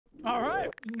All right,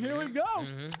 here we go.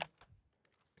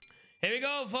 Here we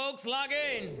go, folks. Log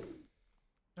in.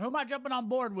 Who am I jumping on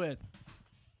board with?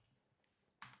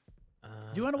 Do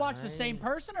you want to watch the same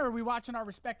person, or are we watching our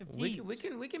respective teams?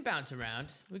 We can bounce around.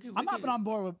 I'm hopping on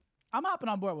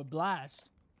board with Blast.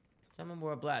 I'm on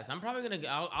board with Blast. I'm probably gonna.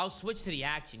 I'll switch to the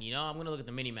action. You know, I'm gonna look at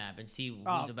the mini map and see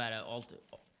who's about to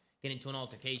get into an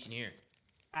altercation here.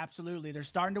 Absolutely, they're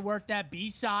starting to work that B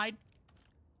side.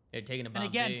 They're taking a bomb. And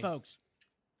again, folks,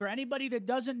 for anybody that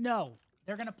doesn't know,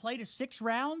 they're gonna play to 6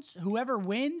 rounds. Whoever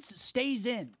wins stays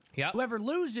in. Yep. Whoever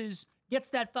loses gets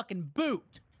that fucking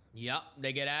boot. Yep.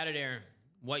 They get out of there.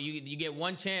 What you get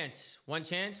one chance. One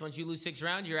chance. Once you lose 6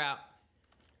 rounds, you're out.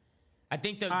 I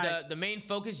think the main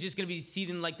focus is just gonna be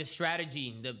seeing like the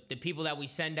strategy, the people that we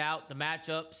send out, the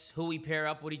matchups, who we pair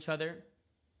up with each other.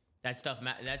 That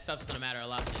stuff's gonna matter a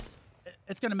lot in this.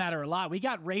 It's going to matter a lot. We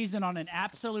got Raisin on an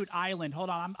absolute island. Hold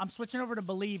on. I'm switching over to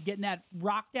Believe, getting that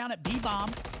rock down at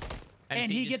B-bomb.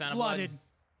 And he gets blooded.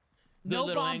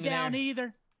 No bomb down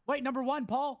either. Wait, number 1,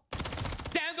 Paul.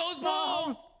 Down goes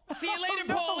Paul. See you later,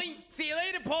 Paulie. See you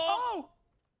later, Paul.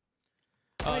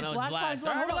 Oh, no, it's Blast.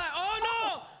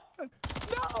 Oh, no.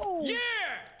 No. Yeah.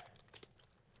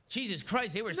 Jesus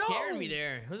Christ, they were scaring me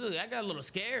there. That got a little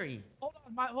scary. Hold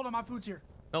on. My food's here.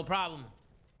 No problem.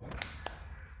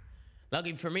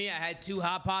 Lucky for me, I had 2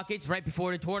 hot pockets right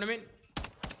before the tournament,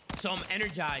 so I'm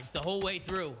energized the whole way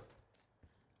through.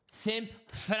 Simp,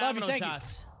 phenomenal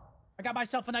shots. I got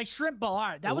myself a nice shrimp ball. All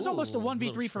right, that was almost a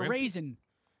 1v3 for Raisin.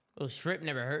 Little shrimp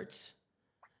never hurts.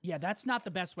 Yeah, that's not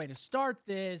the best way to start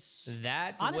this.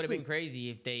 That would have been crazy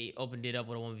if they opened it up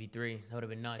with a 1v3. That would have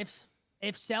been nuts.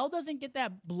 If Cell doesn't get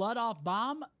that blood off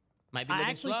bomb, might be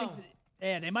looking slow.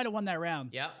 Yeah, they might have won that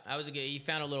round. Yeah, that was a good. He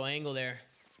found a little angle there.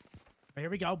 Here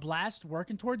we go. Blast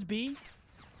working towards B.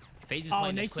 FaZe is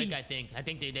playing this quick, I think. I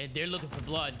think they're looking for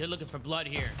blood. They're looking for blood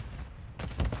here.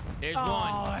 There's one.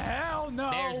 Oh, hell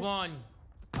no. There's one.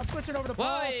 I'm switching over to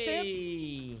Paul.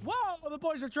 Whoa, the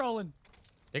boys are trolling.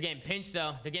 They're getting pinched,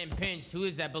 though. They're getting pinched. Who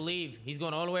is that? Believe. He's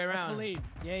going all the way around. Believe.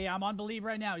 Yeah, I'm on Believe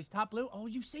right now. He's top blue. Oh,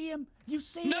 you see him? You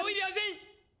see him? No, he doesn't.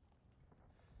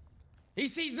 He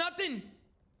sees nothing.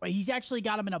 Wait, he's actually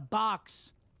got him in a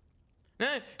box.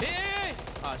 Hey.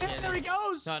 Oh, shit. There he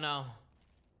goes. No.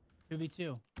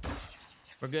 2v2.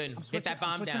 We're good. Get that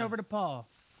bomb down. Switching over to Paul.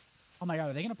 Oh my God,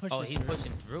 are they gonna push? Oh, he's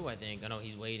pushing through. I think. I know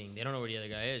he's waiting. They don't know where the other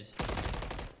guy is.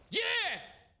 Yeah.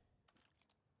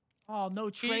 Oh,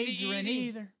 no trades are in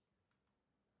either.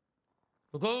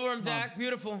 Look over him, Zach.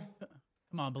 Beautiful.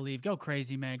 Come on, Believe. Go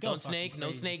crazy, man. Go. Don't snake.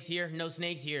 No snakes here. No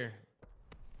snakes here.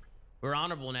 We're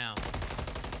honorable now.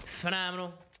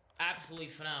 Phenomenal. Absolutely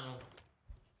phenomenal.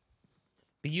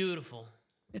 Beautiful.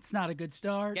 It's not a good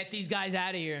start. Get these guys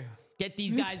out of here. Get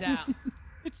these guys out.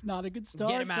 It's not a good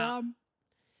start. Get them out.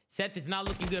 Seth, it's not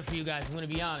looking good for you guys. I'm going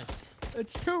to be honest.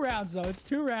 It's 2 rounds, though. It's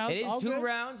 2 rounds. It is 2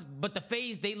 rounds, but the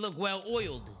FaZe, they look well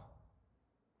oiled.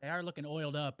 They are looking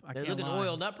oiled up. They're looking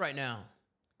oiled up right now.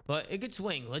 But it could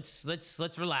swing. Let's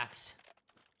relax.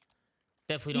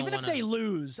 Definitely don't want to. Even if they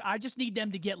lose, I just need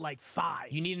them to get like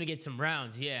 5. You need them to get some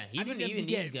rounds, yeah. Even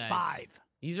these guys. 5.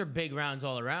 These are big rounds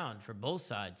all around for both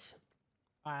sides.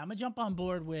 All right, I'm gonna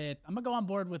go on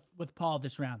board with Paul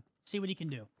this round. See what he can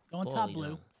do. Going top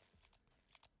blue.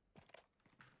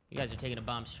 You guys are taking a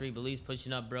bomb street. Believe's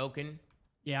pushing up broken.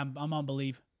 Yeah, I'm on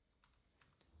Believe.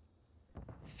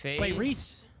 FaZe. Wait,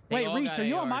 Reese. Are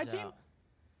you on my team?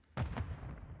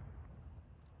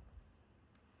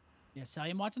 Yeah, Sally,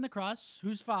 I'm watching the cross.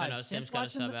 Who's 5? I know, Sim's got a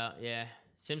sub out. Yeah.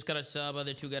 Sim's got a sub.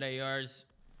 Other 2 got ARs.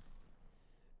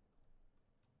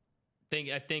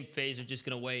 I think FaZe are just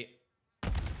going to wait.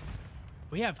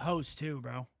 We have hosts too,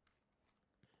 bro.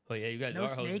 Oh, yeah, you guys are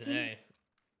hosting today.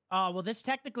 Well, these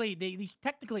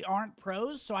technically aren't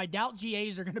pros, so I doubt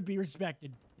GAs are going to be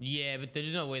respected. Yeah, but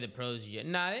there's no way the pros yet.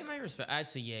 Nah, they might respect.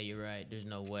 Actually, yeah, you're right. There's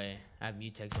no way. I have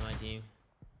Mutex on my team.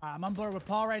 I'm on board with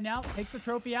Paul right now. Takes the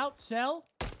trophy out. Cell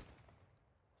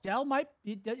might...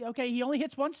 Okay, he only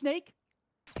hits 1 snake.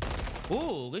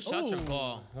 Ooh, good shot from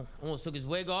Paul. Almost took his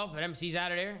wig off, but MC's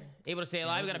out of there. Able to stay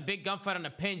alive. We got a big gunfight on the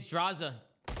pins. Draza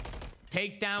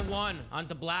takes down 1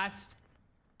 onto Blast.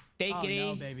 Take it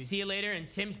easy. Baby. See you later. And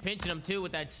Sim's pinching him too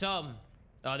with that sub.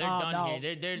 Oh, they're done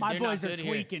here. They're not good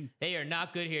here. They are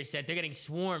not good here, Seth. They're getting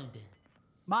swarmed.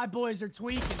 My boys are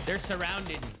tweaking. They're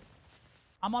surrounded.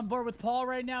 I'm on board with Paul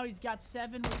right now. He's got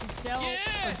 7 with himself.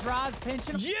 Yeah! Draz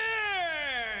pinching him.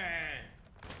 Yeah!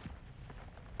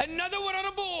 Another one on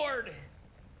the board.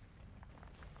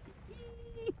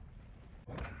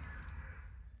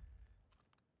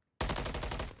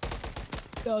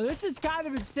 Yo, this is kind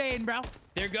of insane, bro.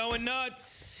 They're going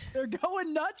nuts. They're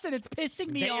going nuts, and it's pissing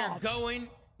me off. They are going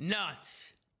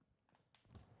nuts.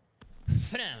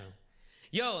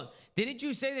 Yo, didn't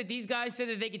you say that these guys said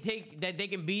that they could they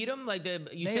can beat them? Like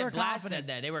you said, Blast said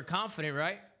that. They were confident,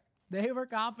 right? They were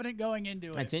confident going into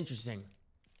it. That's interesting.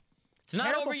 It's not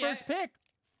Terrible over yet. First pick.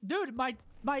 Dude, my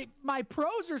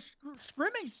pros are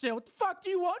scrimming still. What the fuck do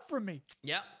you want from me?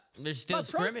 Yep, they're still my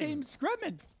scrimming. Pro team's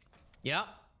scrimming. Yep.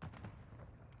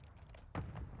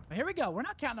 Here we go. We're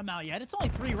not counting them out yet. It's only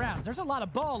 3 rounds. There's a lot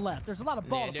of ball left. There's a lot of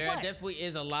ball to play. There definitely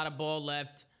is a lot of ball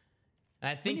left.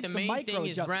 I think the main thing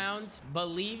is rounds.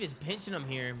 Believe is pinching them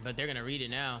here, but they're gonna read it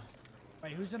now.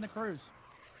 Wait, who's in the cruise?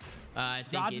 I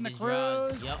think Draws it in the is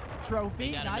cruise. Draws. Yep. Trophy.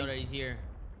 You gotta nice. know that he's here.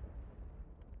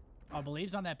 Oh,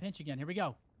 Believe's on that pinch again. Here we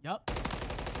go. Yep.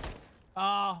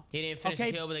 He didn't finish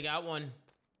the kill, but they got one.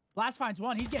 Blast finds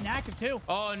one. He's getting active too.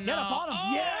 Oh no! Get up on him.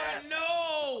 Oh yeah.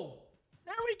 no!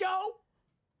 There we go.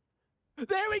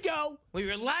 There we go. We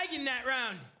were lagging that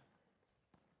round.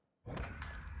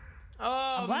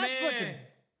 Oh man!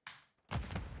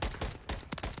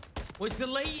 What's the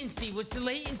latency? What's the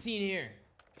latency in here?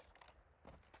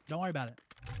 Don't worry about it.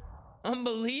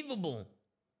 Unbelievable.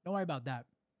 Don't worry about that.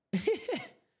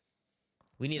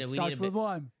 we need a with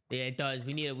one. Yeah, it does.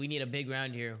 We need a big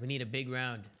round here. We need a big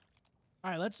round.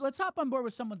 All right, let's hop on board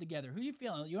with someone together. Who you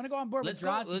feeling? You want to go on board with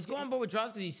Draws? Let's go on board with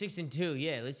Draws because he's 6-2.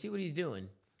 Yeah, let's see what he's doing.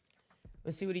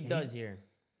 Let's see what he does here.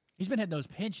 He's been hitting those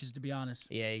pinches, to be honest.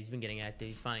 Yeah, he's been getting active.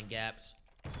 He's finding gaps.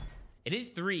 It is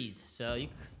 3s, so you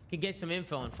can get some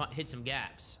info and hit some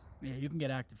gaps. Yeah, you can get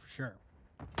active for sure.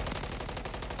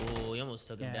 Oh, he almost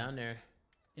took him down there.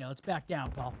 Yeah, let's back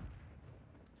down, Paul.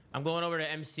 I'm going over to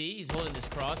MC. He's holding this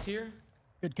cross here.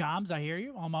 Good comms, I hear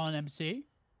you. I'm on MC.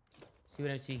 See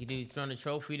what MC can do. He's throwing the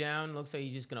trophy down. Looks like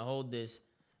he's just going to hold this.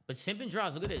 But Simp and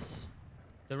Draws, look at this.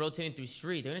 They're rotating through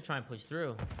street. They're going to try and push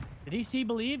through. Did he see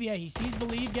Believe? Yeah, he sees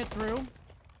Believe get through.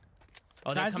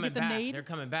 Oh, they're coming back. They're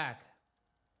coming back.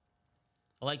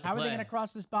 I like the play. How are they going to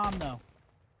cross this bomb, though?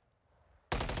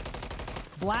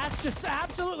 Blast just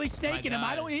absolutely staking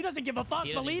him. He doesn't give a fuck.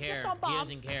 Believe gets on bomb. He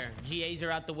doesn't care. GAs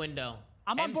are out the window.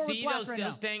 I'm on board with Blast MC, though,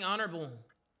 still staying honorable.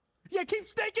 Yeah, keep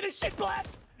staking his shit,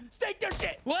 Blast. Stake their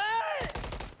shit. What?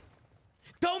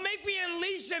 Don't make me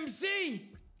unleash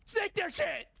MC. Stake their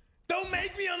shit. Don't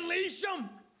make me unleash him.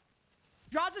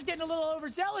 Draws is getting a little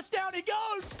overzealous. Down he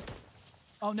goes.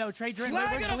 Oh, no. Trades are in.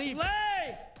 Flag it up,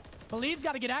 play. Believe's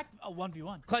got to get active. Oh,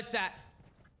 1v1. Clutch that.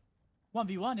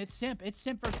 1v1. It's Simp. It's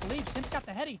Simp versus Believe. Simp's got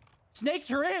the heady.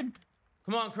 Snakes are in.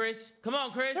 Come on, Chris. Come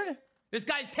on, Chris. This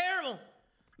guy's terrible.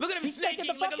 Look at him snaking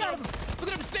like a little.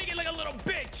 Look at him snaking like a little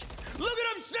bitch. Look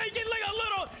at him snaking like a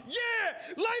little. Yeah.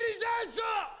 Light his ass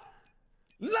up.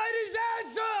 Light his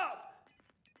ass up.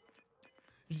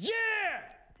 Yeah.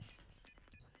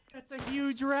 That's a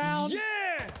huge round.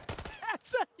 Yeah.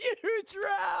 That's a huge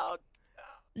round.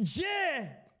 Yeah.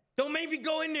 Don't make me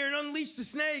go in there and unleash the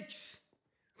snakes.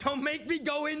 Don't make me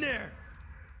go in there.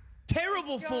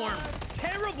 Terrible form.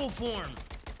 Terrible form.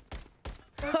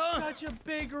 That's such a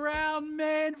big round,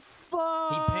 man.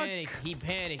 Fuck. He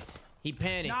panicked.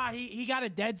 Nah, he got a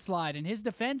dead slide. In his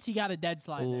defense, he got a dead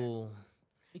slide there.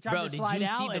 He tried to slide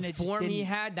out, did you see the form he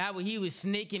had? He was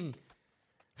snaking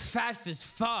fast as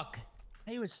fuck.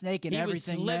 He was snaking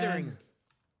everything, He was slithering. Man.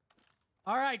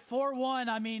 All right, 4-1.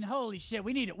 I mean, holy shit.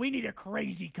 We need a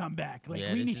crazy comeback. Like,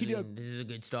 yeah, this is a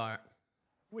good start.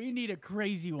 We need a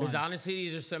crazy one. Because honestly,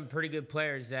 these are some pretty good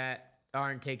players that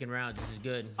aren't taking rounds. This is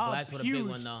good. Blast with a big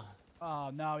one, though.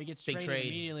 Oh, no. He gets traded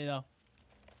immediately, though.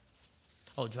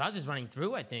 Oh, Draws is running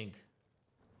through, I think.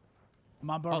 I'm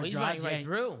on board with he's Draws, running right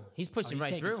through. He's pushing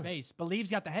right through. Space.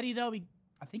 Believe's got the heady, though.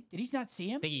 I think, did he not see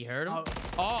him? I think he heard him.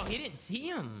 Oh, he didn't see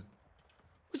him.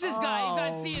 Who's this guy? He's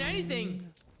not seeing anything.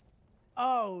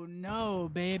 Oh, no,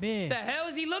 baby. The hell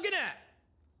is he looking at?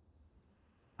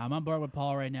 I'm on board with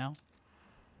Paul right now.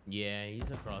 Yeah, he's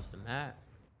across the map.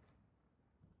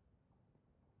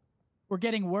 We're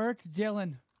getting worked,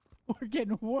 Dylan. We're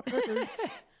getting worked.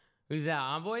 Who's that,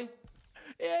 Envoy?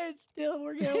 Yeah, it's still,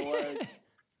 we're getting worked.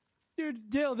 Dude,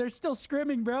 Dill, they're still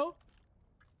scrimming, bro.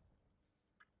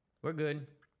 We're good.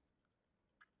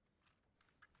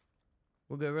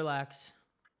 We're good, relax.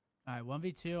 All right,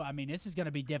 1v2. I mean, this is going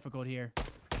to be difficult here.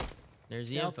 There's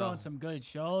the info. Throwing some good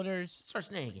shoulders. Start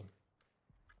snaking.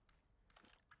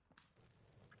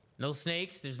 No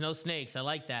snakes. There's no snakes. I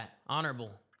like that.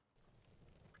 Honorable.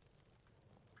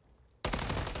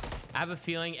 I have a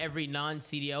feeling every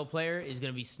non-CDL player is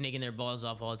going to be snaking their balls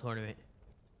off all tournament.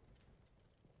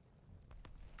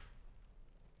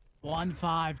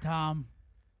 1-5, Tom.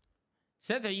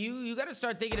 Seth, you got to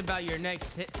start thinking about your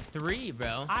next 3,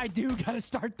 bro. I do got to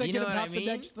start thinking about the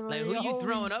next 3. Like, who you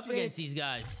throwing up against these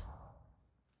guys?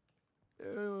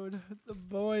 Dude. Dude, the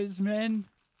boys, man.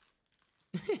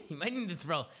 You might need to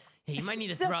throw. Hey, you might need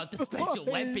to throw out the special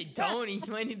weapon, Tony.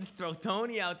 You might need to throw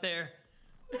Tony out there.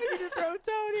 We need to throw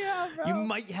Tony out, bro. You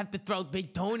might have to throw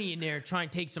Big Tony in there, try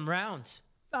and take some rounds.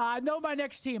 I know my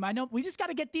next team. I know. We just got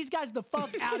to get these guys the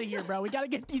fuck out of here, bro. We got to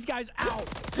get these guys out.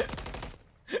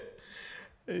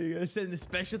 You gotta send the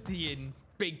specialty in,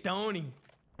 Big Tony.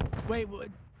 Wait,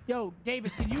 yo,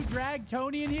 Davis, can you drag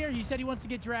Tony in here? He said he wants to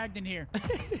get dragged in here.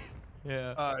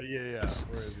 Yeah. Yeah.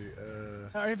 Where is he?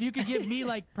 Or if you could give me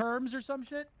like perms or some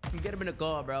shit. You get him in a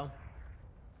call, bro.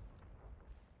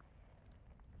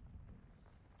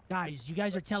 Guys, you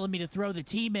guys are telling me to throw the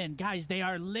team in. Guys, they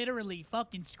are literally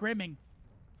fucking scrimming.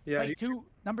 Yeah. Wait,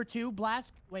 number 2,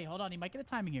 Blast. Wait, hold on. He might get a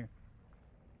timing here.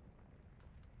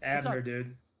 Abner,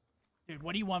 dude. Dude,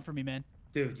 what do you want from me, man?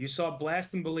 Dude, you saw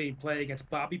Blast and Believe play against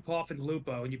Bobby Poff and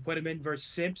Lupo, and you put him in versus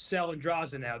Simp, Cell, and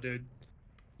Draza now, dude.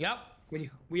 Yep.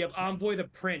 We have Envoy the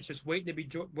Prince just waiting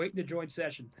to join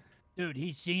session. Dude,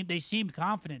 they seemed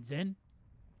confident, Zen.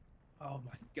 Oh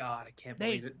my god, I can't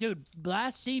believe it. Dude,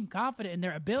 Blast seemed confident in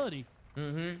their ability.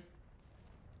 Mm-hmm.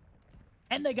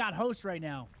 And they got host right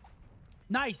now.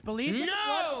 Nice, Believe.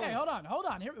 No! Okay, hold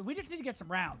on. Here, we just need to get some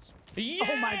rounds. Yeah!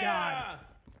 Oh my god.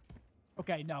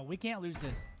 Okay, no, we can't lose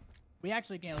this. We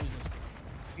actually can't lose this.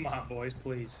 Come on, boys,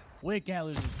 please. We can't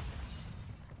lose this.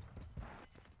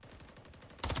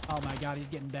 Oh my god, he's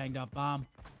getting banged up. Bomb.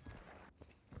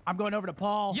 I'm going over to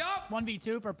Paul. Yup.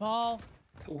 1v2 for Paul.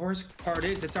 The worst part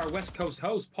is it's our West Coast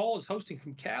host. Paul is hosting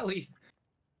from Cali.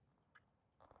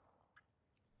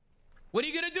 What are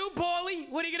you gonna do, Paulie?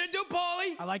 What are you gonna do,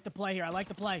 Paulie? I like to play here.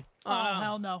 Oh,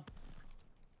 hell no.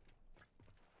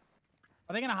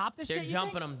 Are they gonna hop this shit? They're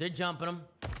jumping them. They're jumping them.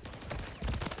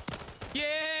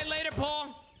 Yeah, later,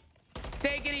 Paul.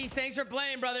 Take it easy. Thanks for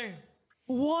playing, brother.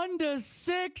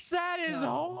 1-6. That is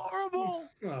horrible.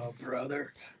 Oh,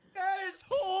 brother. That is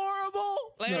horrible.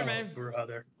 Later, man.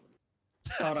 Brother.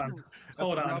 Hold on.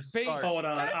 Hold on. That's a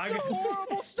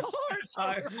horrible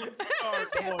start.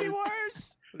 It can't be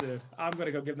worse. Dude, I'm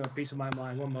gonna go give them a piece of my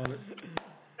mind. One moment.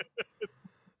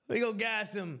 We go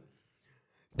gas him.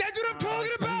 That's what I'm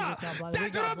talking about.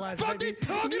 That's what I'm fucking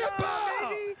talking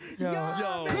about.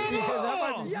 Yo, baby.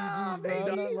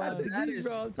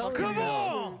 Come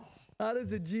on. That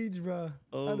is a Jeej, bro.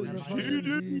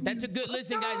 That's a good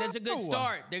listen, guys. That's a good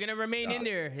start. They're gonna remain in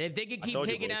there. If they can keep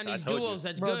taking down these duels,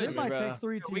 that's Bro, they good. might take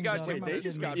 3 teams. We got you. They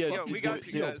just got fucking we got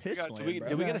you.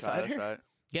 Did we get a side here?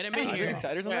 Get him in here.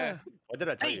 Siders on that? What did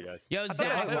I tell you guys? Yo,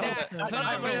 Zach,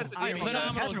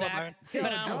 phenomenal, Zach.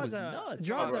 Phenomenal.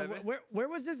 Draza, where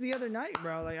was this the other night,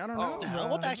 bro? Like, I don't know.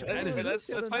 What actually? Let's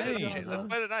play tonight. Let's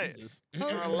play tonight. He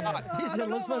said,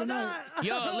 let's play tonight.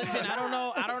 Yo, listen,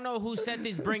 I don't know who set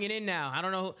this bringing in now. I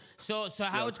don't know. So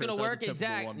how it's gonna work is,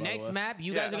 Zach, next map,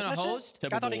 you guys are gonna host.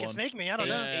 I thought he could snake me. I don't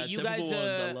know. You guys,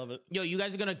 yo, you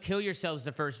guys are gonna kill yourselves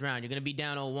the first round. You're gonna be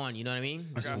down 0-1. You know what I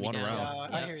mean? This is one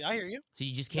round. I hear you. So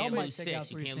you just can't lose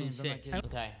 6. You can't lose 6.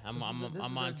 Okay, I'm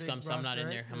on Scump, so I'm not in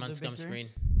there. I'm on Scump screen.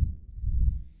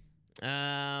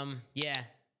 Yeah.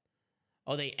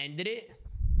 Oh, they ended it?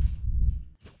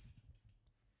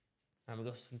 I'm gonna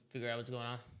go figure out what's going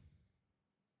on.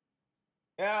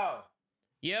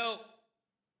 Yo.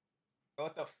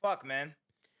 What the fuck, man?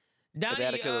 Donnie, They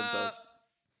had to kill themselves.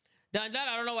 Don,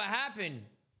 I don't know what happened.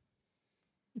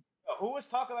 Who was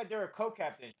talking like they were a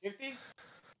co-captain? Shifty?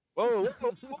 Whoa.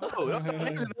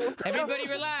 Everybody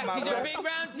relax. These are big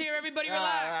rounds here. Everybody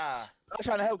relax. I'm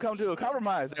trying to help come to a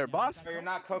compromise there, boss. No, you're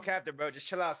not co-captain, bro. Just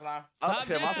chill out, Salam. Calm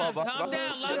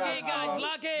down. Lock in, guys.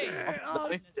 Lock in. Oh,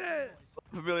 shit.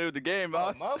 Familiar with the game,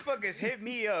 boss. Motherfuckers hit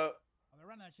me up.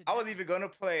 I was even gonna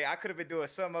play. I could have been doing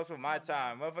something else with my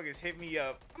time. Motherfuckers hit me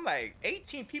up. I'm like,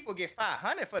 18 people get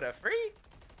 500 for the free?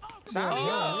 Oh, no.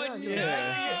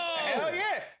 Hell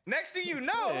yeah. Next thing you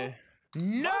know,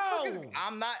 no,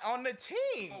 I'm not on the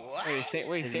team. What?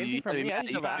 Wait, same thing for me. I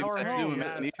just have an hour home.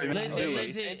 Listen.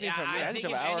 I think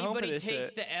if anybody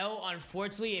takes the L,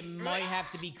 unfortunately, it might have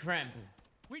to be Kremp.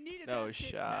 We needed No that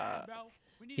shit, shot. bro.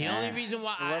 The only reason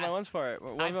why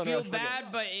I feel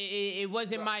bad, but it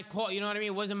wasn't my call. You know what I mean?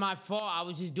 It wasn't my fault. I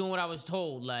was just doing what I was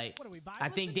told. Like, I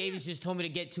think Davis just told me to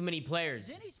get too many players.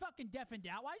 Then he's fucking deaf and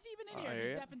down. Why is he even in here?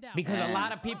 Just deaf and down. Because a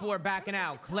lot of people were backing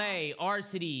out. Clay,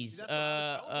 Arcides,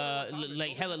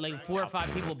 like hella, like 4 or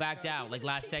 5 people backed out like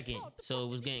last second. So it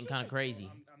was getting kind of crazy.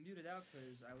 I'm muted out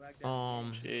because I lagged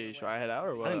out. Sheesh, should I head out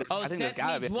or what? Oh, Seth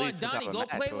needs one. Donnie, go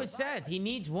play with Seth. He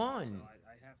needs one.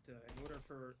 I have to, in order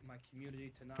for my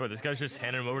community to not. Bro, this guy's just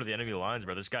handing him over to the enemy lines,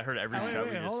 bro. This guy heard every shot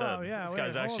we just said. This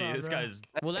guy's actually, this guy's.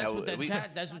 Well, that's what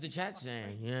the chat's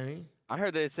saying. You know what I mean? I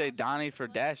heard they say Donnie for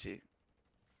Dashy.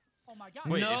 Oh my God.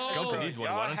 Wait, No. if Scump needs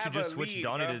one, why don't you have just a switch lead,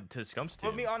 Donnie bro. to Scump's team?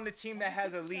 Put me on the team that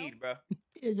has a lead, bro.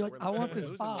 You're like, I want this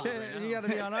spot. right You gotta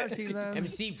be on our team then.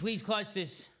 MC, please clutch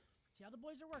this. See how the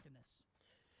boys are working this.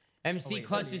 MC,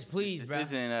 clutch this, please, bro.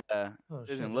 This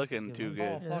isn't looking too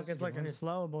good. Oh, fuck, it's looking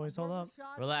slow, boys. Hold up.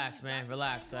 Relax, man.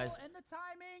 Relax, guys. And the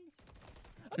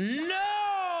timing.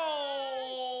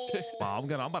 No! Wow,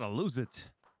 I'm about to lose it.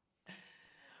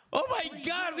 Oh my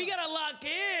God, we gotta lock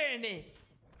in.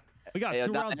 We got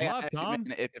 2 rounds left,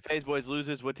 Tom. If the FaZe boys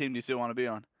loses, what team do you still want to be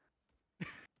on?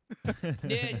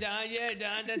 Yeah,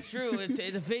 Don, that's true.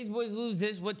 If the FaZe boys lose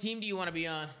this, what team do you want to be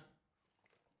on?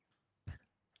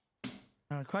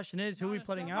 Question is, who are we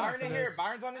putting out? Byron in here.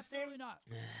 Byron's on this team.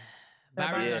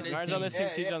 Byron's on this Byron's team. on this team.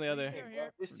 T's on the other.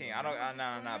 This team. I don't.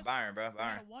 No, Byron, bro.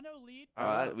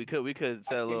 Byron. We could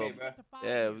set a little.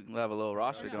 Yeah, we can have a little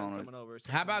roster going.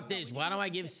 How about this? Why don't I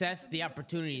give Seth the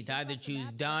opportunity to either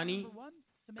choose Donnie,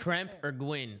 Kremp, or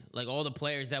Gwyn? Like all the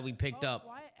players that we picked up.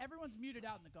 Everyone's muted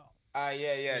out in the call.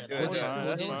 Yeah. Do We'll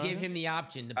it. just give him the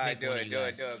option to pick one of you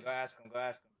guys. Do it. Go ask him.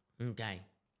 Okay.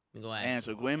 Let me go ask Man, him.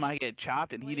 so Gwyn might get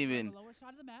chopped, and he didn't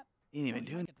even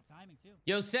do it.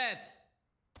 Yo, Seth.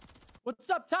 What's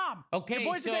up, Tom? Okay, the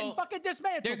boys are getting fucking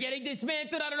dismantled. They're getting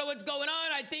dismantled. I don't know what's going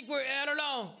on. I don't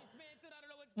know.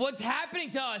 What's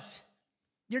happening to us?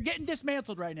 You're getting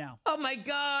dismantled right now. Oh my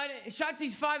God.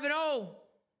 Shotzi's 5-0.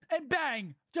 And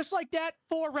bang. Just like that,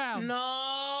 4 rounds.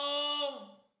 No.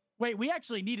 Wait, we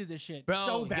actually needed this shit. Bro,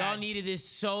 so bad. y'all needed this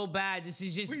so bad. This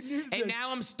is just, and now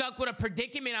I'm stuck with a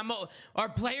predicament. Our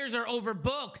players are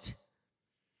overbooked.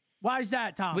 Why is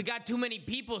that, Tom? We got too many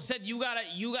people. Said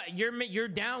you're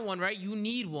down one, right? You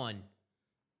need one.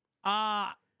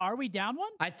 Are we down one?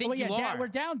 I think you are. We're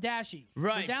down Dashy.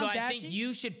 Right. Down so Dashy? I think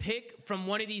you should pick from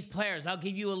one of these players. I'll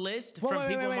give you a list from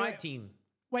people on my team.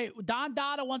 Wait, Don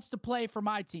Dada wants to play for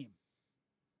my team.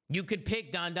 You could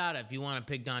pick Don Dada if you want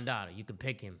to pick Don Dada. You could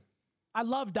pick him. I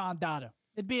love Don Dada.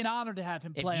 It'd be an honor to have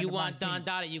him play. If you want Don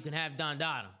Dada, you can have Don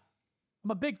Dada.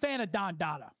 I'm a big fan of Don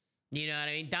Dada. You know what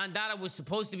I mean? Don Dada was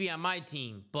supposed to be on my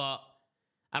team, but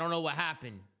I don't know what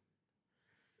happened.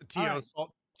 T.O.'s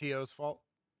fault. T.O.'s fault.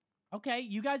 Okay,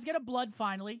 you guys get a blood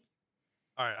finally.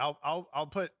 All right, I'll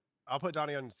put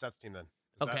Donnie on Seth's team then.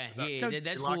 That's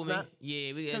cool, man.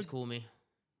 Yeah, that's cool, man.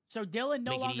 So Dylan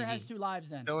no longer has 2 lives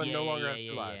then. Dylan no longer has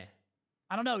 2 lives.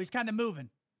 I don't know. He's kind of moving.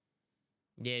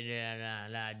 Yeah,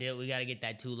 nah. Dylan, we gotta get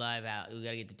that 2 live out. We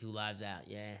gotta get the 2 lives out.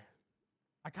 Yeah.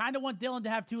 I kind of want Dylan to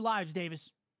have 2 lives,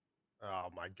 Davis. Oh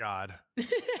my God.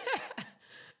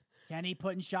 Kenny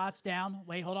putting shots down.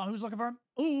 Wait, hold on. Who's looking for him?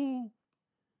 Ooh.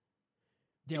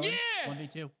 Dylan. Yeah.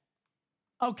 1v2.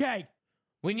 Okay.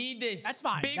 We need this. That's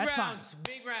fine. Big rounds.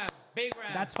 Big round.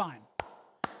 That's fine.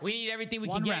 We need everything we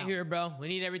can get here, bro. We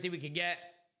need everything we can get.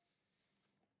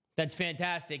 That's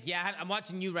fantastic. Yeah, I'm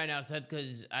watching you right now, Seth,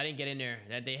 because I didn't get in there.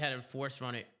 That they had to force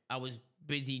run it. I was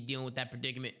busy dealing with that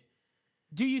predicament.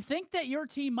 Do you think that your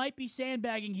team might be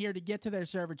sandbagging here to get to their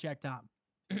server check, Tom?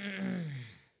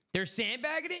 They're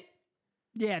sandbagging it?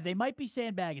 Yeah, they might be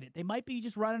sandbagging it. They might be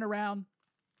just running around.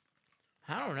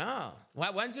 I don't know.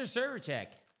 When's their server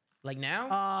check? Like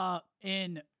now?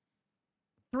 In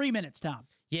 3 minutes, Tom.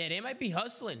 Yeah, they might be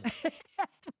hustling.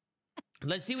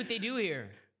 Let's see what they do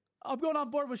here. I'm going on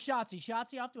board with Shotzi.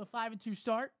 Shotzi off to a 5-2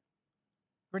 start.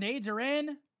 Grenades are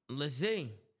in. Let's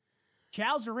see.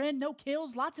 Chows are in. No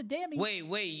kills. Lots of damage. Wait.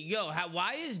 Yo,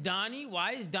 why is Donnie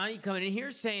coming in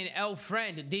here saying L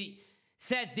friend?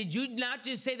 Seth, did you not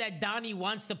just say that Donnie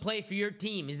wants to play for your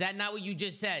team? Is that not what you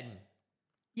just said?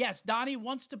 Yes, Donnie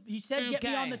wants to. He said, get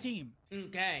me on the team.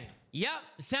 Okay. Yep.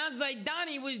 Sounds like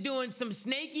Donnie was doing some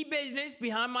snaky business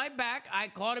behind my back. I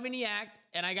caught him in the act,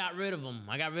 and I got rid of him.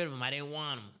 I didn't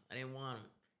want him.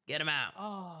 Get him out.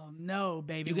 Oh, no,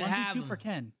 baby. You can have 1v2 him. for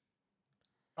Ken.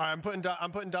 All right, I'm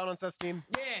putting down on Seth's team.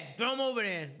 Yeah, throw him over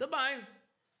there. Goodbye.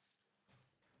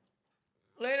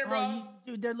 Later, bro.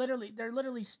 Dude, they're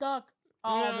literally stuck.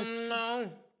 No.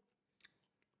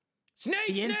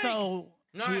 Snake.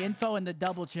 The info in the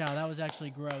double chow. That was actually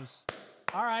gross.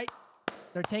 All right.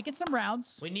 They're taking some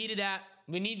rounds. We needed that.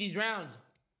 We need these rounds.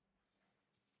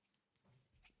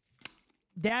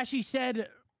 Dashy said,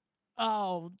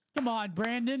 oh, come on,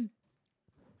 Brandon.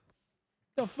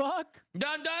 The fuck?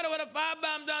 Don Dada with a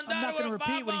 5-bomb. Don Dada with a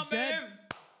 5-bomb, man.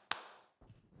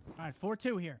 All right,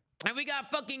 4-2 here. And we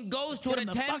got fucking Ghost with a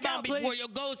 10-bomb before your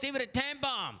Ghost. Even a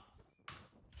 10-bomb.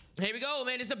 Here we go,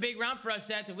 man. It's a big round for us,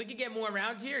 Seth. If we could get more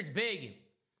rounds here, it's big.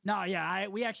 No, yeah,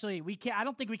 we can't. I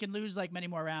don't think we can lose like many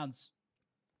more rounds.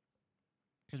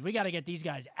 Because we got to get these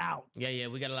guys out. Yeah,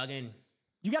 we got to log in.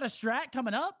 You got a strat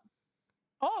coming up?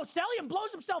 Oh, Cellium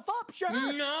blows himself up. Sure.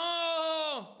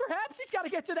 No. Perhaps he's got to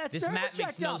get to that. This map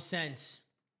makes no sense.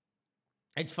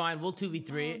 It's fine. We'll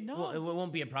 2v3 it. No. Well, it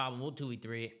won't be a problem. We'll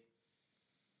 2v3 it.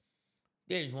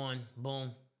 There's one.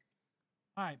 Boom.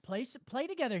 All right, play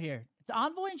together here. It's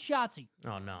Envoy and Shotzi.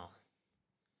 Oh no.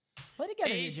 Play together.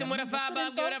 Asim with a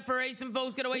 5-bomb. Give it up for Asim,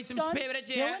 folks. Get away some spirit.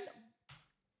 Yeah.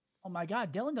 Oh my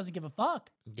God, Dylan doesn't give a fuck.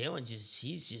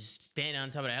 He's just standing on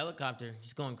top of the helicopter,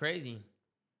 just going crazy.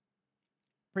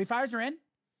 Pre-fires are in.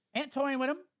 Ant toying with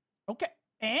him. Okay,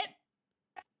 Ant.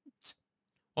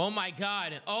 Oh my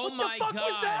God. Oh my God. What the fuck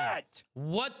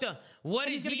was that? What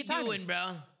is he doing,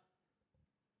 bro?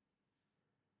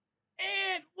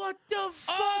 And what the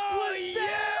fuck was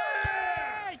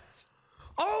that?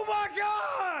 Oh my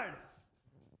God!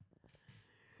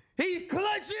 He's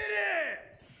clutching it!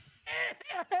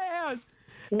 And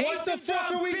What the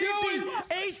fuck are we doing?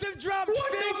 Asim dropped 50!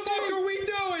 What the fuck are we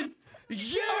doing?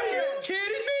 Yeah! Are you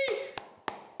kidding me?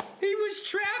 He was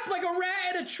trapped like a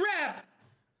rat in a trap.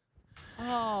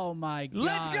 oh my God.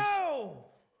 Let's go!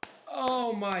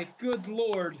 Oh my good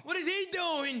Lord. What is he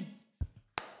doing?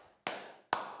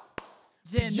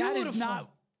 Zin, that is not.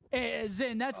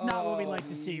 Zin, that's not what we like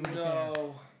to see right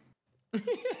there.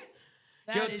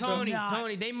 Yo,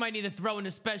 Tony, they might need to throw in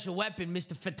a special weapon,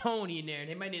 Mr. Fatoni in there.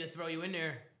 They might need to throw you in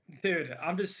there. Dude,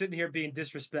 I'm just sitting here being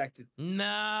disrespected.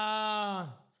 No.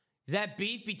 Is that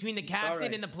beef between the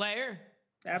captain and the player?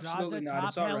 Absolutely not.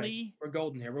 It's all right. We're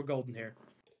golden here. We're golden here.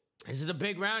 This is a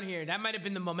big round here. That might have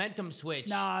been the momentum switch.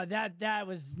 Nah, that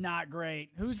was not great.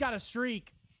 Who's got a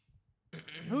streak?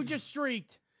 Who just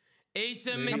streaked?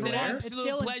 Asim, it's an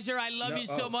absolute pleasure. I love you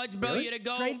so much, bro. Really? You're to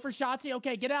go. Trade for Shotzi.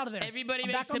 Okay, get out of there. Everybody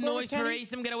make some noise for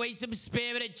Asim. Get away some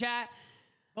spirited chat.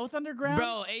 Both underground.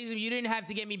 Bro, Asim, you didn't have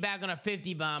to get me back on a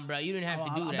 50 bomb, bro. You didn't have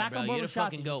to do that, bro. You're the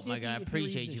fucking goat, my guy.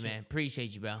 Appreciate you, man.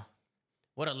 Appreciate you, bro.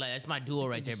 What a that's my duo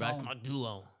right there, bro. That's my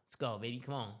duo. Let's go, baby.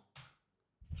 Come on.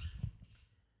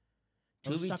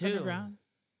 2v2. Here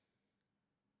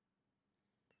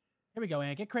we go,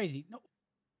 Ant. Get crazy. No.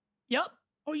 Yep.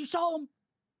 Oh, you saw him.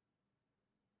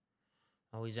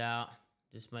 Oh, he's out.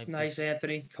 This might be nice,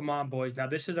 Anthony. Come on, boys. Now,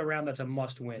 this is a round that's a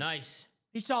must-win. Nice.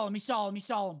 He saw him. He saw him. He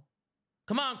saw him.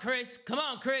 Come on, Chris. Come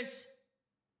on, Chris.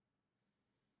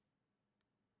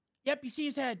 Yep, you see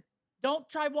his head. Don't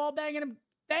try wall banging him.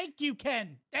 Thank you,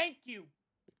 Ken. Thank you.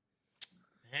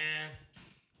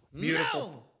 Beautiful.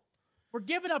 No. We're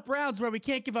giving up rounds where we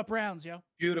can't give up rounds, yo.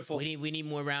 Beautiful. We need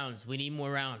more rounds. We need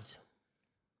more rounds.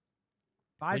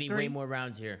 5-3. We need way more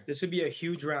rounds here. This would be a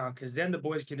huge round because then the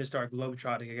boys can just start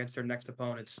globetrotting against their next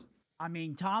opponents. I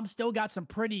mean, Tom still got some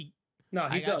pretty. No,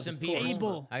 he does. Some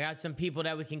people. I got some people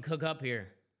that we can cook up here.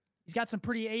 He's got some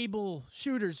pretty able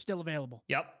shooters still available.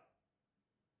 Yep.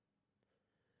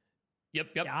 Yeah,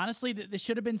 honestly, this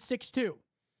should have been 6-2.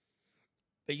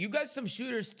 But you got some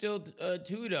shooters still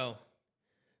too, though.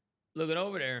 Looking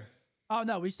over there. Oh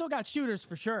no, we still got shooters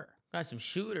for sure. Got some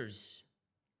shooters.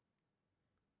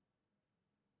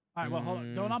 All right, well, hold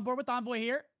on. Going on board with Envoy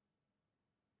here.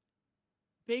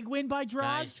 Big win by Draws.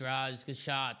 Nice draws, good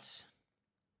shots.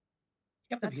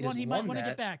 That's one he might want to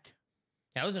get back.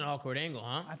 That was an awkward angle,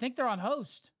 huh? I think they're on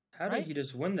host. How did he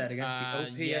just win that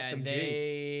against the OPSMG?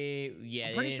 They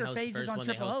pretty didn't sure host FaZe the is first on one.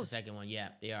 They triple host host. the second one. Yeah,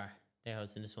 they are. They're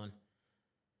hosting this one.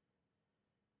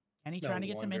 And he's trying to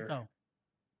get some info.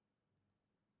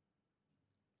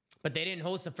 But they didn't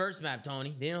host the first map,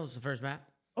 Tony. They didn't host the first map.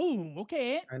 Oh,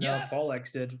 okay. I know,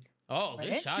 Bolex did. Oh,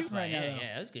 good shots by Ant.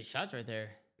 Yeah, that's good shots right there.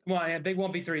 Come on, Ant. Big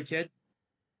 1v3, kid.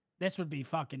 This would be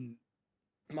fucking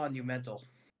monumental.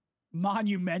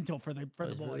 Monumental for the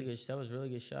boys. Really good, that was really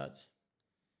good shots.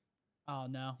 Oh,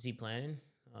 no. Is he planning?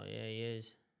 Oh, yeah, he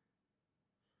is.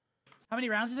 How many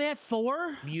rounds did they have?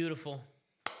 4? Beautiful.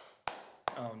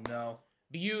 Oh, no.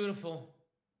 Beautiful.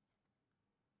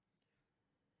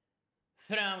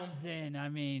 Then, I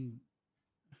mean...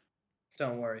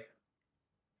 Don't worry.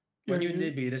 When you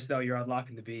did beat us, though, you're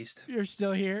unlocking the beast. You're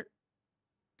still here?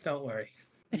 Don't worry.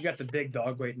 You got the big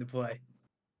dog waiting to play.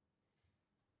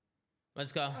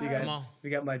 Let's go. Come on. We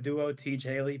got my duo, Tej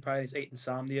Haley, probably his 8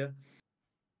 insomnia.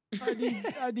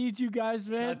 I need you guys,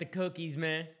 man. Not the cookies,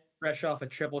 man. Fresh off a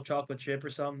triple chocolate chip or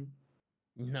something.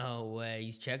 No way.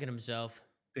 He's checking himself.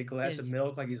 Big glass of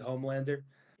milk like he's Homelander.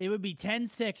 It would be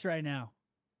 10-6 right now.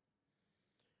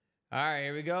 All right,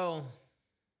 here we go.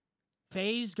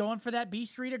 FaZe going for that B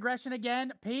Street aggression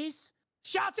again. Peace.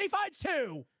 Shotzi finds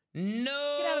 2. No. Get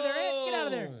out of there, Ant. Get out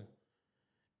of there.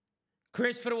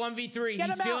 Chris for the 1v3.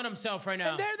 He's feeling himself right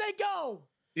now. And there they go.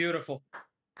 Beautiful.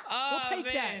 Oh, we'll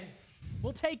take that.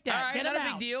 We'll take that. All right, Get not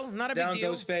a big deal. Not a big deal. Down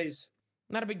goes FaZe.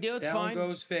 Not a big deal. It's Down fine. Down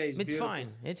goes FaZe. It's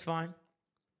fine. It's fine.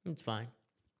 It's fine.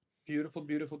 Beautiful,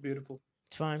 beautiful, beautiful.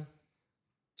 It's fine.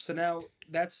 So now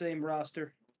that same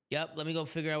roster. Yep. Let me go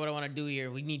figure out what I want to do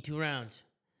here. We need 2 rounds.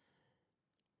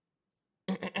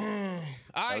 All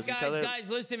right, guys,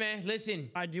 listen, man, listen.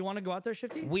 Do you want to go out there,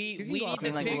 Shifty? We need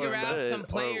to figure out some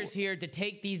players here to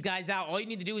take these guys out. All you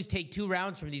need to do is take 2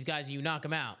 rounds from these guys and you knock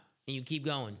them out and you keep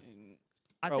going.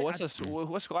 Bro,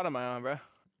 what squad am I on, bro?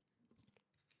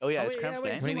 Oh yeah, it's Cramp's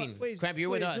What do you mean? Cramp, you're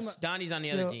with us. Donnie's on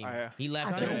the other team. He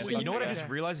left. You know what I just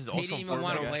realized is also he didn't even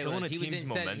want to play with us. He was in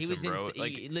momentum, bro.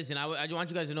 Listen, I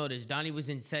want you guys to know this. Donnie was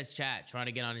in Seth's chat trying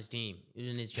to get on his team. He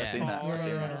was in his chat. All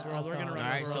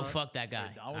right, so fuck that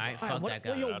guy. All right, fuck that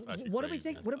guy. What do we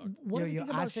think? What do we think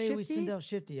about Shifty? We send out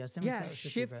Shifty. Yeah,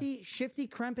 Shifty,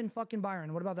 Cramp, and fucking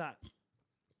Byron. What about that?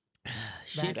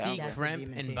 Shifty,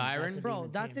 Cramp, and Byron? Bro,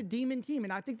 that's a demon team,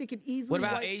 and I think they could easily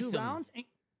wipe 2 rounds.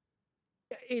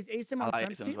 Is Asim on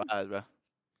Cramp's team? Bro.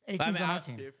 Asim's on our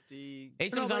team.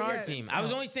 Asim's on our team. I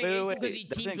was only saying Asim because he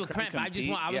teams with Cramp. I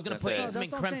was gonna put Asim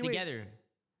and Cramp together.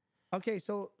 Okay,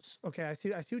 so I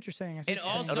see what you're saying. And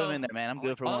also, in there, man. I'm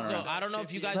good for one. Also, I don't know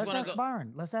if you guys want to go.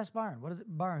 Let's ask Byron. What is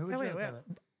it, Byron? Who would you play with?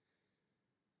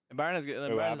 Byron is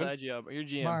good. Byron's IG up. You're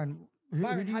GM.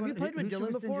 Byron, have you played with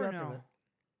Dylan before or no?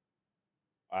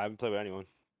 I haven't played with anyone.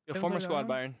 Form a squad,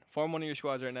 Byron. Form one of your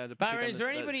squads right now. Byron, is there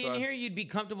anybody in here you'd be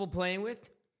comfortable playing with?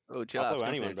 Oh, chill out.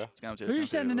 Anyone, bro. Who are you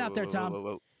sending out there,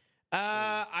 Tom?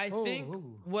 I think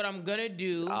what I'm gonna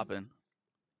do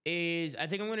is I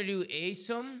think I'm gonna do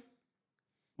Asim,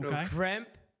 Cramp,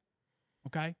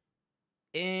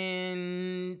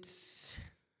 and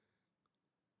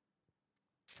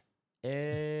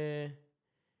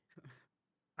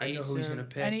I know who he's gonna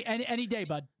pick. Any day,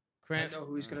 bud. Cramp. I know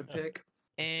who he's gonna pick.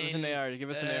 And, give us an AR. Give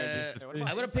us an AR.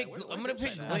 I'm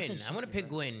gonna pick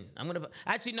Gwyn.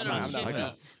 Actually, no,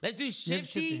 Shifty. Let's do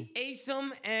Shifty,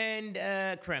 Asim, and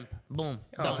Cramp. Boom.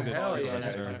 Done. Hell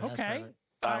yeah. Okay.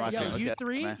 Yo,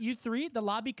 you three. The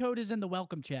lobby code is in the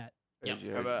welcome chat.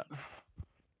 Yep.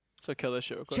 So kill this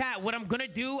shit real quick. Chat, what I'm gonna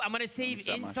do, I'm gonna save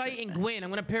Insight and Gwyn.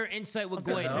 I'm gonna pair Insight with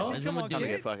Gwyn. That's what I'm gonna do.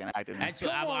 That's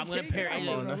what I'm gonna pair.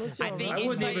 I think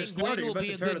Insight and Gwyn will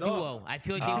be a good duo. I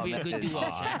feel like they'll be a good duo,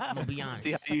 chat. I'm gonna be honest.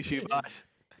 See how you shoot, boss.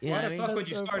 Why the fuck would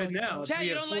you start it now? Chat,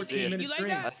 you don't like it? You like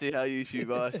that? I see how you shoot,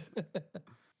 boss.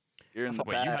 You're in the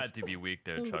Wait, you had to be weak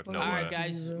there, Chuck. No way. All right,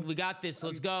 guys, we got this.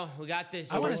 Let's go. We got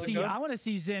this. I want to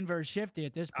see Zen versus Shifty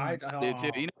at this point. Dude, too.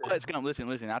 You know what? Scump,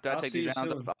 listen. After I take these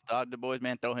rounds, I'll the boys,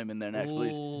 man, throw him in there next,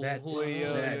 please. Throw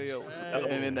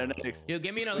him in there next. Yo,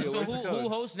 give me another. So who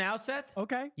hosts now, Seth?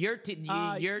 Okay. Your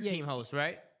team host,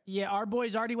 right? Yeah, our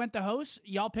boys already went to host.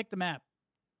 Y'all pick the map.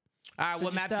 All right,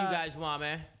 what map do you guys want,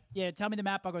 man? Yeah, tell me the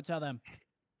map. I'll go tell them.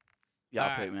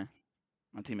 Y'all pick, man.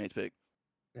 My teammates pick.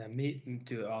 Yeah,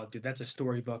 dude, that's a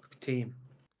storybook team.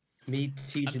 Me,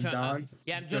 Tej, and Don.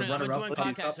 I'm joining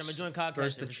Codcaster.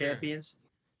 Versus the champions.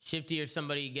 Shifty or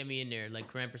somebody get me in there, like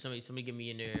Cramp or somebody get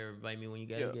me in there. Invite me when you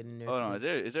guys get in there. Hold on,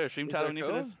 is there a stream title we need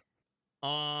for this?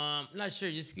 Not sure.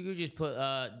 You could just put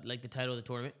like the title of the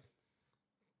tournament.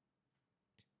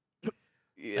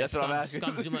 Yeah, that's what I'm asking.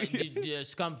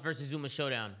 Scump versus Zoomaa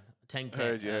Showdown.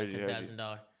 $10,000,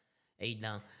 $10,000. 8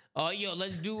 now. Yo,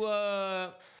 let's do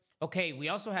okay, we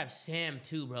also have Sam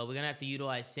too, bro. We're gonna have to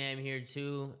utilize Sam here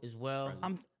too, as well.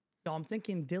 I'm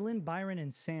thinking Dylan, Byron,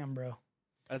 and Sam, bro.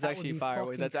 That's actually fire.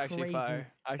 Wait, that's actually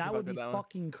fire. That would be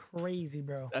fucking crazy,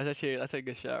 bro. That's a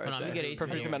good shot right there.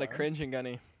 Perfect amount of cringe and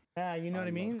gunny. Yeah, you know what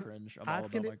I mean? Cringe. I'm all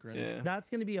about my cringe. Yeah.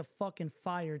 That's gonna be a fucking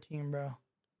fire team, bro.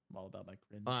 I'm all about my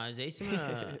cringe. Is Asim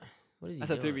gonna... What is he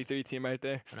doing? That's a 3v3 team right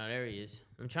there. Oh, no, there he is.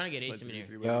 I'm trying to get Asim in here.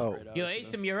 Yo,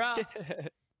 Asim, you're up.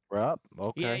 We're up.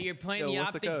 Okay. Yeah, you're playing the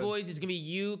OpTic boys. It's gonna be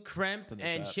you, Cramp,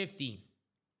 and Shifty.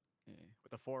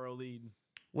 With a 4-0 lead.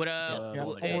 What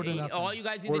all you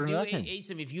guys need to do,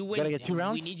 Asim, if you win,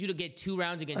 we need you to get 2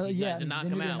 rounds against these guys to knock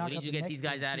them out. We need you to get these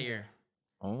guys out of here.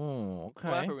 Oh, okay.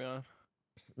 What are we on?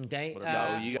 Okay.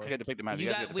 No, you guys get to pick them out. We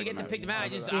get to pick them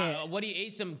out. What do you,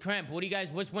 Asim, Cramp? What do you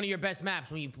guys? What's one of your best maps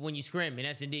when you scrim in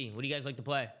S&D? What do you guys like to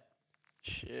play?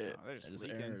 Shit. Just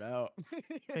airing it out.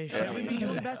 Hey, should we be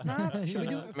doing the best map? Should we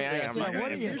do? What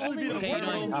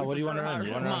do you want to run?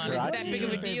 Come on, is it that big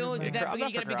of a deal? Is it that big?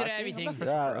 You gotta be good at everything.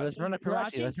 Let's run a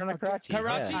Karachi.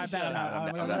 Karachi.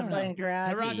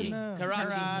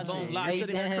 Boom.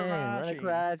 Run a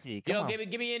Karachi. Yo,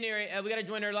 give me in there. We gotta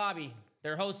join their lobby.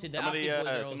 They're hosted. The OpTic boys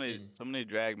are hosted. Somebody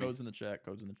drag me. Codes in the chat.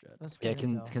 That's Yeah,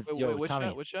 good.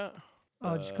 Which shot?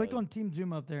 Oh, just click on Team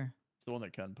Zoomaa up there. It's the one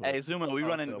that can put. Hey, Zoomaa, we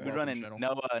running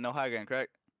no high ground,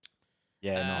 correct?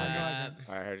 Yeah,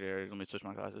 no. All right, here, let me switch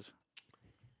my classes.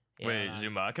 Wait,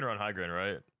 Zoomaa, I can run high ground,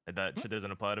 right? That shit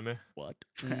doesn't apply to me. What?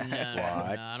 No,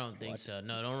 I don't think so.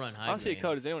 No, don't run high ground. I'll see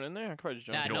code. Is anyone in there? I can probably just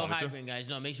jump. Nah, no high ground, guys.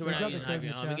 No, make sure we're not using high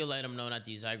ground. We can let them know not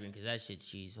to use high ground because that shit's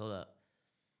cheese. Hold up.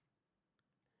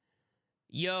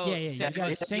 Yo,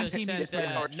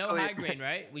 no high ground,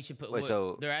 right? We should put. Wait,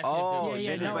 so they're asking. Oh,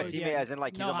 he's my teammate, as in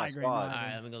like he's on my squad. All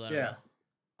right, let me go let him know.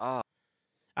 Oh. All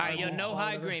right, yo, no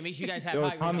high ground. Make sure you guys have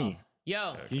high ground. Tommy.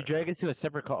 Yo. Can you drag us to a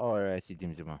separate call? Oh, I see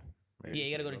Team Zoomaa. Yeah,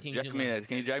 you gotta go to Team Zoomaa.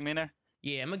 Can you drag me in there?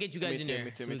 Yeah, I'm gonna get you guys in there.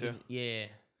 Me too. Yeah,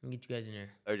 I'm gonna get you guys in there.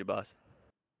 There's your boss.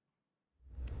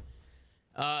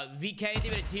 VK,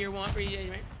 give it a tier 1 for you,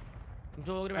 man.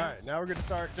 All right, now we're gonna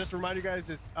start. Just to remind you guys,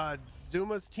 this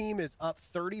Zoomaa's team is up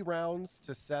 30 rounds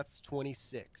to Seth's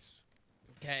 26.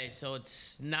 Okay, so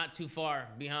it's not too far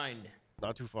behind.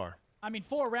 Not too far. I mean,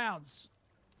 4 rounds.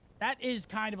 That is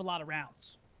kind of a lot of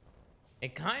rounds.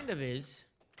 It kind of is.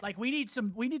 Like we need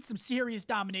some serious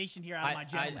domination here out of my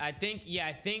gentleman. I think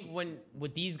when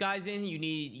with these guys in, you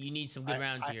need some good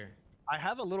rounds here. I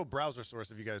have a little browser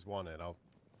source if you guys want it.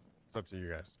 It's up to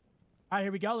you guys. All right,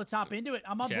 here we go. Let's hop into it.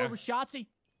 I'm on board with Shotzzy.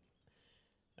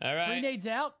 All right. Grenades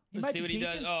out. Let's see what he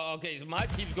does. Oh, okay. So my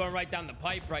team's going right down the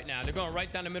pipe right now. They're going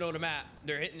right down the middle of the map.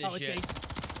 They're hitting this shit.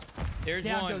 There's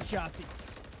down one. Goes Shotzzy.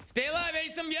 Stay alive,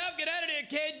 Asim. Yup, get out of there,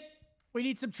 kid. We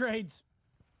need some trades.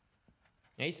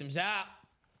 Asim's out.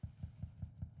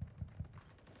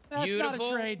 That's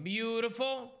beautiful, not a trade.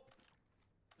 Beautiful.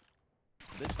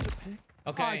 Okay.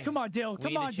 All right, come on, Dill.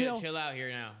 Come on, Dill. Chill out here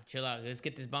now. Chill out. Let's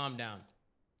get this bomb down.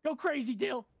 Go crazy,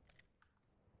 Dill.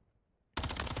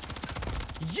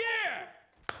 Yeah!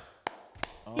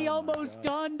 He almost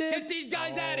gunned it. Get these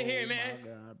guys out of here, man.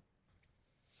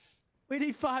 We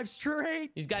need 5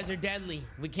 straight. These guys are deadly.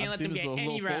 We can't let them get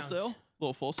any rounds.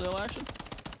 Little full sale action.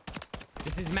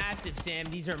 This is massive, Sam.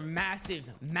 These are massive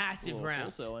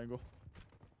rounds. Full sale angle.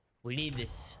 We need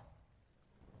this.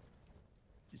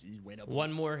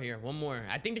 One more here. One more.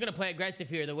 I think they're gonna play aggressive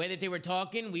here. The way that they were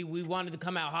talking, we wanted to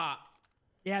come out hot.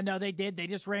 Yeah, no, they did. They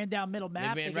just ran down middle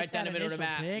map. They ran right down the middle of the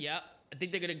map. Yep. I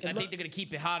think they're gonna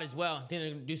keep it hot as well. I think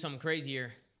they're gonna do something crazy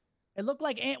here. It looked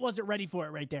like Ant wasn't ready for it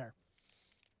right there.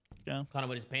 Yeah. Caught him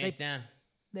with his pants down.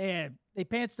 They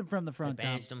pantsed him from the front. They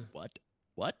pantsed him.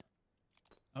 What?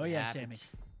 Oh yeah, Sammy.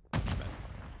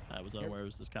 I was unaware it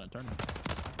was this kind of tournament.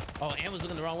 Oh, Ant was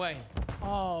looking the wrong way.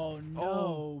 Oh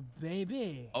no,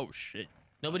 baby. Oh shit.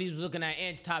 Nobody was looking at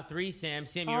Ant's top 3, Sam.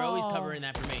 Sam, you're always covering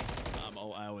that for me.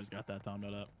 I always got that timed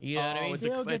up. You know what I mean? It's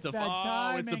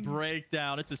a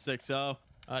breakdown. It's a 6-0.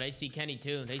 Oh, they see Kenny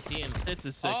too. They see him. It's a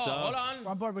 6-0. Oh, hold on.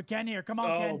 We're on board with Ken here. Come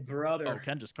on, Ken. Oh, brother. Oh,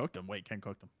 Ken just cooked him. Wait, Ken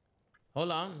cooked him. Hold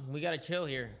on. We gotta chill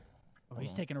here. Oh,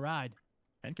 he's taking a ride.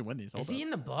 Ken can win these. Is he in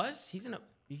the bus? He's in a...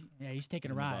 Yeah, he's taking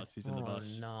a ride. He's in the bus.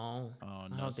 No. Oh,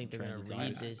 no. I don't think they're going to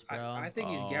read this, bro. I think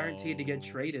he's guaranteed to get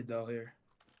traded, though, here.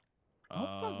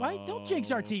 Right? Don't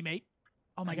jinx our teammate.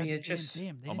 Oh, my God. They didn't see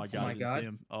him. Oh, my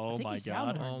God. Oh, my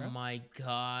God. Oh, my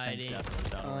God.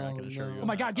 Oh,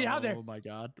 my God. Get out of there. Oh, my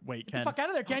God. Wait, Ken. Get the fuck out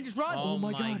of there, Ken. Just run. Oh,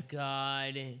 my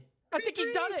God. I think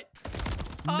he's done it.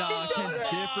 Nah, Ken's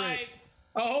different.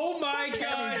 Oh, my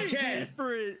God, Ken.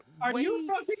 Are you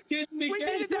fucking kidding me? We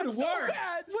needed that so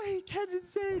bad. Wait, Ken's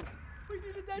insane. We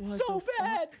needed that so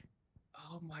bad.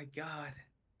 Oh, my God.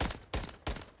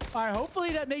 All right,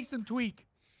 hopefully that makes them tweak.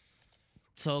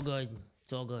 So good.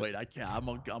 So good. Wait, I can't. I'm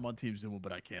on Team Zoomaa,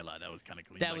 but I can't lie. That was kind of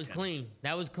clean. That was clean.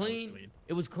 That was clean.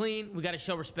 It was clean. We got to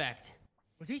show respect.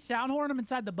 Was he sound horning him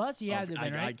inside the bus? He had to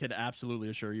been, right? I can absolutely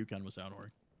assure you Ken was sound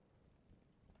horning.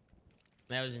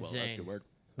 That was insane. Well, that's good work.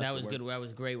 That was good. That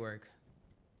was great work.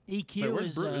 EQ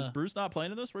Wait, is Bruce not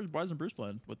playing in this? Why isn't Bruce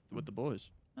playing with the boys?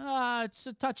 It's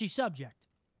a touchy subject.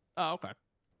 Oh, okay.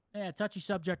 Yeah, touchy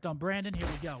subject on Brandon. Here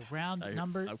we go. Round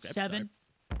number 7.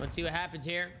 Let's see what happens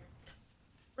here.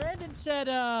 Brandon said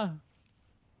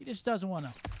he just doesn't want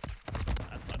to.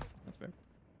 That's fine. That's fair.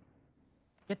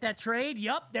 Get that trade?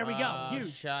 Yup, there we go. Huge.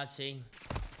 Shotzzy.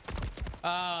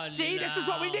 Oh, see, this is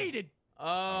what we needed.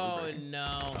 Oh, no.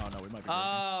 Oh, no, we might be breaking.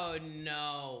 Oh,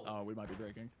 no. Oh, we might be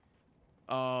breaking.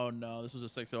 Oh, no, this was a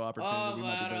 6-0 opportunity. We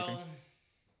might be breaking.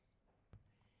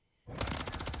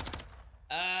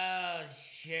 Oh,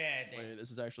 shit. Wait,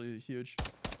 this is actually huge.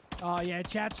 Oh, yeah,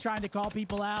 chat's trying to call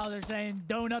people out. They're saying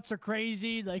donuts are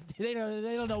crazy. Like, they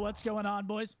don't know what's going on,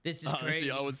 boys. This is crazy.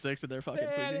 They see 0-6 and they're fucking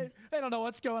tweaking. They don't know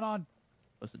what's going on.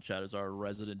 Listen, chat is our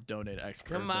resident donate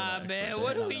expert. Come on, man.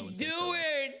 What are we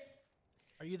doing?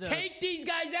 Are you the... Take these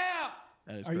guys out!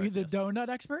 That is correct, you the donut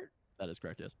expert? That is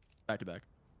correct, yes. Back to back.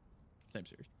 Same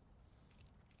series.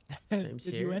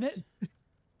 Did you win it?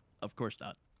 Of course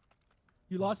not.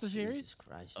 You lost the series? Jesus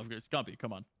Christ. Scumpy,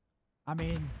 come on. I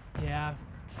mean, yeah.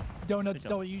 Donuts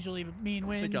don't usually mean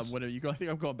wins. I think I'm winning. I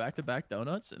think I'm going back-to-back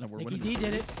donuts, and we're winning. Nicky D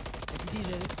did it. Nicky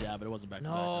D did it. Yeah, but it wasn't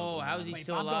back-to-back. No, how is he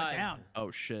still alive?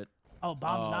 Oh, shit. Oh,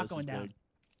 bomb's not going down. Big.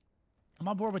 I'm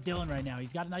on board with Dylan right now.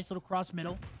 He's got a nice little cross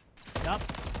middle. Yup.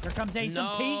 Here comes Ace in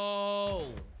peace.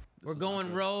 No. We're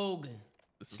going rogue.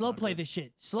 Slow play this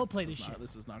shit. Slow play this shit.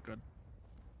 This is not good.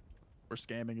 We're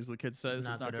scamming, as the kid says.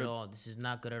 Not good at all. This is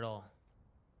not good at all.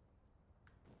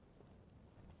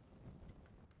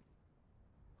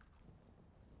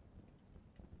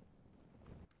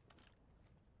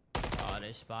 Oh,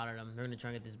 they spotted him. They're gonna try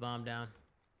and get this bomb down.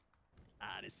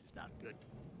 This is not good.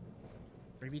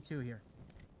 3v2 here.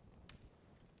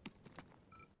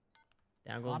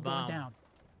 Down goes bomb. Down.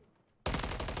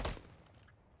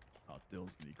 Oh,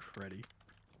 Dill's the creddy.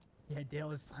 Yeah,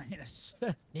 Dale is playing us.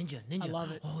 Ninja. I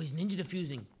love it. Oh, he's ninja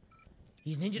diffusing.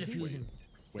 He's ninja diffusing.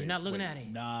 They're not looking at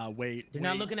it. Nah, wait. They're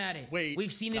not looking at it. Wait.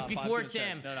 We've seen this before,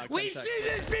 Sam. No, We've seen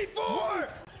this before.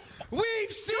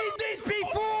 We've seen this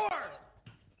before.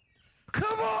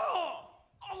 Come on.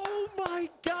 Oh my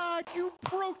God! You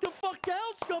broke the fuck down,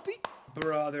 Scumpy.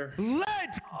 Brother.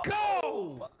 Let's go.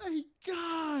 Oh my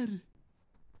God.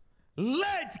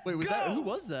 Let's go. Who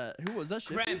was that? Who was that?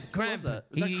 Cramp.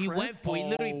 He went for it. He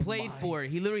literally played for it.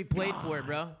 He literally played for it,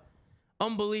 bro.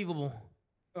 Unbelievable.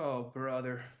 Oh,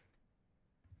 brother.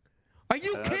 Are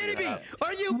you kidding me?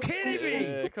 Are you kidding me?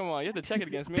 Yeah, come on, you have to check it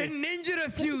against me. The ninja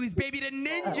defuse, baby. The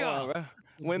ninja. On,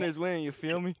 winners win, you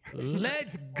feel me?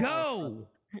 Let's go.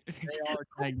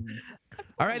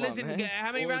 All right, listen.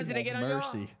 How many rounds did they get on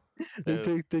y'all?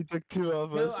 They took 2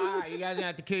 of us. All right, you guys are gonna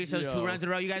have to kill yourselves 2 rounds in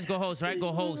a row. You guys go host, right?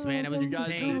 Go host, man. That was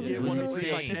insane. It was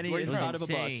insane. It was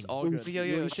insane. All good.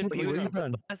 Yo, Shifty, he was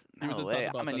inside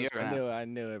I'm in New York right now. I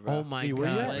knew it, bro. Oh my God,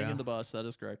 laying in the bus. That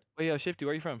is correct. Wait, yo, Shifty,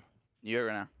 where are you from? New York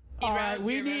right now. All right,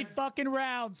 we need fucking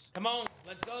rounds. Come on,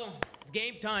 let's go. It's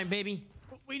game time, baby.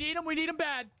 We need them. We need them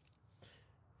bad.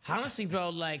 Honestly, bro,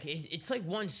 like it's like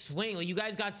one swing. Like you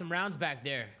guys got some rounds back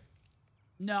there.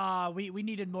 Nah, we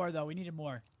needed more though. We needed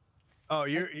more. Oh,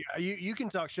 you can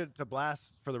talk shit to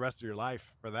Blast for the rest of your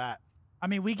life for that. I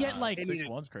mean, we get like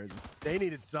 6-1's crazy. They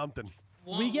needed something.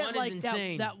 We get like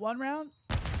that one round.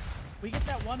 We get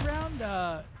that one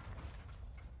round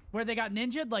where they got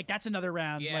ninja'd. Like that's another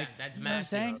round. Yeah, like, that's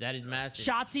massive. That is massive.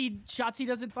 Shotzi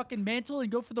doesn't fucking mantle and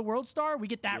go for the world star. We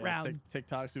get that round.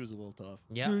 TikTok's was a little tough.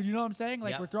 Yeah. Dude, you know what I'm saying?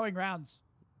 Like we're throwing rounds.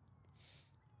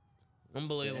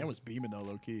 Unbelievable. Man was beaming though,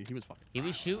 low key. He was fucking. He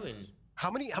was shooting. How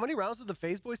many rounds did the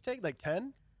FaZe boys take? Like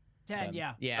 10? 10,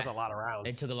 yeah. Yeah. That's a lot of rounds.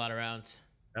 They took a lot of rounds.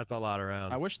 That's a lot of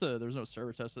rounds. I wish there was no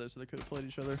server test today so they could have played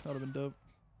each other. That would have been dope.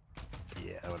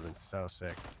 Yeah, that would have been so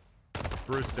sick.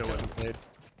 Bruce still wasn't played.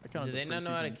 Do they not know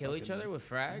how to kill each other with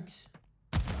frags?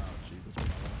 Oh, Jesus.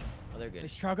 Oh, they're good. They're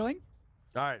struggling.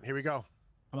 All right, here we go.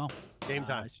 Come on. Game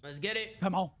time. Let's get it.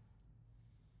 Come on.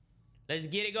 Let's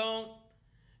get it going.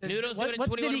 Noodles with a 21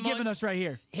 What's City giving us right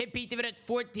here? Hit Pete with a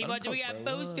 14 months. We got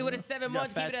Boosted with a 7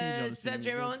 months. Give it a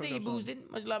sub-train rolling. Thank you,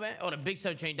 Boosted. Much love, man. Oh, the big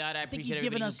sub-train died. I appreciate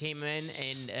everybody who came in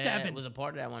and was a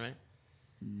part of that one,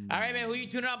 man. All right, man. Who you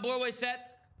tuning on board with, Seth?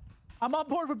 I'm on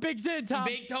board with Big Zin, Tom.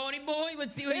 Big Tony boy.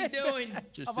 Let's see what he's doing.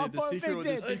 Just see the secret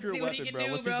weapon, bro.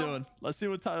 What's he doing? Let's see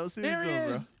what he's doing,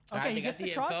 bro. Okay, he got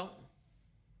the info.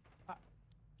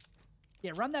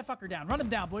 Yeah, run that fucker down. Run him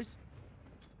down, boys.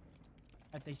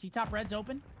 Right, they see top red's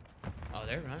open. Oh,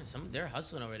 they're running. They're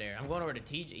hustling over there. I'm going over to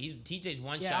TJ. TJ's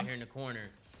one Yeah, shot here in the corner.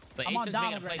 But Asim's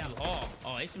making a play through Hall. Oh,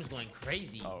 Asim's going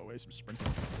crazy. Oh, Asim's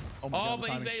sprinting. Oh,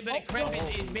 but Cramp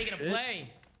is making a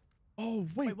play. Oh,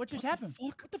 wait. What just happened?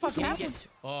 What the fuck happened?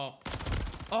 Oh.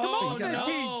 Oh,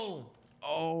 no.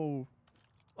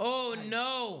 Oh,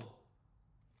 no.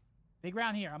 Big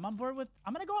round here. I'm going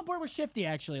to go on board with Shifty,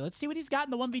 actually. Let's see what he's got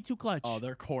in the 1v2 clutch. Oh,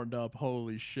 they're corned up.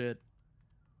 Holy shit.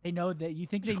 They know that. You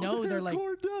think they know? They're like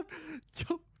corned up.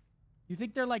 You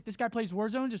think they're like, this guy plays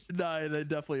Warzone? Just Nah, they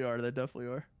definitely are. They definitely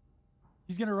are.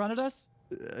 He's going to run at us?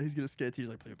 Yeah, he's going to skate. He's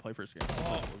like, play for a skate.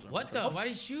 Oh, what the? Why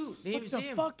did he shoot? They didn't even see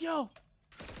him. What the fuck, yo?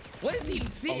 What is he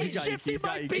seeing? Oh, Shifty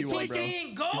might be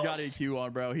seeing ghosts. He got EQ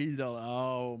on, bro. He's the.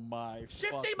 Oh my.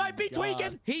 Shifty might be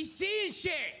tweaking. He's seeing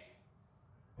shit.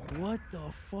 What the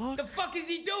fuck? The fuck is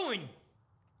he doing?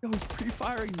 Yo, he's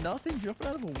pre-firing nothing, jumping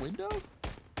out of a window.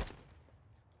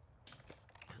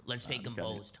 Let's stay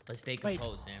composed. Let's stay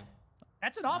composed, Sam.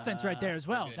 That's an offense right there as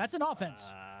well. That's an offense.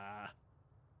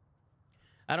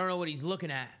 I don't know what he's looking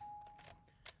at.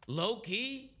 Low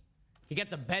key, he got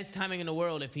the best timing in the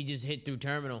world if he just hit through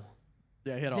terminal.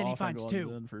 Yeah, he had Zinni an finds off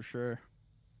 2 in for sure.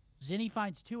 Zinni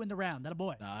finds 2 in the round. That a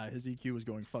boy. Nah, his EQ was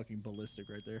going fucking ballistic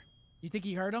right there. You think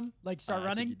he heard him? Like start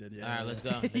running? I think he did, yeah. All right, let's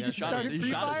go. He just started He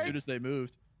shot as soon as they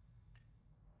moved.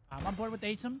 I'm on board with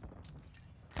Asim.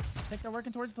 OpTic, they're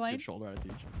working towards plane. Good shoulder out of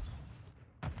Teach.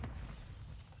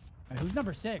 Right, who's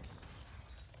number 6?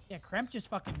 Yeah, Kremp just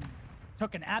fucking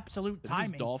took an absolute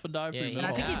timing. Dolphin dive for and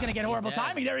I think he's gonna get horrible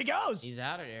timing. There he goes. He's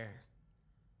out of there.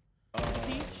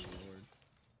 Teach.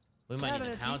 We might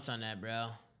need to pounce on that, bro.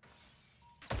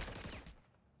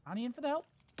 Donnie in for the help.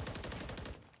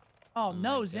 Oh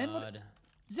no, Zen.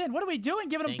 Zen, what are we doing?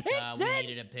 Giving him picks, Zen. We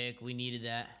needed a pick. We needed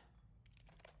that.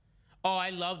 Oh, I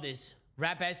love this.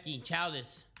 Rapeski,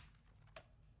 Childish.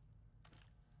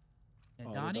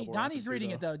 Donnie's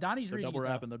reading it though. Donnie's reading it.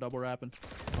 They're double rapping.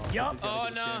 Yup. Oh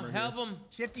no, help him.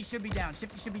 Shifty should be down.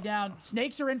 Shifty should be down.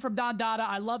 Snakes are in from Don Dada.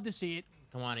 I love to see it.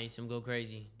 Come on, Asim, go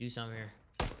crazy. Do something here.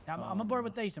 I'm on board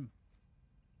with Asim.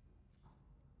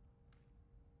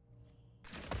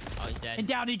 Oh, he's dead. And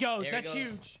down he goes. That's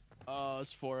huge. Oh,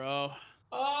 it's 4-0.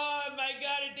 Oh my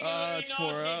god, I think I'm gonna be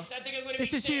nauseous. I think I'm gonna be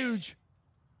sick. This is huge.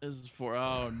 This is 4.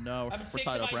 Oh no. I'm sick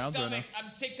to my stomach. I'm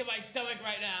sick to my stomach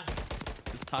right now.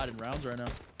 It's tied in rounds right now.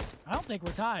 I don't think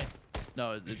we're tied.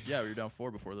 No, yeah, we were down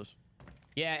 4 before this.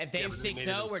 Yeah, if they have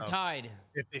 6-0, we're tied.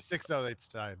 If they 6-0, it's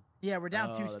tied. Yeah, we're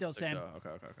down 2 still, Sam. Okay.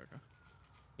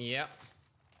 Yep.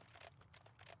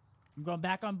 I'm going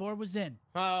back on board with Zen.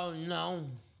 Oh no.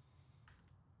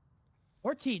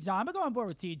 Or Tej. No, I'm gonna go on board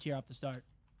with Tej here off the start.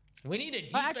 We need a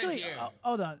defense here.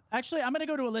 Hold on. Actually, I'm gonna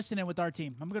go to a listen-in with our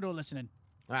team. I'm gonna go to a listen-in.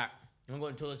 All right. I'm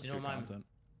going to a listen-in with mine. Content.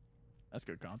 That's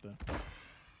good content.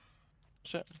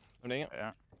 Shit. I'm doing it.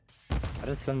 Yeah. I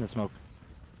just send the smoke.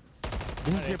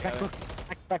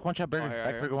 Back, one shot burger.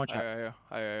 Back burger, one shot.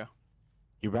 Yeah.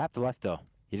 You wrapped left though.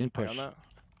 He didn't push. I'm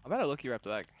about to look you wrapped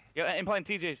back. Yeah, and playing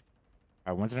TJ.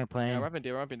 Alright, one's in our plane. Yeah,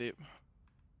 we're rapping deep.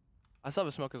 I still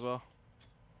have a smoke as well.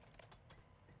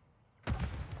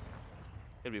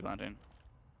 Could be planting.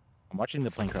 I'm watching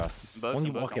the plane cross.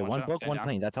 One book, one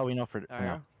plane. That's all we know for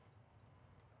now.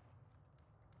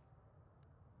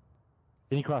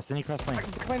 Cindy cross plane.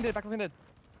 Back plane dead.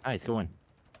 Nice, go in.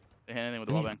 They hit anything with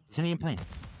the wall bang. Cindy in plane.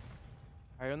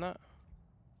 Are you on that?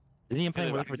 Cindy in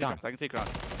plane, wait for Don. I can see cross.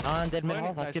 On dead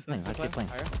middle, let's get plane.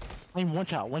 Plane, one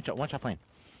shot plane.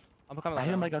 I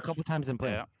hit him like a couple times in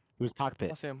plane. He was cockpit.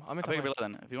 I'll see him. I'm gonna reload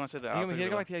then. If you want to say that,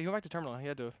 he go back to terminal. He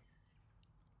had to.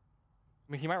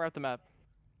 I mean, he might wrap the map.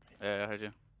 Yeah, I heard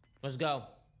you. Let's go.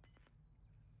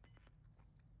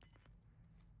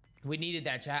 We needed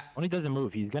that, chat. When he doesn't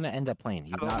move, he's gonna end up playing.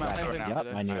 He's not rapping. Yep,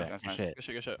 I knew it. Good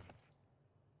shit.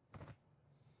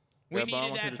 We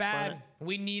needed that bad.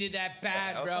 We needed that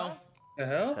bad, bro. The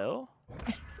hell?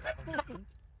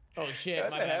 Oh shit,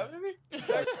 my bad.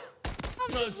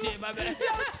 Oh shit, my bad.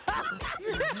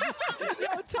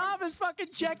 Yo, Tom is fucking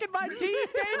checking my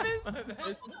teeth, Davis.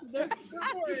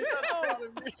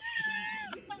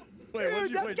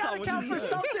 Dude, that's gotta count for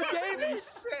something,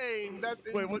 Davis.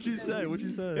 Wait, what'd you say? It was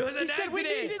an accident. We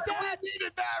needed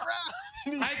that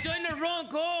round. I joined the wrong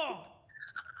call.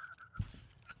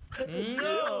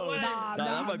 No way.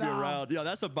 That might be a round. Yo,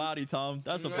 that's a body, Tom.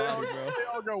 That's a body, bro. They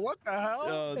all go, what the hell?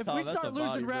 Yo, if Tom, we start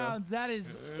losing rounds, that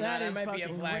is that might be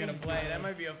a flag and a play. That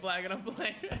might be a flag and a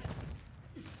play.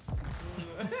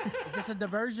 Is this a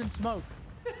diversion smoke?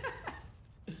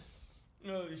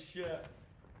 Oh shit.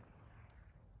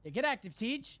 Yeah, get active,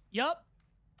 Tej. Yup.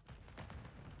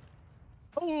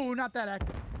 Oh, not that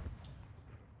active.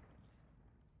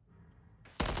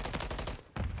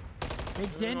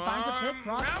 Big Zen finds a pit.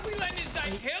 How are we letting this guy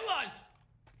kill us?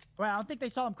 Well, I don't think they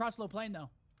saw him cross low plane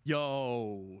though.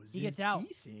 Yo, he gets out.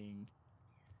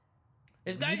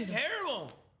 This guy's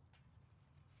terrible.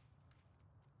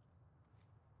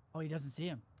 Oh, he doesn't see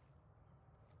him.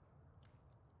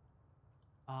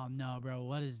 Oh no, bro.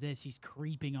 What is this? He's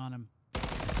creeping on him.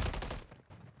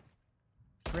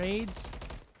 Trades.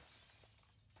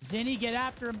 Zinni, get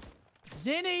after him.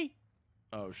 Zinni!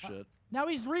 Oh shit. Now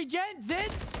he's regen, Zin!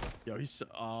 Yo, he's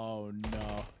oh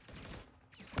no.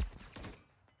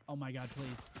 Oh my god,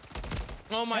 please.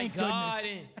 Oh my god.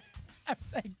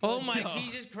 Oh my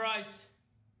Jesus Christ.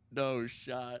 No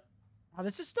shot. Oh,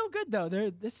 this is still good though.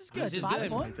 This is good. This is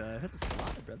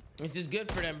good. This is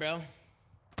good for them, bro.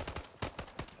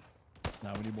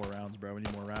 No, we need more rounds, bro. We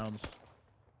need more rounds.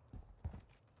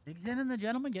 Big Zen and the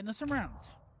gentleman getting us some rounds.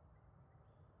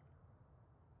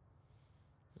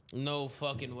 No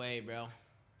fucking way, bro.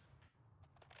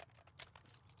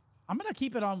 I'm gonna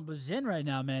keep it on with Zen right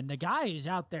now, man. The guy is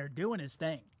out there doing his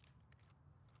thing.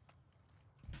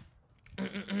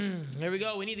 Here we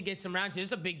go. We need to get some rounds here. This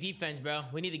is a big defense, bro.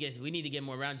 We need to get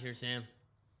more rounds here, Sam.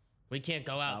 We can't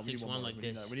go out 6-1 like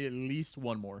this. We need at least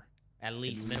one more. At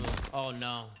least minimum. Oh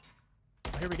no.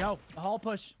 Here we go. The hall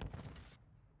push.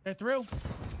 They're through.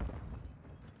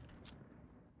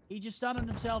 He just stunned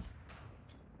himself.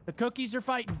 The cookies are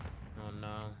fighting. Oh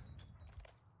no.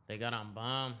 They got on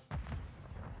bomb.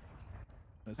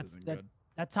 This isn't good.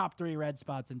 That top 3 red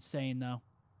spot's insane, though.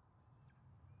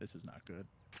 This is not good.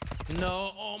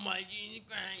 No, oh my Jesus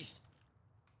Christ.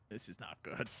 This is not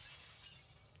good.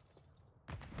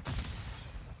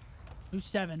 Who's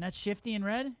 7? That's Shifty in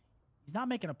red? He's not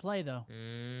making a play, though.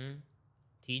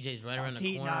 TJ's right around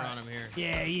the corner on him here.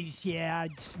 Yeah, I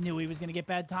just knew he was going to get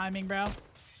bad timing, bro.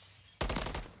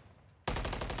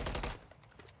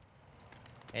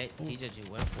 Hey, TJ just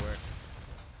went for it.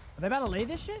 Are they about to lay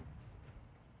this shit?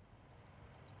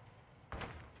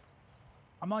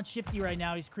 I'm on Shifty right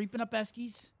now. He's creeping up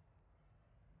Eskies.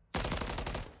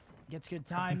 Gets good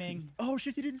timing. Oh,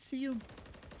 Shifty didn't see him.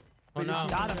 Oh, no.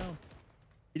 Got him.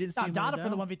 He didn't see him. Got him for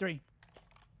the 1v3.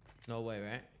 No way,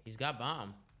 right? He's got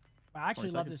bomb. I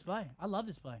actually love this play. I love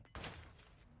this play.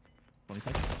 20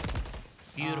 seconds.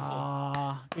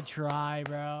 Beautiful. Good try,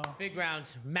 bro. Big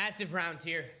rounds. Massive rounds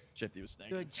here. Shifty was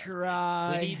thinking. Good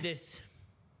try. We need this.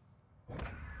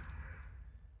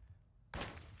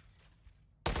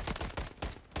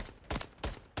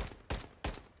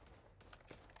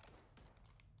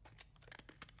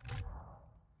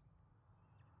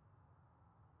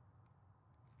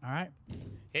 All right.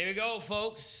 Here we go,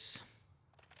 folks.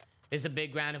 This is a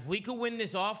big round. If we could win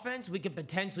this offense, we could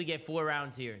potentially get 4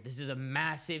 rounds here. This is a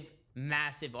massive,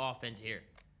 massive offense here.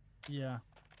 Yeah.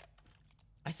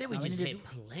 I say we just hit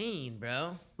plane,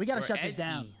 bro. We got to shut this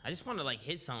down. I just want to, like,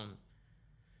 hit some.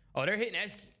 Oh, they're hitting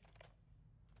Eski.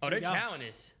 Oh, they're chowing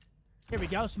us. Here we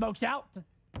go. Smokes out.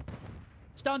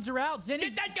 Stuns are out. Zinni.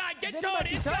 Get that guy. Get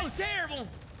Tony. This guy's terrible.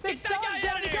 Get that guy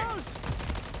out of there.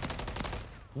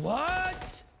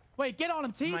 What? Wait, get on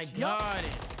him, Teach. Oh my God.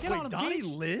 Get on him, Donnie Teach.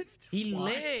 lived? He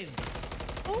lived.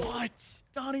 What?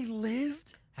 Donnie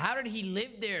lived? How did he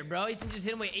live there, bro? He just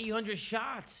hit him with 800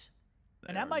 shots.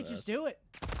 And that might just do it.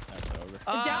 That's over.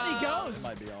 And down he goes. That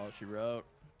might be all she wrote.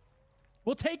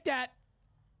 We'll take that.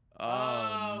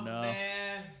 Oh no.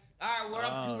 Man. All right, we're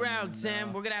up 2 rounds, Sam.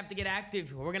 We're going to have to get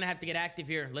active. We're going to have to get active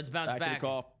here. Let's bounce back.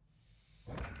 Call.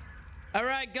 All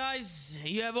right, guys.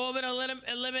 You have all been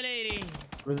eliminating.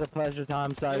 It was a pleasure,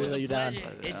 Tom. Sorry to let you down.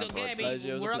 It's okay,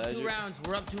 baby. We're up 2 rounds.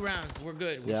 We're up 2 rounds. We're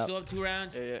good. We're still up 2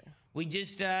 rounds. Yeah. We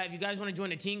just, if you guys want to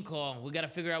join a team call, we got to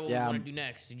figure out what we want to do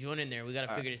next. So join in there. We got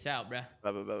to figure this out, bruh.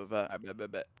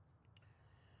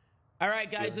 All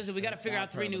right, guys. Listen, we got to figure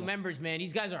out 3 new members, man.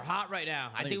 These guys are hot right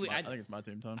now. I think it's my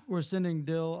team, Tom. We're sending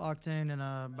Dill, Octane,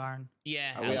 and Byron.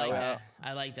 Yeah, I like that.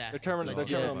 I like that. They're terminal. 4 of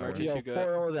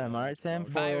them, all right, Sam?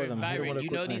 4 of them. Byron, you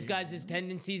know these guys'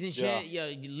 tendencies and shit? Yeah,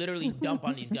 you literally dump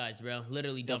on these guys, bro.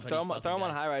 Literally dump on these fucking guys. Throw them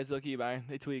on high rise, low key, Byron.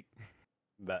 They tweak.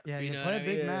 Yeah, you know play a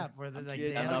big map where they're like.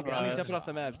 Donnie's jumping off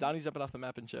the maps. Donnie's jumping off the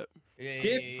map and shit.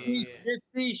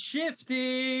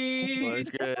 Shifty.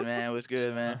 What's good, man? What's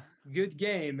good, man? Good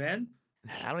game, man.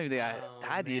 I don't even think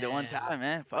I did it one time,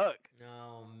 man. Fuck.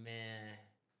 No, man.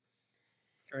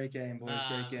 Great game, boys.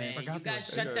 Great game. You guys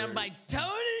shut down by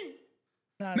Tony?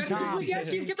 Man, this week,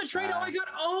 Eskies, get the trade. Oh my God.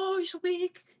 Oh, he's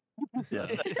weak. Yeah.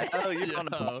 Oh, you're on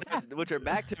the with your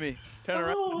back to me. Turn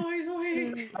around. Oh, he's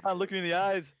weak. Look me in the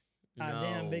eyes.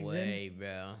 No way, bro.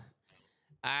 All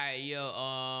right,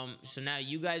 yo. So now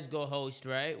you guys go host,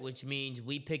 right? Which means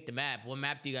we pick the map. What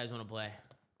map do you guys want to play?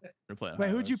 We're playing. Wait,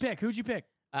 who'd you pick?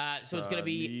 So it's gonna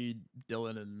be me,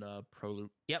 Dylan, and Pro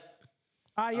Loop. Yep.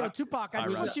 Yo, Tupac, I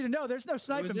just want you to know there's no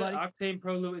sniping, buddy. Octane,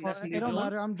 Pro Loop, and it don't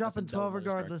matter. I'm dropping 12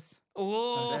 regardless.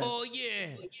 Oh,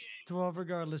 yeah. 12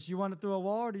 regardless. You want to throw a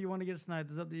wall or do you want to get sniped?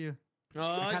 It's up to you.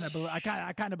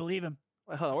 I kind of believe him.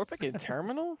 Wait, hold on, we're picking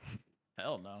terminal?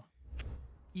 Hell no.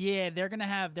 Yeah, they're gonna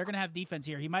have defense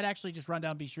here. He might actually just run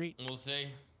down B Street. We'll see.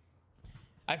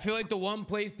 I feel like the one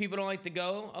place people don't like to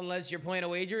go unless you're playing a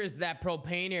wager is that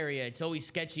propane area. It's always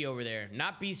sketchy over there.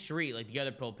 Not B Street like the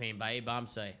other propane by A bomb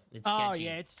site. It's sketchy. Oh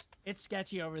yeah, it's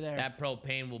sketchy over there. That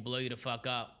propane will blow you the fuck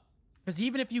up. Because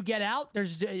even if you get out,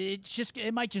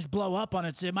 it might just blow up on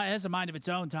its. It has a mind of its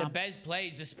own, Tom. The best play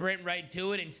is to sprint right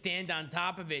to it and stand on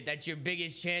top of it. That's your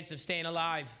biggest chance of staying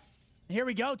alive. Here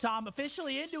we go, Tom.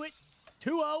 Officially into it.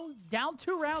 2-0, down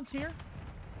 2 rounds here.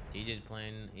 TJ's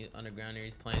playing underground here.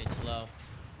 He's playing it slow.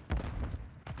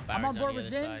 I'm on board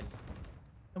with Zin.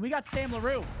 And we got Sam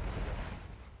LaRue.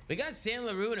 We got Sam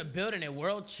LaRue in a building at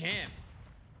World Champ.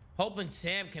 Hoping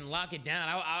Sam can lock it down.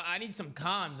 I need some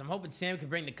comms. I'm hoping Sam can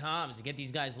bring the comms to get these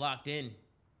guys locked in.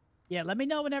 Yeah, let me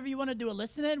know whenever you want to do a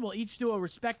listen-in. We'll each do a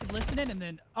respective listen-in, and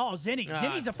then... Oh, Zinni.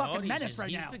 Zinni's a fucking menace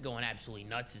right now. He's been going absolutely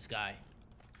nuts, this guy.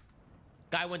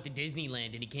 Guy went to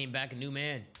Disneyland, and he came back a new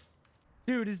man.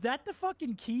 Dude, is that the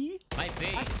fucking key? Might be.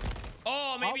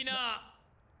 Oh, maybe not.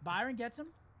 Byron gets him.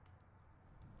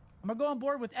 I'm going to go on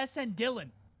board with SN Dylan.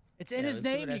 It's in his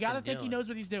name. You got to think he knows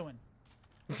what he's doing.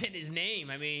 It's in his name.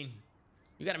 I mean,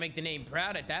 you got to make the name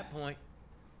proud at that point.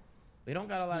 We don't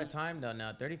got a lot of time though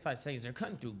now. 35 seconds. They're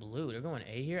cutting through blue. They're going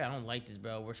A here. I don't like this,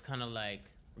 bro. We're kind of like,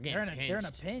 we're getting pinched. They're in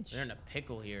a pinch. They're in a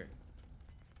pickle here.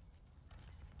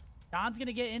 Don's going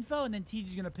to get info, and then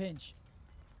TG's going to pinch.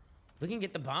 We can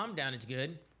get the bomb down. It's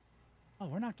good. Oh,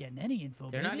 we're not getting any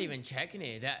info, They're not even checking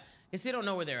it. I guess they don't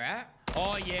know where they're at.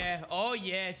 Oh, yeah. Oh,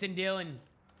 yes, and Dylan.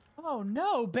 Oh,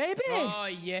 no, baby. Oh,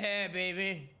 yeah,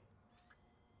 baby.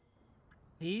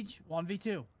 Siege,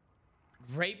 1v2.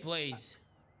 Great plays.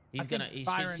 He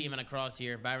should see him on a cross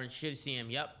here. Byron should see him.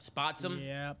 Yep, spots him.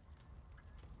 Yep.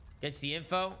 Gets the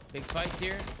info. Big fights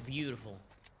here. Beautiful.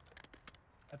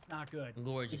 That's not good.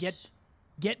 Gorgeous.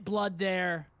 Get blood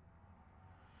there.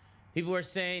 People were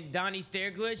saying, Donnie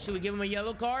stair glitch. Should we give him a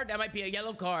yellow card? That might be a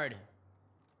yellow card.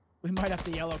 We might have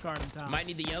to yellow card him, Tom. Might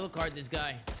need the yellow card, this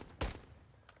guy.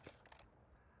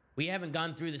 We haven't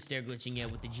gone through the stair glitching yet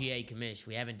with the GA commish.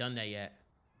 We haven't done that yet.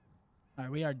 All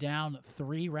right, we are down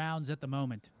 3 rounds at the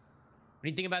moment. What do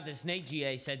you think about the snake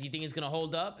GA set? Do you think it's going to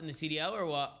hold up in the CDL or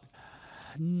what?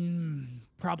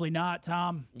 Probably not,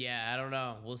 Tom. Yeah, I don't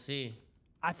know. We'll see.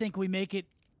 I think we make it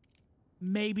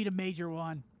maybe to major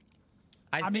 1.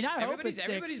 I mean,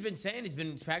 everybody's been saying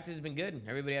practice has been good.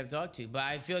 Everybody I've talked to, but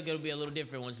I feel like it'll be a little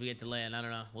different once we get to land. I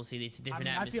don't know. We'll see. It's a different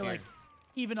atmosphere. I feel like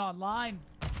even online,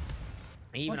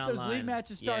 once those league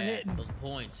matches start hitting, those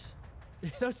points.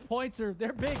 Those points they're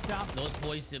big, Tom. Those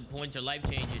points are life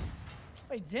changing.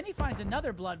 Wait, Zenny finds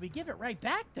another blood. We give it right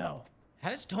back though. How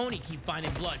does Tony keep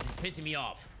finding blood? It's pissing me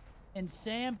off. And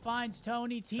Sam finds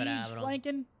Tony. Teej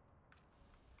flanking.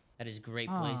 That is great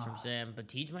plays from Sam, but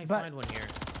Teej might find one here.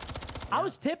 I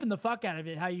was tipping the fuck out of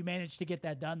it how you managed to get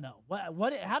that done though.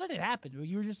 How did it happen?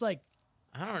 You were just like,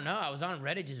 I don't know. I was on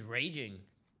Reddit just raging.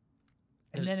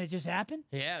 And then it just happened?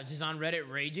 Yeah, I was just on Reddit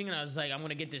raging, and I was like, I'm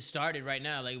gonna get this started right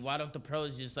now. Like, why don't the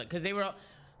pros just like, cause they were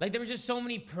like, there was just so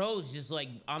many pros just like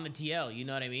on the TL, you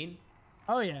know what I mean?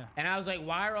 Oh yeah. And I was like,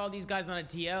 why are all these guys on a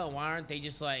TL? Why aren't they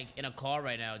just like in a call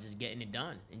right now, just getting it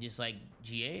done and just like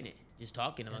GAing it, just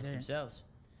talking amongst themselves?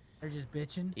 They're just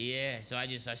bitching. Yeah, so I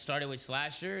started with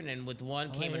Slasher, and then with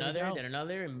one came another, then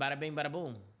another, and bada bing, bada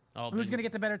boom. Oh, who's gonna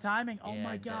get the better timing? Oh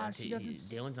my gosh,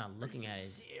 Dylan's not looking at it.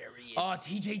 Serious. Oh,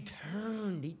 TJ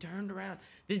turned. He turned around.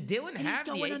 Does Dylan have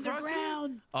the A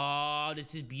crossing? Oh,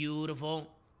 this is beautiful.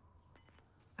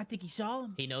 I think he saw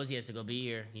him. He knows he has to go be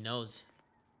here. He knows.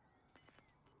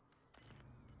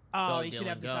 Oh, go, he Dylan, should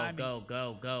have the timing.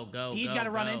 Go. He's got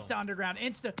to run insta underground.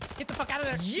 Insta. Get the fuck out of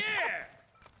there. Yeah.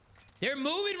 They're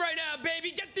moving right now,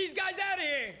 baby. Get these guys out of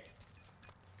here.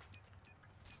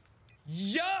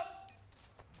 Yup.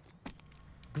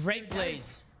 Great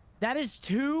plays. That is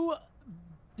 2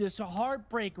 just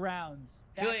heartbreak rounds.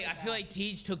 I feel like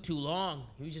Teej took too long.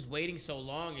 He was just waiting so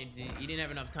long. He didn't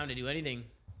have enough time to do anything.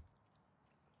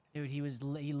 Dude, he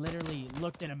literally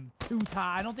looked at him 2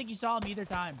 times. I don't think you saw him either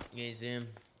time. Yeah, you see him.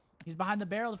 He's behind the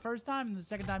barrel the first time, and the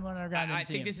second time he went underground. I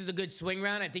think this is a good swing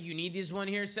round. I think you need this one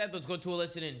here, Seth. Let's go to a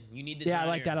listen. You need this. Yeah, I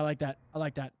like that. I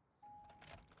like that.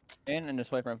 And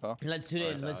just wait for info. Let's tune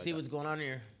in. Let's see what's going on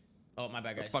here. Oh, my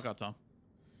bad, guys. Fuck up, Tom.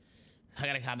 I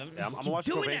gotta cop him. Yeah, I'm gonna watch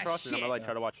Profane Cross, and I'm gonna like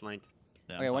try to watch Lane.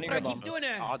 Yeah, okay, when you keep doing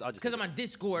that? Because I'm on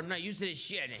Discord. I'm not used to this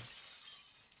shit.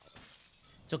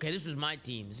 It's okay. This was my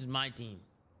team.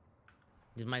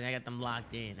 I got them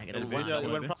locked in. I got them locked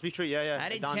in. Went across B-Tree, yeah. I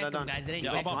didn't check them, guys. I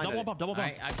didn't check them. Double bump.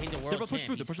 Alright, I came to world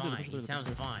champ. He's fine. He sounds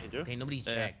fine. Okay, nobody's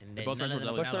checked. And both none of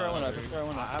them sound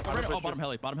bottom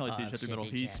heli, Teej, hit through middle.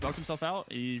 He smoked himself out.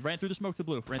 He ran through the smoke to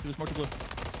blue.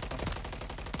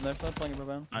 They're still playing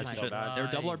Blue. Nice shit. They're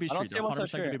double RB street. They're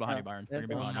 100% gonna be behind you, Byron. They're gonna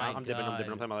be behind you. I'm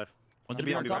dipping. I'm playing my life. One's gonna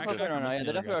be on back.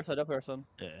 They're definitely our side.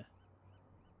 Yeah.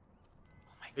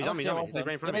 He's on me. He's like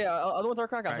right in front of me. Yeah, other one's our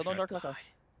crack house.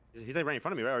 He's like right in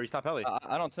front of me, right? Or he stopped heli.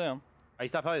 I don't see him. He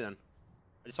stopped heli then.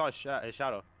 I just saw his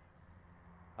shadow.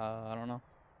 I don't know.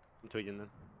 I'm tweeting then.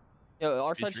 Yo,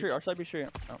 our side B street.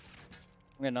 Oh. I'm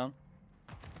getting down.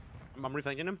 I'm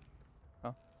rethinking him.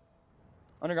 Oh.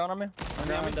 Underground on me.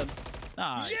 Underground, I'm dead.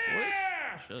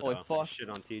 Yeah! Holy fuck. Shit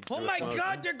on Teej. Oh my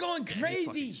god, they're going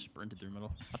crazy! Sprinted through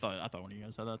middle. I thought one of you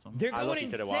guys had that something. They're going insane.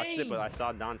 I could have watched it, but I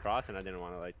saw Don cross and I didn't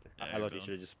want to like. I looked. You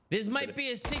should have just. This might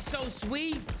be a 6-0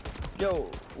 sweep.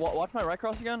 Yo, watch my right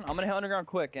cross again. I'm gonna hit underground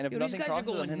quick, and if nothing crosses,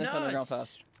 then hit this underground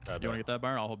fast. You wanna get that,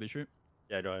 Byron? I'll hold B street.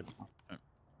 Yeah, go ahead.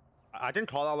 I didn't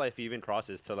call out like if he even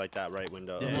crosses to like that right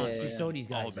window. Come on, 6-0 these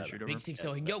guys. Big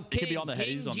 6-0. Yo, King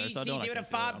GC, give it a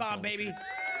 5-bomb, baby.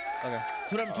 Okay.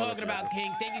 That's what I'm talking about,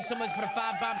 King. Thank you so much for the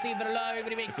 5-bomb. Thank you for the love.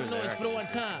 Everybody make some noise for the one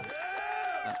time.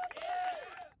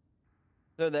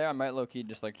 They're there. I might low key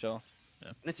just like chill. Yeah.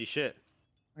 I didn't see shit.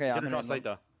 Okay, I'm across late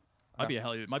though. Might be a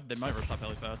heli. They might rush top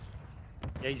heli fast.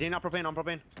 Yeah, he's in on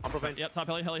propane. Yeah, top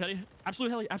heli.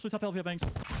 Absolute top heli things.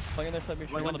 Playing in there,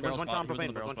 one on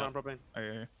propane.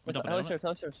 Alright. Heli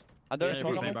stairs. I don't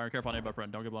smoke on me. Careful on A,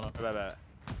 Brent. Don't get blown up. Bad.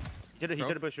 He could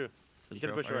have pushed you. He could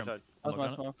have pushed you right side. That was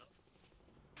my smoke.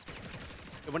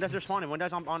 One guy's they're spawning. One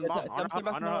guy's on bomb. On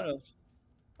our hut.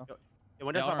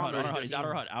 One guy's on outer hut. He's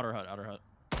outer hut.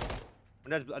 One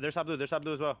guy's there's top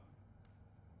blue as well.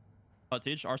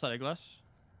 Teach, our side egg glass.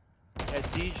 Yeah,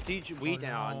 Teach, wheat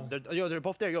now. They're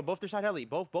both there. Both their side heli.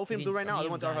 Both in blue right now. The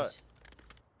one's our hut.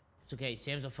 It's okay.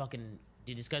 Sam's a fucking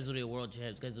dude. This guy's literally a world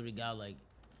champ. This guy's literally got like.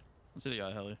 Let's see the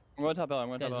guy heli. I'm going top heli.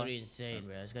 This guy's literally insane,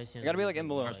 bro. This guy's. You gotta be like in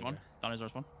below. Down is our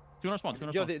spawn. Two in our spawn.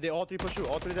 Yo, they all three push you.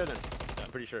 All three there then. Yeah,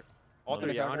 I'm pretty sure. All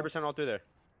three. Yeah, 100% all three there.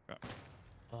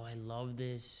 Oh, I love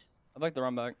this. I'd like the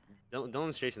run back.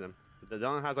 Dylan's chasing them.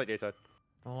 Dylan has like A side.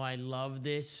 Oh, I love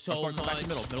this so much. Back to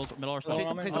middle our spawn.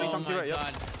 Oh my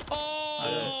god.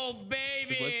 Oh,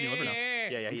 baby.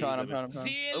 Yeah, I'm trying.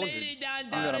 See you later,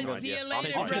 Don. See you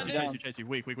later, brother. Chase you.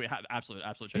 Weak. Absolute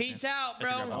chase. Peace out,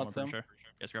 bro.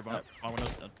 Yes, grab one. On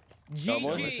windows.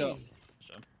 GG.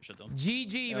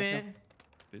 GG, man.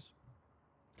 Peace.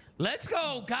 Let's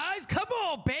go, guys. Come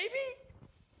on, baby.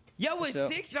 Yo, a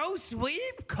 6-0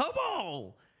 sweep? Come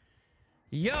on.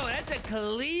 Yo, that's a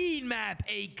clean map.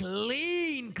 A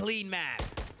clean map.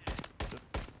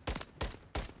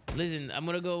 Listen, I'm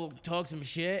going to go talk some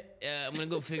shit. I'm going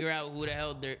to go figure out who the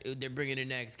hell they're bringing in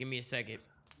next. Give me a second.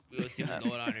 We'll see what's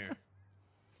going on here.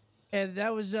 And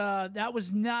that was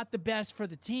not the best for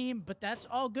the team, but that's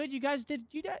all good. You guys did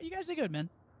good, man.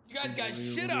 You guys got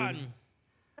shit on.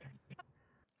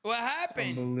 What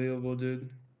happened? Unbelievable, dude.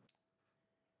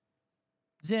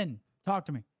 Zin, talk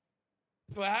to me.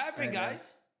 What happened,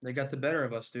 guys? They got the better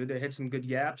of us, dude. They hit some good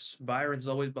yaps. Byron's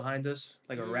always behind us,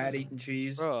 like a rat eating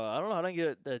cheese. Bro, I don't know how I didn't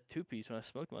get that two-piece when I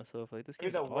smoked myself. Like this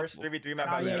game's the worst 3v3 map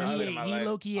I've ever played in my life. He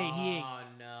low-key ate. Oh,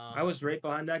 no. I was right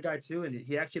behind that guy, too, and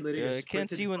he actually literally I can't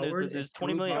see when there's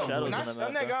 20 million shadows When on I the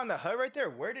stunned map. that guy on the hut right there,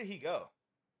 where did he go?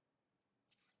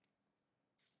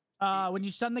 When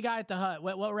you stunned the guy at the hut,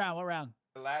 what round?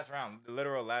 The last round, the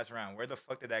literal last round. Where the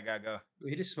fuck did that guy go?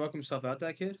 He just smoked himself out,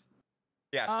 that kid?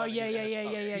 Yeah. Oh,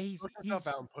 yeah. He smoked himself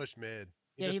out and pushed mid.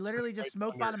 He literally just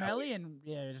smoked bottom heli and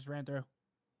just ran through.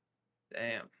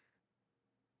 Damn.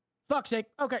 Fuck's sake.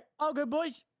 Okay, all good,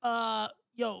 boys.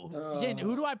 Zin,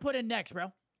 who do I put in next,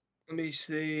 bro? Let me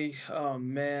see. Oh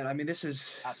man, I mean this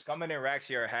is. Scummin and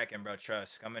Raxi are hacking, bro.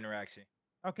 Trust. Scummin and Raxi.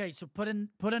 Okay, so put in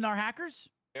our hackers.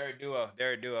 They're a duo.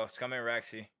 Scummin and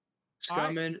Raxi.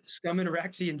 Scummin,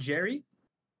 Raxi, and Jerry.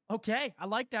 Okay, I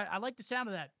like that. I like the sound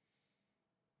of that.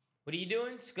 What are you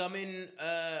doing? Scummin,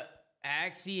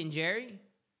 Axie, and Jerry?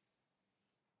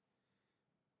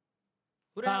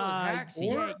 Who the hell is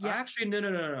Haxie? Actually,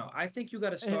 no. I think you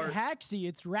got to start. Haxie,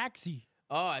 it's Raxi.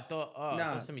 Oh, I thought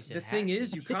somebody said the thing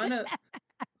is, you kind of.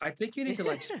 I think you need to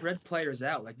like spread players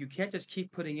out. Like you can't just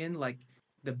keep putting in like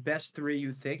the best three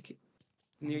you think.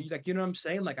 Like you know what I'm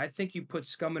saying? Like I think you put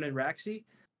Scummin and Raxi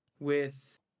with.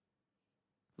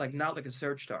 Like not like a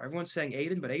search star. Everyone's saying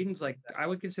Aiden, but Aiden's like I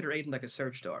would consider Aiden like a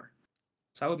search star.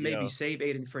 So I would maybe save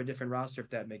Aiden for a different roster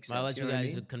if that makes sense. I'll let you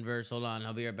guys converse. Hold on,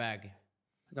 I'll be right back.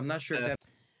 I'm not sure if that.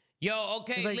 Yo,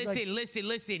 okay,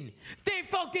 listen. They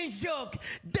fucking shook.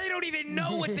 They don't even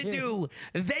know what to do.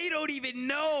 They don't even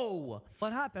know.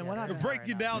 What happened? What happened? Break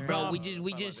you down, bro. We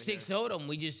just 6-0'd them.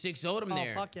 We just 6-0'd them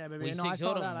there. Fuck yeah, baby. We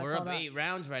 6-0'd them. We're up 8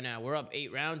 rounds right now. We're up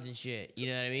 8 rounds and shit. You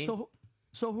know what I mean?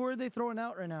 So who are they throwing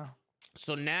out right now?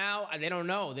 So now they don't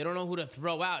know. They don't know who to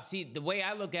throw out. See, the way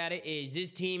I look at it is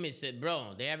this team is that,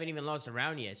 bro, they haven't even lost a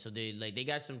round yet. So they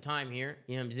got some time here.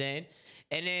 You know what I'm saying?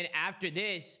 And then after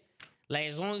this, like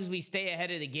as long as we stay ahead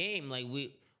of the game, like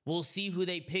we'll see who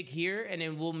they pick here, and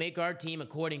then we'll make our team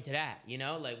according to that. You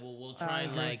know, like we'll try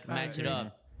and like match it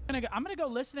up. I'm gonna go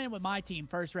listen in with my team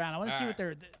first round. I want to see what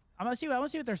they're. I want to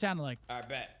see what they're sounding like. All right,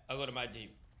 bet. I'll go to my team.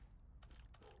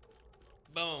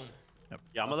 Boom. Yep.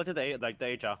 Yeah, I'm gonna look at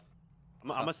the HR. I'm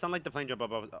gonna stun like the plane jump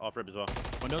up off rib as well.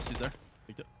 Windows, he's there.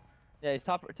 Yeah, he's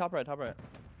top right.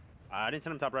 I didn't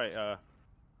send him top right. Yeah,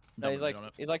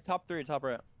 he's like top 3, top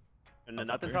right. And then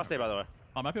nothing cross A, by the way.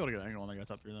 I might be able to get an angle when I got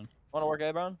top 3 then. Wanna work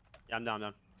A, Brown? Yeah, I'm down.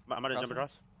 I'm gonna jump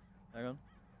across. Hang on.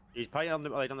 He's probably on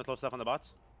the close stuff on the bots.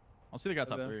 I'll see the guy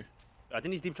top 3. I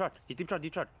think he's deep chart.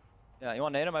 Yeah, you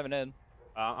want nade him? I have a nade.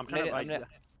 I'm trying to.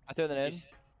 I threw the nade.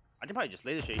 I can probably just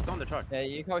lay this shit. He's on the chart. Yeah,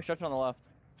 you can probably stretch on the left.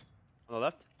 On the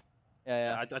left?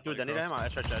 Yeah. I threw the nade at him. I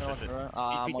stretch.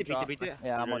 Beat it.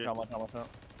 Yeah, I'm one shot.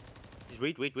 He's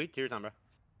weak. Take your time, bro.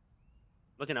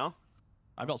 Looking now.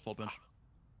 I felt full pinch.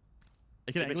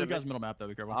 They can angle you guys middle map though,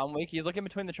 be careful. I'm weak. He's looking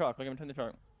between the truck.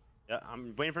 Yeah,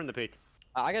 I'm waiting for him to peek.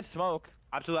 I get smoke.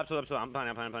 Absolutely. I'm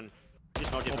planning. Just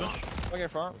smoke, just smoke. Look here,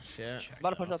 front. Oh, shit. About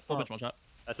to push up. Full bitch, one shot.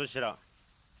 Let's push it out.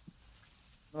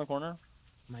 In the corner.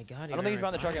 My God. I don't think he's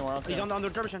around the truck anymore. He's on the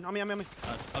dervish. On me. Nice.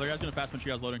 Other guy's gonna fast punch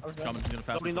you guys loading. He's coming. He's gonna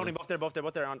fast punch. Loading,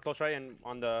 both there. On close right and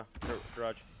on the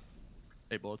garage.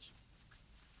 8 bullets.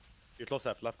 You're close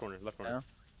left corner. Yeah.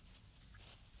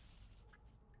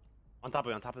 On top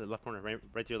of the left corner,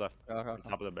 right to your left. Okay. On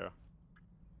top of the barrel.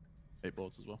 8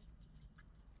 bullets as well.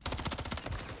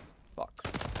 Fuck.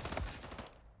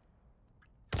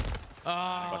 Oh,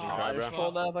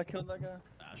 I killed that guy.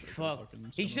 Fuck.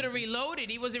 He should have reloaded.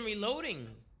 He wasn't reloading.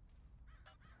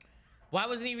 Why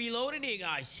wasn't he reloading it,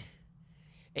 guys?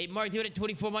 Hey, Mark, do it at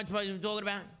 24 months. What I was talking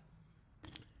about.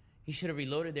 He should have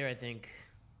reloaded there, I think.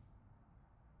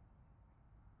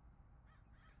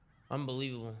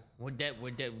 Unbelievable. We're dead.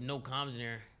 No comms in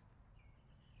there.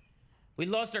 We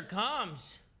lost our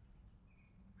comms.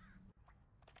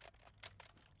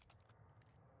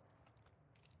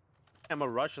 I'm a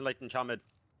rush and like in child mid.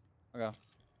 Okay.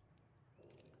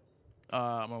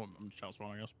 I'm child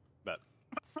spawn, I guess. Bet.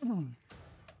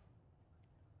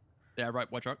 Yeah,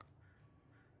 right. White truck.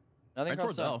 Nothing right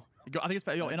towards L. I think it's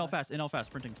NL fast.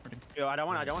 Sprinting. Yo, I don't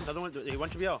want. The other one. He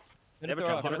wants to be L. Never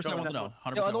 100% wants to know.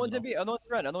 100% other one's in B. Other one's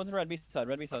red. Other one's in red. B side.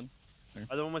 Red B side.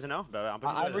 Other one was an L.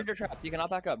 I'm Reader trapped. You cannot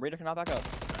back up. Reader cannot back up.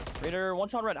 Reader one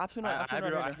shot red. Absolutely not. I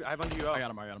have under you. I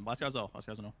got him. Last guy's L.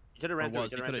 You could have ran through.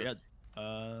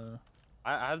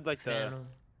 I have like the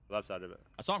left side of it.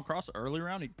 I saw him cross early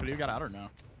round. He could have got out or no?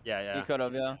 Yeah. He could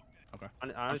have. Yeah. Okay.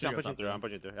 I'm pushing through. I'm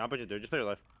pushing through. Just play your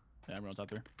life. Yeah, everyone's out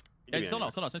there. Yeah, still no.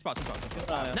 Same spot.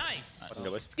 Nice.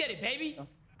 Let's get it, baby.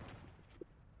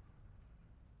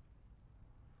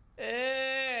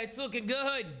 Hey, it's looking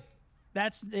good.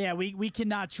 We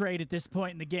cannot trade at this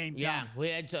point in the game, John.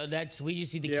 Yeah, we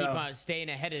just need to keep on staying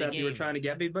ahead of the game. You were trying to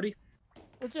get me, buddy?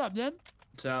 What's up, man?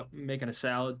 What's up? I'm making a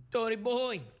salad. Tony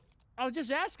boy. I was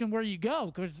just asking where you go,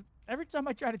 because every time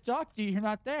I try to talk to you, you're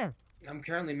not there. I'm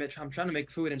trying to make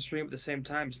food and stream at the same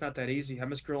time. It's not that easy. I'm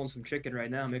just grilling some chicken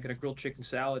right now. I'm making a grilled chicken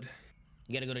salad.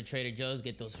 You gotta go to Trader Joe's,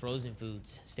 get those frozen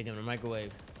foods, stick them in the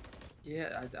microwave.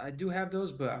 Yeah, I do have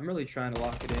those, but I'm really trying to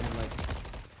lock it in and like.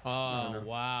 Oh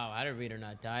wow! How did Reader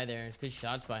not die there? It's good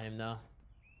shots by him though.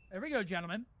 There we go,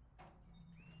 gentlemen.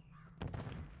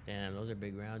 Damn, those are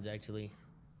big rounds actually.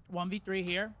 1v3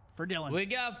 here for Dylan. We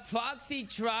got Foxy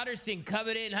Trotterson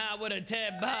coming in hot with a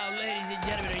 10 ball, ladies and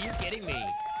gentlemen. Are you kidding me?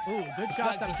 Ooh, good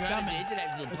shot. Foxy Trotterson, it's an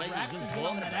absolute pleasure.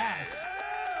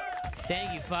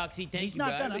 Thank you, Foxy. Thank you, bro.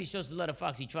 Everybody shows the love of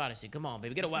Foxy Trotterson. Come on,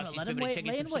 baby. Get a Foxy Spirit. Check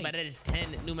it. That is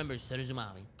 10 new members to the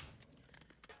Zoomaa.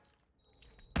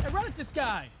 Hey, run at this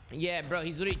guy. Yeah, bro.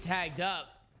 He's literally tagged up.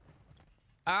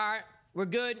 All right. We're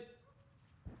good.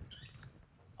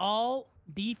 All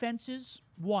defenses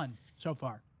won so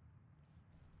far.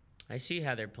 I see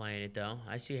how they're playing it, though.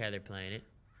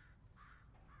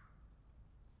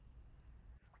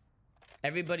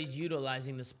 Everybody's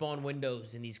utilizing the spawn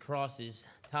windows in these crosses.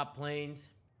 Top planes.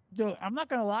 Dude, I'm not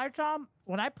going to lie, Tom.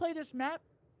 When I play this map,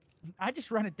 I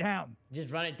just run it down. Just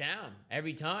run it down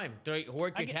every time.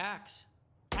 Work your tacks.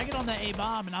 I get on that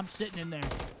A-bomb and I'm sitting in there.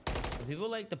 People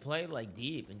like to play like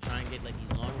deep and try and get like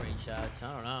these long range shots.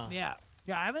 I don't know. Yeah,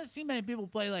 I haven't seen many people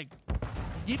play like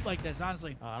deep like this,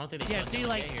 honestly. Oh, I don't think they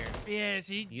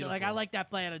here. Like I like that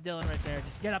play out of Dylan right there.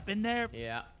 Just get up in there.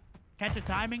 Yeah. Catch the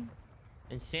timing.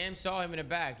 And Sam saw him in the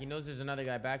back. He knows there's another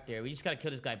guy back there. We just gotta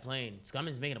kill this guy playing.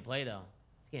 Scumman's making a play though.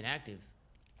 He's getting active.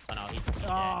 Oh no, he's dead.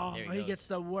 There he gets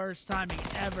the worst timing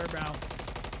ever, bro.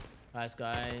 Last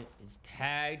guy is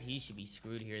tagged. He should be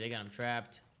screwed here. They got him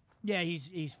trapped. Yeah,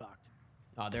 he's fucked.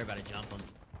 Oh, they're about to jump him.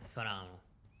 Phenomenal.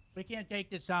 We can't take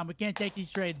this, Tom. We can't take these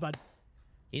trades, bud.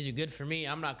 These are good for me.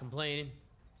 I'm not complaining.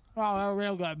 Oh, they're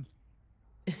real good.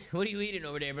 What are you eating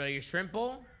over there, bro? Your shrimp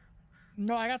bowl?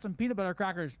 No, I got some peanut butter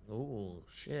crackers. Oh,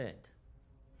 shit.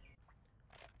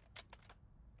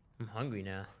 I'm hungry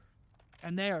now.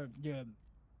 And they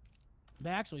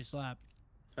actually slap.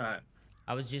 All right.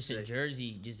 I was just in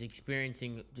Jersey, just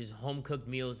experiencing just home-cooked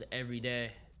meals every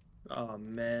day. Oh,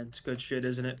 man. It's good shit,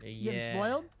 isn't it? Yeah. Getting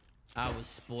spoiled? I was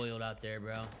spoiled out there,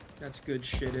 bro. That's good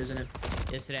shit, isn't it?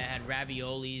 Yesterday, I had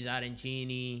raviolis,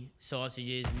 arancini,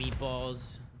 sausages,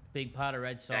 meatballs, big pot of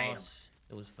red sauce.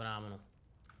 Damn. It was phenomenal.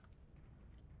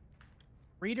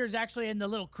 Reader's actually in the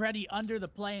little creddy under the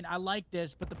plane. I like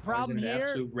this, but the problem here... An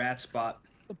absolute rat spot.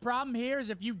 The problem here is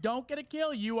if you don't get a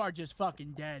kill, you are just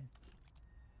fucking dead.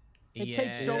 It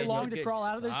takes so long to crawl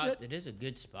out of this shit. It is a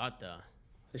good spot, though.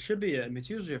 It should be it's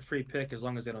usually a free pick as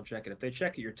long as they don't check it. If they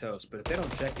check it, you're toast. But if they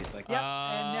don't check it, like... Yep,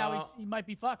 and now he might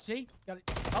be fucked, see? Got it.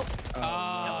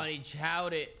 Oh, he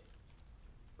chowed it.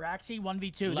 Raxi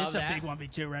 1v2. This is a big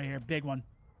 1v2 right here. Big one.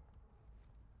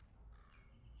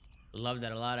 Love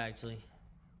that a lot, actually.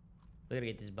 We gotta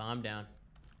get this bomb down.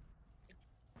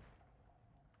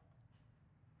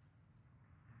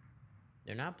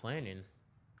 They're not planning.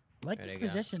 I like this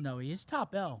position, though. He is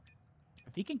top L.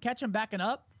 If he can catch him backing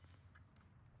up,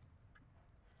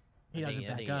 he doesn't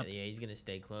back up. Yeah, he's gonna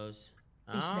stay close.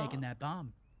 He's snaking that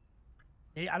bomb.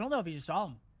 I don't know if he just saw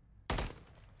him.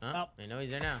 Oh, I know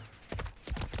he's there now.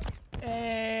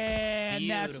 And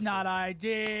that's not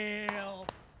ideal.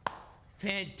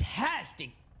 Fantastic.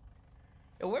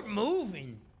 Yo, we're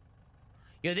moving.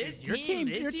 Yo, this team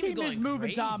is going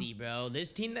moving, crazy, bro.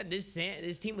 This team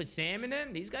with Sam and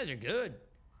them, these guys are good.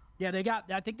 Yeah, they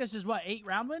got. I think this is what 8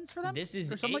 round wins for them. This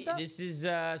is 8. Like this is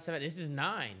 7. This is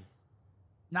 9.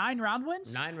 9 round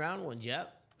wins. 9 round wins.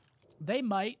 Yep. They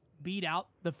might beat out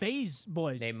the FaZe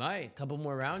boys. They might. A couple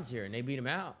more rounds here, and they beat them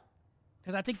out.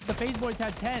 Because I think the FaZe boys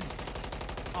had 10.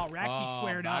 Oh, Raxi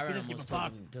squared up. He doesn't give a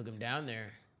fuck. Took him down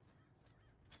there.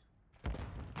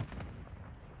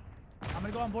 I'm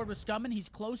gonna go on board with Scumman. He's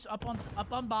close up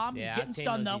on bomb. Yeah, he's getting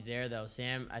stunned though. He's there though.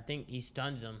 Sam, I think he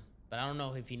stuns him, but I don't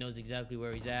know if he knows exactly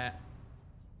where he's at.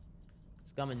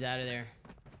 Scumman's out of there.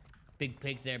 Big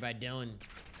picks there by Dylan.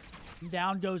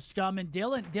 Down goes Scumman.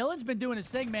 Dylan's been doing his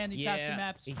thing, man. These past 2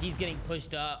 maps. He's getting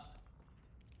pushed up.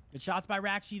 Good shots by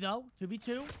Raxi though.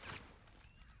 2v2.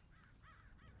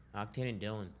 Octane and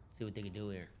Dylan. See what they can do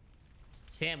here.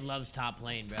 Sam loves top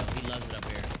lane, bro. He loves it up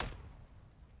here.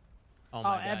 Oh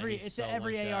my God, it's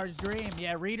every AR's dream.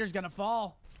 Yeah, Reader's gonna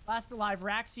fall. Last alive,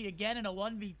 Raxi again in a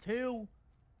 1v2.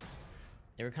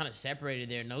 They were kind of separated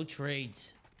there. No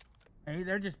trades. Hey,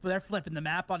 they're flipping the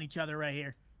map on each other right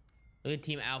here. Look at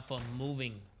Team Alpha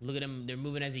moving. Look at them. They're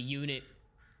moving as a unit.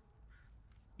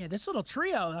 Yeah, this little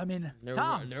trio. I mean,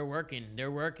 they're working. They're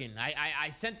working. I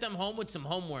sent them home with some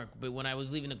homework, but when I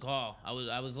was leaving the call, I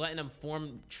was letting them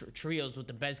form trios with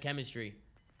the best chemistry,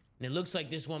 and it looks like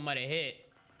this one might have hit.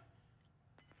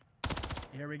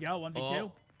 Here we go, 1v2.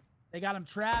 Oh. They got him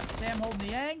trapped. Sam holding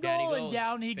the angle, and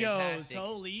down he goes.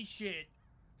 Holy shit.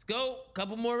 Let's go.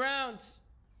 Couple more rounds.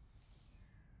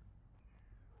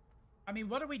 I mean,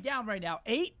 what are we down right now?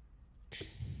 8?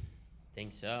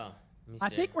 Think so. I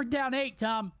think we're down 8,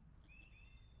 Tom.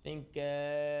 I think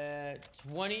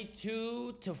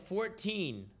 22 to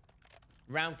 14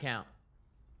 round count.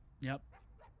 Yep.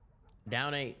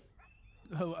 Down 8.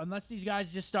 Oh, unless these guys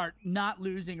just start not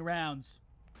losing rounds.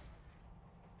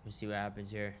 Let's see what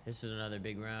happens here. This is another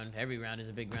big round. Every round is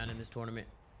a big round in this tournament.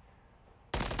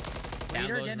 Down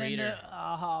goes Reader.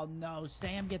 Oh no,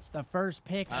 Sam gets the first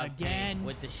pick again.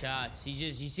 With the shots.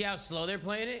 You see how slow they're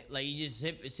playing it? Like you just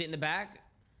sit in the back,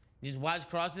 you just watch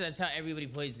crosses. That's how everybody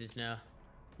plays this now.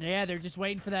 Yeah, they're just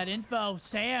waiting for that info.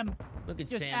 Sam. Look at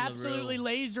just Sam absolutely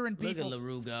lasering people. Look at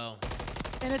LaRue go.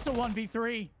 And it's a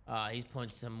 1v3. He's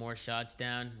punched some more shots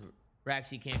down.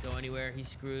 Raxi can't go anywhere. He's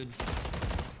screwed.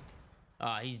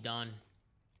 He's done.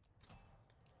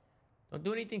 Don't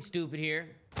do anything stupid here.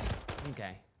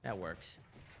 Okay, that works.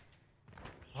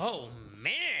 Oh,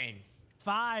 man.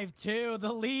 5-2.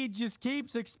 The lead just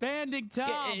keeps expanding,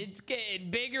 Tom. It's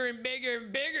getting bigger and bigger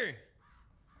and bigger.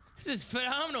 This is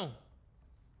phenomenal.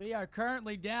 We are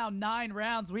currently down 9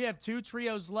 rounds. We have 2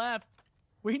 trios left.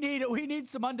 We need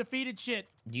some undefeated shit.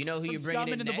 Do you know who you're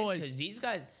bringing in next? Because these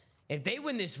guys, if they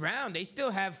win this round, they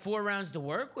still have 4 rounds to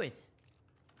work with.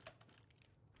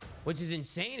 Which is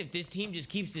insane if this team just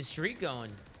keeps this streak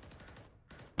going.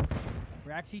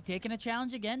 Raxi taking a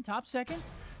challenge again, top second.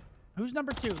 Who's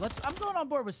number 2? I'm going on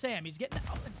board with Sam. He's getting.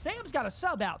 Sam's got a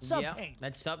sub out. Subtane. Yeah,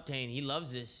 that's Subtane. He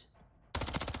loves this.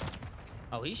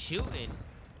 Oh, he's shooting.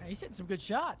 Yeah, he's hitting some good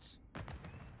shots.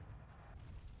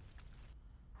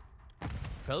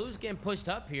 Prelude's getting pushed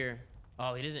up here.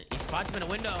 Oh, he doesn't. He spots him in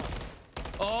a window.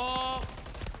 Oh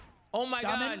my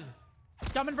God.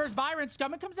 Scumman versus Byron.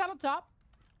 Scumman comes out on top.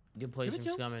 Good place from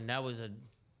Scumman. That was a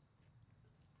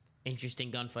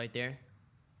interesting gunfight there.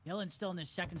 Dylan's still in his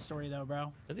second story though,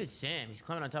 bro. Look at Sam. He's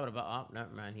climbing on top of the oh, never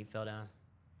mind. He fell down.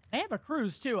 They have a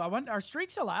cruise too. I wonder, are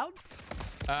streaks allowed?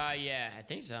 Yeah, I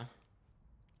think so.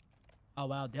 Oh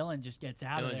wow, Dylan just gets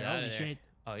out of there. Holy shit.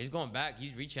 Oh, he's going back.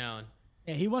 He's rechallenging.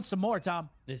 Yeah, he wants some more, Tom.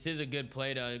 This is a good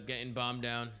play to getting bombed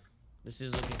down. This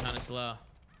is looking kind of slow.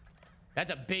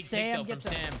 That's a big pick though from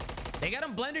Sam. They got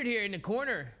him blended here in the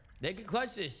corner. They can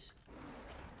clutch this.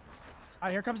 All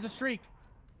right, here comes the streak.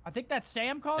 I think that's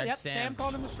Sam called. Yep, Sam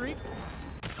called him the streak.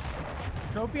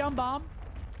 Trophy on bomb.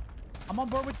 I'm on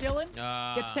board with Dylan.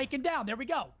 Gets taken down. There we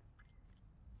go.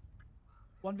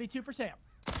 1v2 for Sam.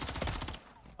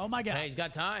 Oh my God. Hey, he's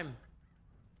got time.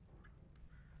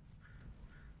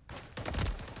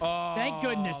 Oh, thank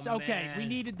goodness. Man. Okay, we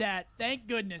needed that. Thank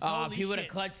goodness. Oh, Holy if he would have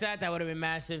shit. clutched that, that would have been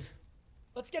massive.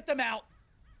 Let's get them out.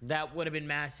 That would have been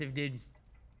massive, dude.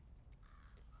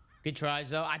 Good tries,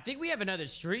 though. I think we have another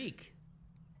streak.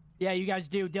 Yeah, you guys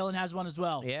do. Dylan has one as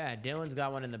well. Yeah, Dylan's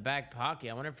got one in the back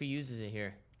pocket. I wonder if he uses it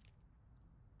here.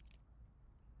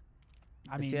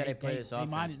 I mean,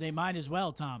 they might as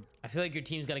well, Tom. I feel like your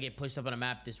team's got to get pushed up on a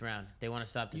map this round. They want to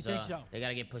stop this. You think so? They got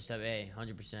to get pushed up A,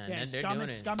 100%. Yeah, they're doing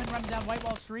it. Scummin running down White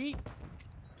Wall Street.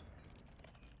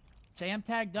 Sam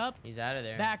tagged up. He's out of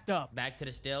there. Backed up. Back to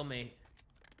the stalemate.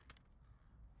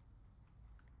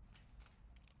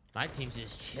 My team's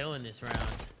just chilling this round.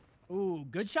 Ooh,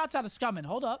 good shots out of Scummin.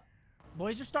 Hold up.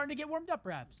 Boys are starting to get warmed up,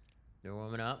 perhaps. They're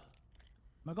warming up.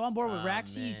 I'm going to go on board with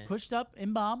Raxi. He's pushed up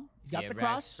in bomb. He's got the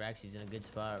cross. Raxi's in a good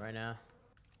spot right now.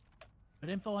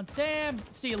 Good info on Sam.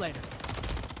 See you later.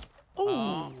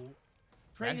 Ooh.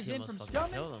 Trade is in from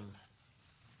Scummin.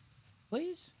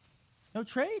 Please. No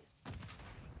trade.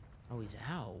 Oh, he's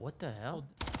out. What the hell?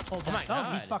 Hold that phone.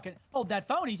 God. He's fucking. Hold that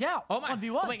phone. He's out. Oh my.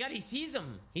 1v1. Oh my God. He sees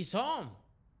him. He saw him.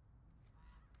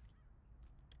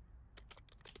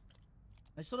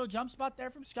 Nice little jump spot there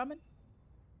from Scummin.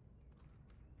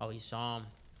 Oh, he saw him.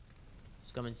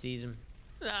 Scummin sees him.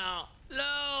 No.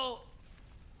 No.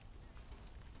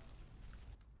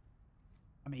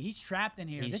 I mean, he's trapped in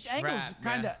here. He's this angle's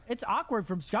kind of. It's awkward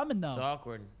from Scummin, though. It's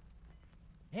awkward.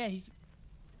 Yeah, he's.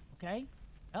 Okay.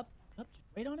 Up.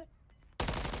 Wait on it.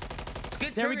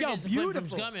 Good trigger discipline from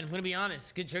Scummin. I'm going to be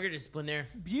honest. Good trigger discipline there.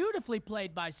 Beautifully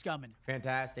played by Scummin.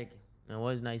 Fantastic. That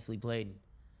was nicely played.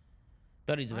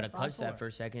 Thought he was going to clutch that for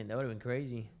a second. That would have been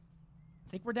crazy.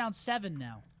 I think we're down 7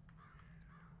 now.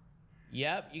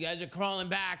 Yep, you guys are crawling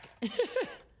back.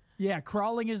 Yeah,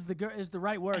 crawling is the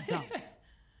right word, Tom.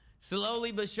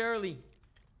 Slowly but surely.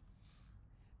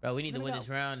 Bro, we need to win this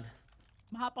round.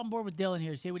 I'm gonna hop on board with Dylan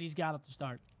here, see what he's got at the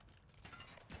start.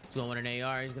 He's going with an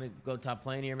AR. He's going to go top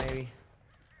lane here, maybe.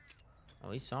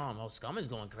 Oh, he saw him. Oh, Scummin's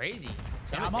going crazy.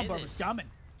 Yeah, I'm on board with Scummin.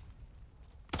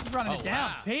 He's running it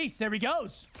down. Wow. Peace. There he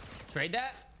goes. Trade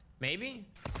that? Maybe?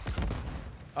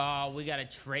 Oh, we got to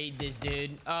trade this,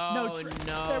 dude. Oh,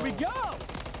 no. There we go.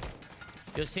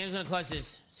 Yo, Sam's going to clutch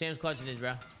this. Sam's clutching this,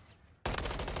 bro.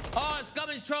 Oh,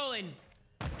 Scummin's trolling.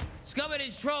 Scummin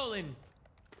is trolling.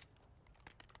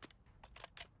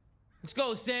 Let's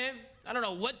go, Sam. I don't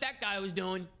know what that guy was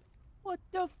doing. What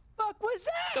the fuck was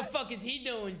that? The fuck is he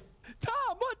doing?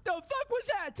 Tom, what the fuck was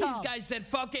that, Tom? This guy said,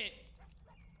 fuck it.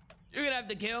 You're going to have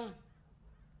to kill.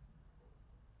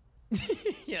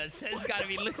 Yeah, Sam's got to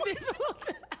be losing.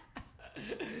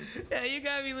 Yeah, you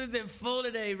got to be losing full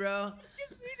today, bro.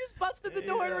 He just busted the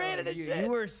door and ran it. You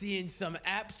were seeing some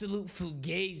absolute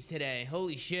fugaze today.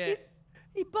 Holy shit.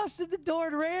 He busted the door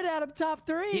and ran at him top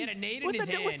 3. He had a nade in his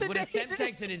hand, with a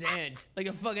Semtex in his hand. Like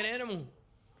a fucking animal.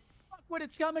 Fuck with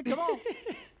it, Scummin. Come on.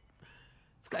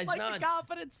 This guy's nuts. The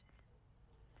confidence.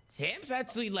 Sam's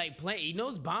actually like playing. He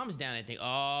knows bombs down, I think.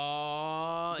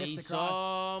 Oh, he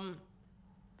saw him.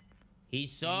 He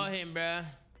saw him, bruh.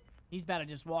 He's about to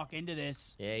just walk into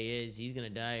this. Yeah, he is. He's going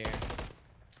to die here.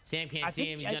 Sam can't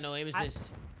see him. He's got no aim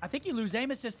assist. I think you lose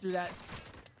aim assist through that.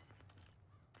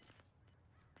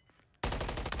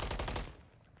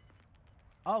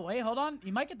 Oh, wait, hold on.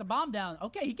 He might get the bomb down.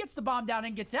 Okay, he gets the bomb down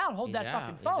and gets out. Hold that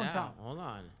fucking phone, Tom. Hold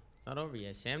on. It's not over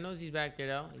yet. Sam knows he's back there,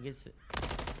 though. He gets it.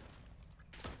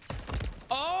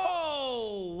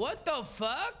 Oh, what the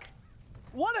fuck?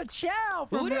 What a chow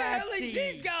from Who the hell is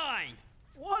this guy?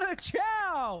 What a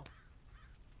chow.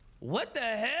 What the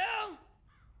hell?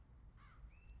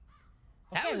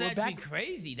 That was actually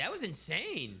crazy. That was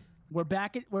insane. We're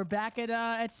back at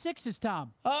 6s,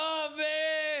 Tom. Oh,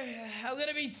 man. I'm going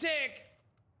to be sick.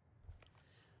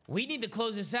 We need to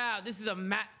close this out. This is a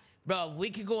map. Bro, if we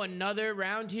could go another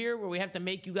round here where we have to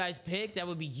make you guys pick, that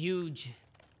would be huge.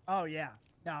 Oh, yeah.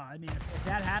 No, I mean, if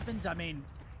that happens, I mean...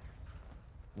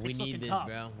 We need this,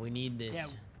 bro. We need this. Yeah,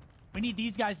 we need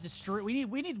these guys to streak.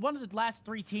 We need one of the last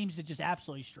 3 teams to just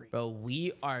absolutely streak. Bro,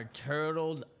 we are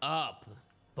turtled up.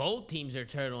 Both teams are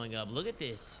turtling up. Look at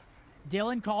this.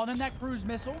 Dylan calling in that cruise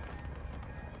missile.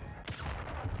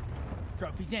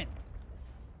 Trophy's in.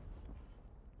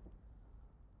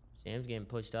 Sam's getting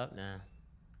pushed up now.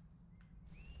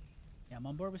 Yeah, I'm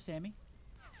on board with Sammy.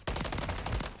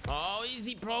 Oh,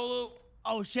 easy pro loop.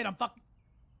 Oh, shit, I'm fucking...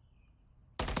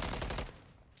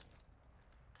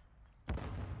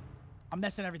 I'm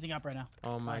messing everything up right now.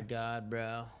 Oh, my God,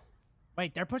 bro.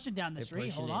 Wait, they're pushing down the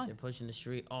street. Hold on. They're pushing the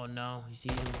street. Oh, no. He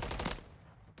sees him.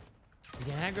 He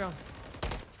can aggro.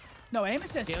 No, aim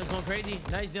assist. Dylan's going crazy.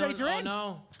 Nice, Dylan. Oh,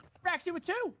 no. Raxi with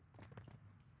 2.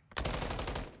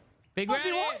 Big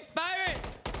Ready. Byron.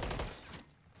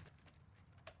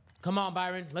 Come on,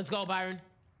 Byron. Let's go, Byron.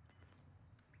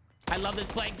 I love this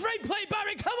play. Great play,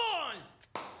 Byron. Come on.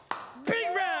 Big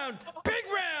round. Big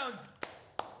round.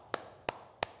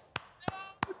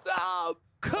 Top.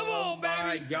 Come on, baby. Oh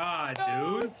my God,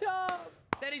 dude.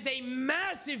 That is a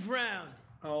massive round.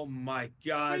 Oh my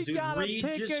God, dude. Reed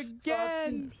just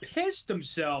again. pissed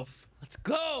himself. Let's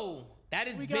go. That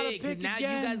is big, because now you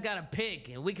guys got to pick,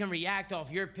 and we can react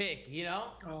off your pick, you know?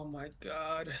 Oh my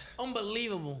God.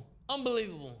 Unbelievable.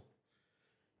 Unbelievable.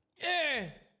 Yeah.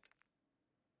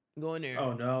 Go in there.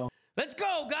 Oh no. Let's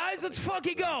go, guys. Let's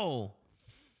fucking go.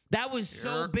 That was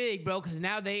so big, bro, because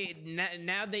now they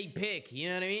pick. You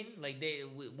know what I mean? Like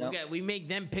we make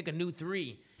them pick a new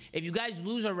 3. If you guys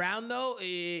lose a round though,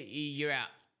 you're out.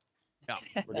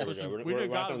 Yeah. We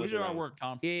did our work,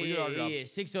 Tom. Yeah, we did our job. yeah.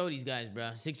 6-0 these guys,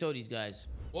 bro. 6-0 these guys.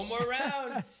 One more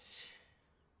round.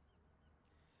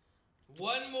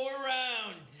 One more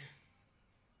round.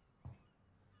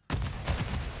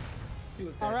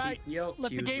 All right,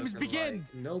 let the games begin.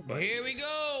 Like nobody. Here we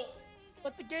go.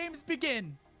 Let the games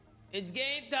begin. It's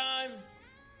game time.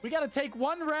 We got to take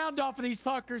one round off of these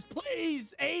fuckers,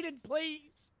 please. Aiden, please.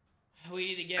 We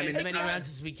need to get as many rounds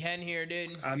as we can here,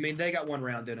 dude. I mean, they got one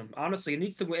round in them. Honestly, it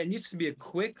needs to be a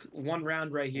quick one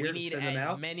round right here. We need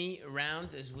as many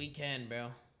rounds as we can, bro.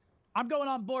 I'm going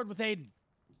on board with Aiden.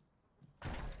 All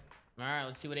right,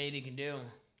 let's see what Aiden can do.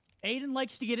 Aiden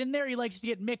likes to get in there. He likes to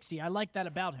get mixy. I like that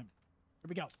about him. Here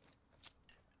we go.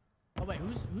 Oh wait,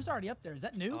 who's already up there? Is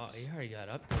that Noobs? Oh, he already got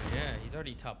up there. Yeah, he's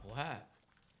already top lap.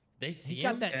 They see he's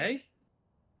him. Got that,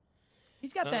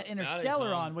 he's got that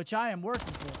Interstellar on, which I am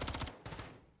working for.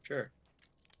 Sure.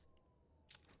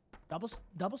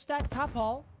 Double stack top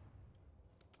hall.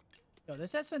 Yo,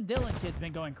 this SN Dylan kid's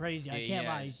been going crazy. Yeah, I can't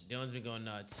lie. Dylan's been going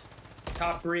nuts.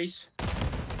 Top Breeze.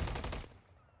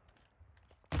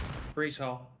 Breeze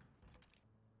Hall.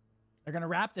 They're gonna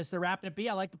wrap this. They're wrapping it B.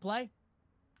 I like the play.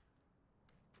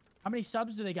 How many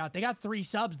subs do they got? They got 3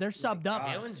 subs. They're subbed up.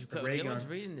 Dylan's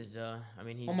reading this. I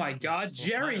mean, he's. Oh my God,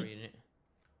 Jerry!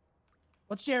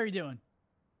 What's Jerry doing?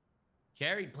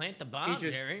 Jerry, plant the bomb,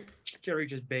 Jerry. Jerry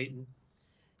just baiting.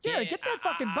 Jerry, get that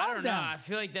fucking bomb I don't down. know. I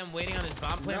feel like them waiting on this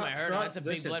bomb play might hurt. That's a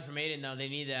big blood from Aiden, though. They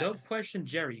need that. Don't question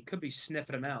Jerry. You could be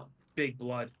sniffing him out. Big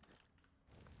blood.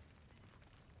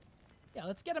 Yeah,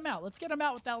 let's get him out. Let's get him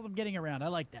out without them getting around. I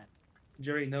like that.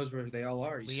 Jerry knows where they all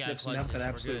are. He sniffs them out that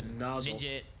absolute nozzle.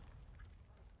 Ninja.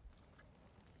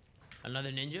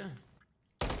 Another ninja.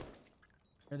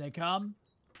 Here they come.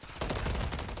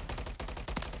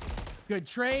 Good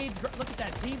trade. Look at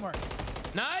that teamwork.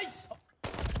 Nice.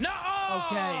 No.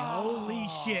 Okay. Holy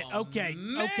shit. Okay.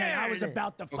 Man. Okay. I was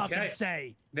about to fucking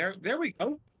say. There we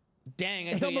go. Dang.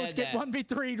 I almost get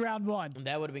 1v3 round 1.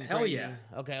 That would have been Hell crazy. Yeah.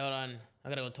 Okay, hold on. I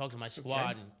gotta go talk to my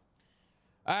squad. Okay.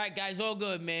 All right, guys. All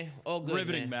good, man. All good.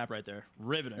 Riveting map right there.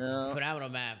 Riveting. Yeah. Phenomenal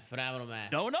map. Phenomenal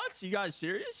map. Donuts? You guys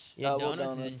serious? Yeah,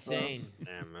 donuts is insane.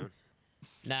 Damn, man.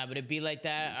 Nah, but it be like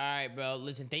that. All right, bro.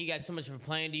 Listen, thank you guys so much for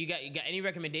playing. You got any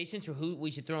recommendations for who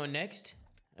we should throw in next?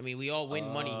 I mean, we all win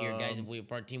money here, guys.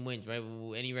 If our team wins, right?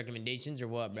 Any recommendations or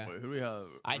what, bro? Wait, who do we have?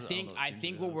 I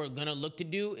think what we're gonna look to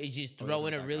do is just throw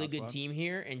in a really good team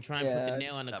here and try and put the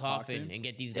nail in the coffin and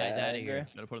get these guys out of here.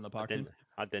 Gotta put in the pocket.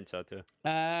 I think so too.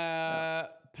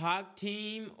 Pac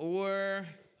team or I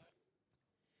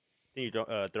think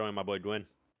you throw in my boy Gwyn.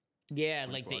 Yeah,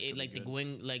 like the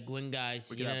Gwyn guys.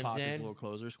 We you know what I'm saying? A little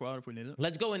closer squad if we need it.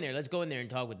 Let's go in there. Let's go in there and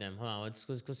talk with them. Hold on. Let's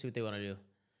see what they want to do.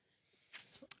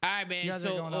 All right, man.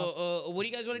 So, what do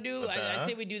you guys want to do? I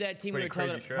say we do that team we were talking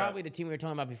about. Probably the team we were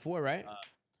talking about before, right?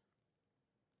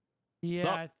 Yeah,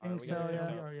 I think so.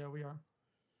 Yeah, we are.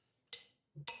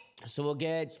 So we'll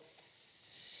get.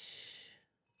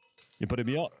 You putting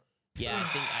me up? Yeah,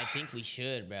 I think we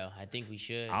should, bro. I think we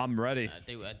should. I'm ready.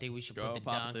 I think we should put the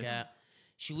donk out.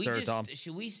 Should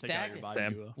we stack it?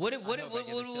 What is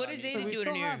Aiden doing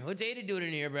in here? What's Aiden doing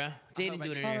in here, bro? What's Aiden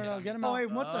doing in here? Get him out. Wait,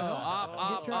 what the hell?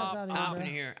 Op in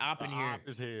here. Op in here. Op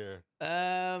is here.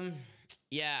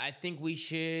 Yeah, I think we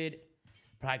should.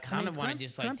 But I kind of want to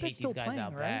just like take these guys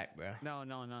out back, bro.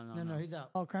 No, he's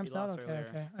out. Oh, Cramp's out.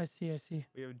 Okay. I see.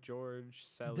 We have George,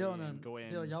 Sally, Dylan, and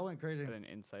Gwen. Dylan, y'all went crazy. And an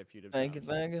inside feud of Thank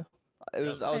you. I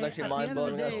was actually mind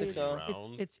blowing.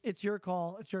 It's your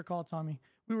call. It's your call, Tommy.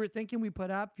 We were thinking we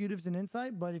put out feud and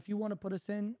insight, but if you want to put us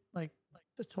in, like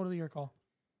it's totally your call.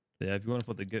 Yeah, if you want to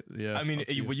put the I mean,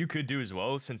 what you could do as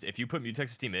well, since if you put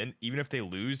Mutex's team in, even if they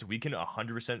lose, we can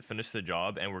 100% finish the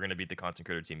job, and we're gonna beat the Constant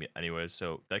Critter team anyways.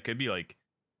 So that could be like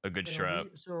a good strap.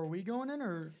 So are we going in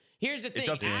or? Here's the thing. It's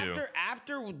up to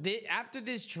After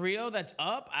this trio that's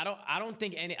up, I don't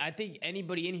think I think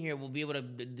anybody in here will be able to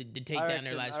take down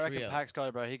their last I reckon trio. Pack's got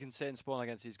it, bro. He can sit and spawn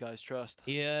against these guys. Trust.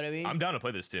 You know what I mean? I'm down to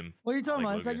play this team. What are you talking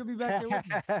about? It's like you'll be back there with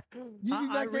me. You be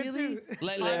back there too.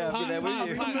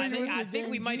 I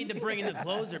think we might need to bring in the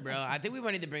closer, bro. I think we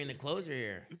might need to bring in the closer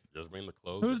here. Just bring the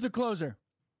closer. Who's the closer?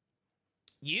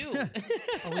 You.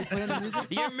 Are we playing the music?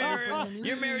 You're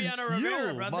Mariano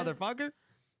Rivera, brother. Motherfucker.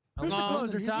 Who's the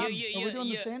closer, Tom? Are we doing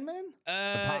the Sandman?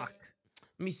 Let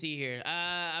me see here.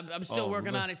 I'm still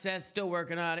working on it, Seth. Still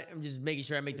working on it. I'm just making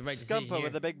sure I make the right decision Scumper here.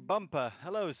 with a big bumper.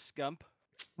 Hello, Scump.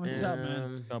 What's up,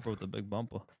 man? Scumper with a big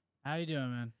bumper. How you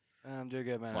doing, man? I'm doing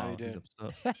good, man. Wow, How you he's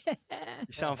doing? upset.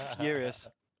 You sound furious.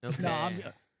 Okay. No,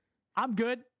 I'm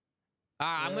good.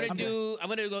 I'm gonna go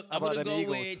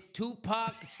with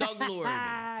Tupac Thug Lord.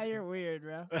 You're weird,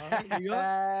 bro.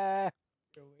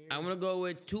 I'm gonna go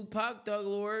with Tupac Thug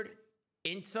Lord,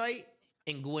 Insight,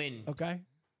 and Gwyn. Okay.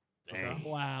 Dang.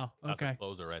 Wow. That's Okay. a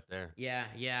closer right there. Yeah,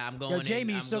 I'm going in.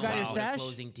 Jamie, you I'm still going got your with stash? a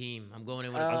closing team. I'm going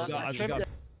in with a closing team.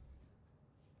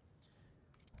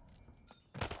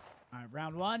 All right,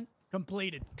 round one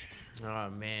completed.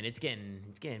 Oh man, it's getting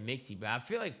mixy, bro. I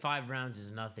feel like 5 rounds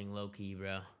is nothing, low key,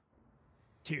 bro.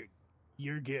 Dude,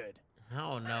 you're good. I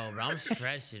don't know, bro. I'm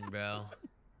stressing, bro.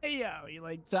 Hey, yo, you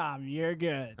like Tom? You're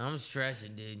good. I'm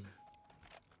stressing, dude.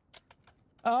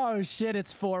 Oh shit,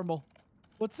 it's Formal.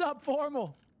 What's up,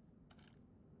 Formal?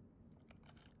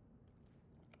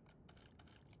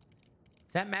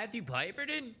 Is that Matthew Piper,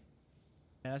 dude?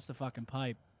 Yeah, that's the fucking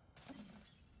pipe.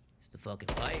 It's the fucking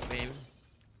pipe, baby.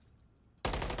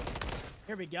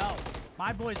 Here we go.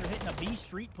 My boys are hitting a B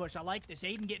street push. I like this.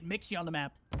 Aiden getting mixy on the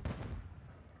map.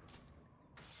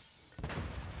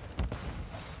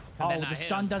 Oh, the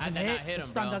stun doesn't hit. The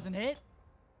stun doesn't hit.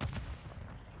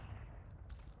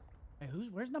 Hey,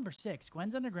 where's number 6?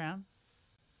 Gwen's underground.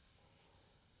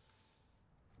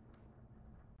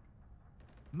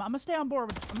 I'm gonna stay on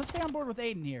board with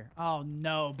Aiden here. Oh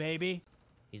no, baby.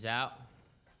 He's out.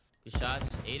 Good shots.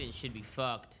 Aiden should be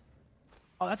fucked.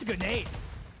 Oh, that's a good nade.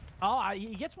 Oh,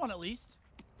 he gets one at least.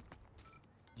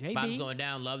 JB. Bob's going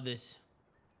down. Love this.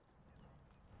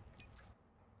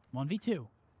 1v2.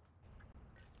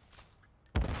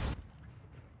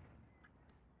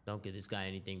 Don't give this guy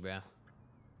anything, bro.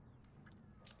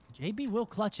 JB will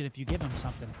clutch it if you give him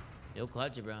something. He'll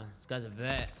clutch it, bro. This guy's a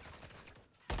vet.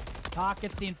 Talk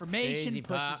gets the information, Crazy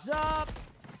pushes pop. up.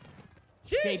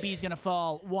 JB's gonna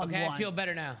fall 1-1. Okay, I feel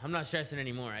better now. I'm not stressing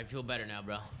anymore. I feel better now,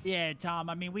 bro. Yeah, Tom.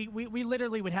 I mean, we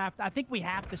literally would have to. I think we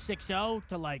have to 6-0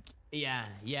 to like. Yeah.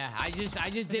 I just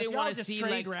didn't want to see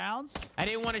like rounds. I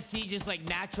didn't want to see just like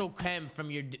natural chem from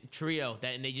your trio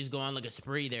and they just go on like a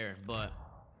spree there, but.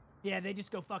 Yeah, they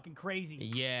just go fucking crazy.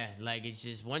 Yeah, like it's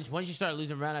just once you start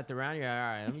losing round after round, you're like, all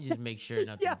right. Let me just make sure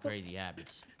nothing crazy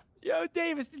happens. Yo,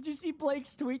 Davis, did you see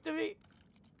Blake's tweet to me?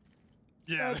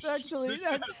 Yeah, that's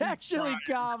actually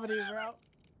comedy, bro.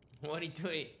 What'd he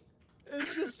tweet?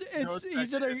 It's just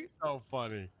it's so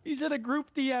funny. He's in a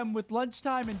group DM with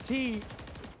lunchtime and tea,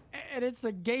 and it's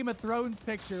a Game of Thrones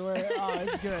picture where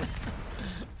it's good.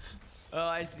 Oh,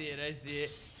 I see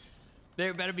it. They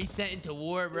better be sent into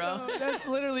war, bro. Yo, that's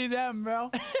literally them,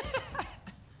 bro.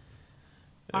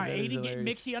 All right, Aiden getting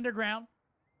mixy underground.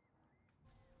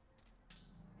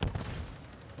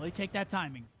 Will he take that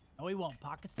timing? No, he won't.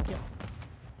 Pockets the kill.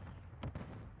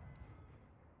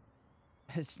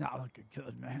 It's not looking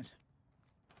good, man.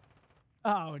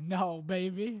 Oh, no,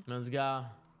 baby. Let's go.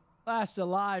 Last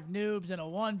alive noobs in a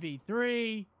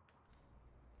 1v3.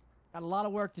 Got a lot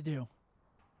of work to do.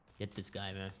 Get this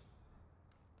guy, man.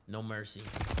 No mercy.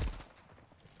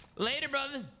 Later,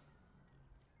 brother.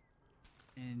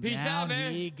 And Peace out,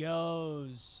 man. He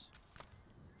goes.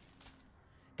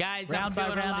 Guys, round I'm feeling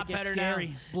by round, a lot better scary.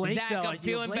 now. Blake, Zach, though, I'm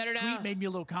feeling Blake's better now. tweet made me a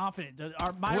little confident.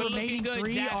 My We're remaining looking good,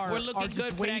 3 Zach. are, We're looking just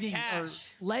good for that waiting, or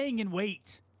cash. laying in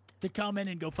wait to come in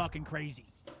and go fucking crazy.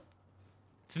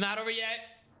 It's not over yet.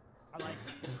 I like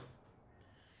it.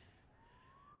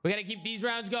 We gotta keep these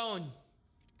rounds going.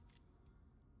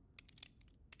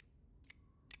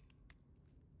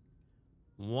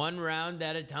 One round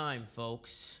at a time,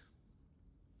 folks.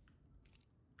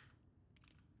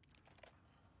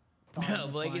 No,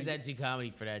 Blake is actually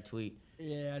comedy for that tweet.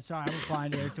 Yeah, sorry, I'm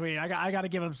replying to their tweet. I got to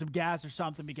give them some gas or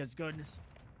something because goodness.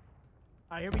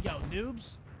 All right, here we go.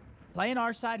 Noobs playing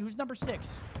our side. Who's number 6?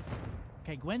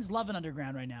 Okay, Gwen's loving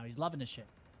underground right now. He's loving this shit.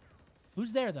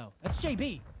 Who's there though? That's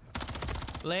JB.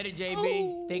 Later,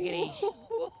 JB. Take it easy.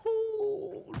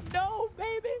 No,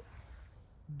 baby.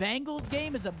 Bengals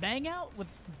game is a bang out with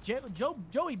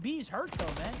Joey B's hurt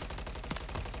though, man.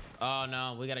 Oh,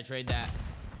 no. We got to trade that.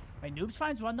 Wait, Noobs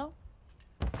finds one, though?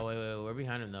 Oh, wait. We're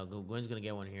behind him, though. Gwen's going to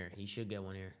get one here. He should get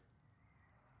one here.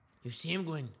 You see him,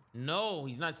 Gwen? No,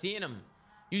 he's not seeing him.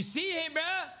 You see him, bro?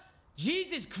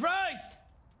 Jesus Christ.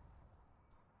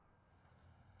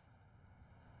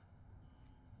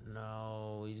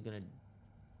 No, he's going to...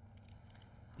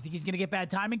 You think he's going to get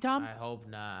bad timing, Tom? I hope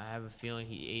not. I have a feeling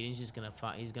Aiden's just going to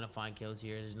find... He's going to find kills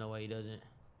here. There's no way he doesn't.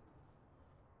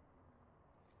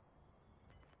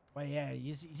 Well, yeah,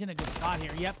 he's in a good spot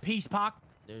here. Yep, peace, Pac.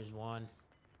 There's one.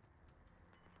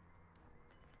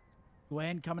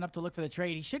 Gwen coming up to look for the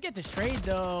trade. He should get this trade,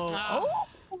 though.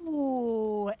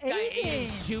 Oh,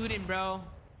 Aiden's shooting, bro.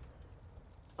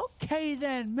 Okay,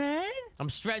 then, man. I'm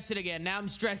stressed again. Now I'm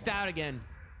stressed out again.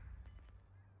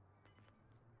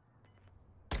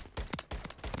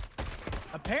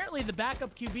 Apparently, the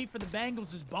backup QB for the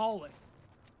Bengals is balling.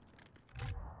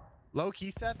 Low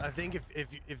key, Seth. I think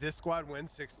if this squad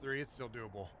wins 6-3, it's still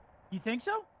doable. You think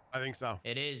so? I think so.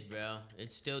 It is, bro.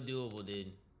 It's still doable,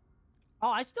 dude. Oh,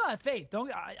 I still have faith.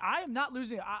 I am not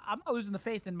losing. I'm not losing the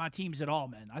faith in my teams at all,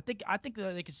 man. I think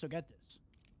that they can still get this.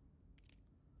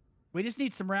 We just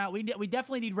need some round. We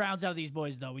definitely need rounds out of these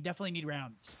boys, though. We definitely need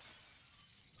rounds,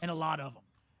 and a lot of them.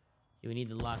 Yeah, we need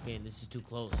to lock in. This is too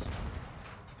close.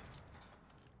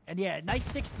 And yeah, nice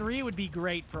 6-3 would be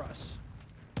great for us.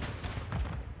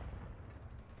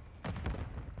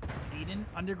 Aiden,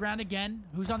 underground again.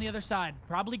 Who's on the other side?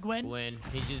 Probably Gwen. Gwen.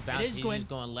 He's just bouncing. He's just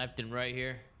going left and right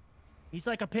here. He's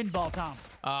like a pinball, Tom.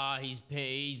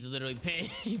 He's literally pinned.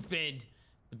 He's pinned.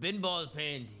 The pinball is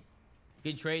pinned.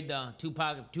 Good trade, though.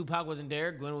 Tupac. If Tupac wasn't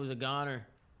there, Gwen was a goner.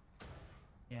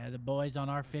 Yeah, the boys on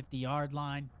our 50-yard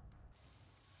line.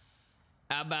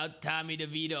 How about Tommy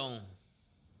DeVito?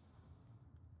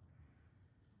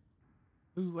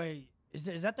 Ooh, wait.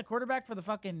 Is that the quarterback for the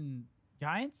fucking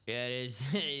Giants? Yeah, it is.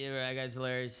 You're right, guy's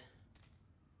hilarious.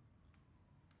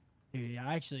 Dude,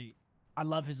 I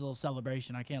love his little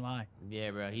celebration. I can't lie.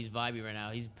 Yeah, bro. He's vibey right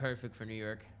now. He's perfect for New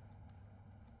York.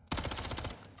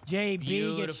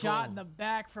 JB gets shot in the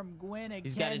back from Gwen again.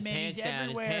 He's got his pants down.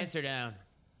 Everywhere. His pants are down.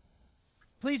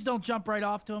 Please don't jump right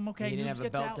off to him, okay? He didn't have a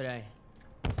belt today.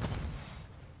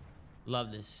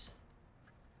 Love this.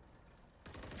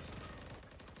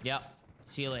 Yep.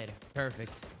 See you later.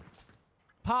 Perfect.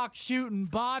 Pac shooting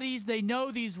bodies. They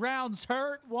know these rounds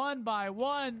hurt one by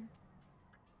one.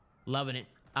 Loving it.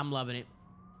 I'm loving it.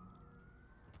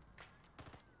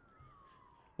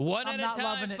 One at a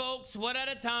time, folks. One at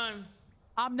a time.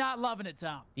 I'm not loving it,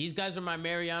 Tom. These guys are my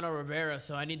Mariano Rivera,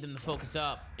 so I need them to focus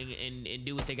up and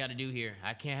do what they got to do here.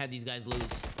 I can't have these guys lose.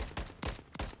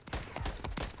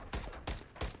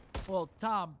 Well,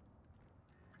 Tom,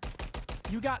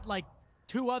 you got like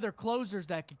 2 other closers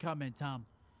that could come in, Tom.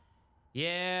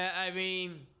 Yeah, I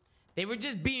mean, they were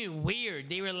just being weird.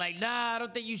 They were like, nah, I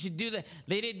don't think you should do that.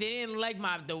 They didn't like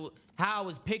how I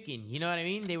was picking. You know what I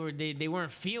mean? They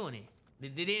weren't feeling it.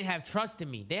 They didn't have trust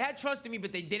in me. They had trust in me,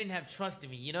 but they didn't have trust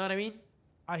in me. You know what I mean?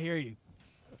 I hear you.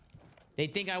 They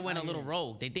think I went a little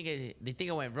rogue. They think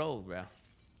I went rogue, bro.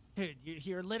 Dude,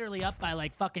 you're literally up by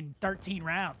like fucking 13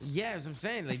 rounds. Yeah, that's what I'm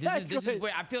saying. Like this is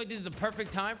where I feel like this is the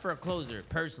perfect time for a closer,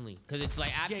 personally, because it's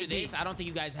like after this, I don't think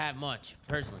you guys have much,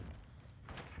 personally.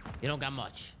 You don't got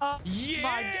much.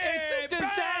 Yeah, it's a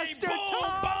disaster. Bang, boom,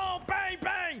 boom, bang,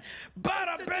 bang,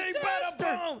 bada, bang, bada,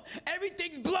 boom.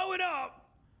 Everything's blowing up.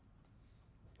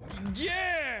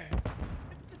 Yeah.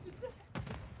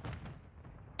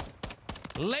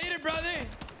 Later, brother.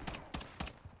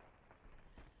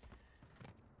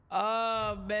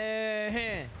 Oh,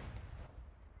 man.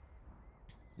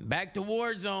 Back to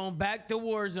war zone. Back to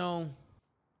war zone.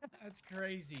 That's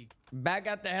crazy. Back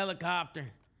out the helicopter.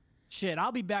 Shit,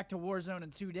 I'll be back to Warzone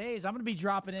in 2 days. I'm gonna be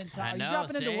dropping in. I know, you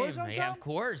dropping into Warzone, yeah, of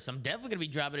course. I'm definitely gonna be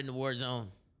dropping into Warzone.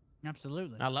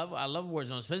 Absolutely. I love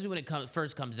Warzone, especially when it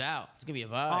first comes out. It's gonna be a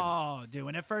vibe. Oh, dude,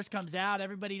 when it first comes out,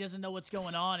 everybody doesn't know what's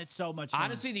going on. It's so much fun.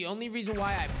 Honestly, the only reason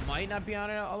why I might not be on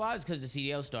it a lot is because the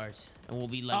CDL starts, and we'll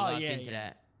be locked into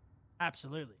that.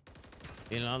 Absolutely.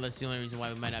 You know, that's the only reason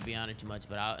why we might not be on it too much.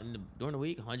 But during the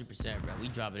week, 100%, bro. We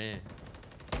drop it in.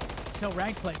 Until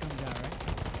rank play comes out, right?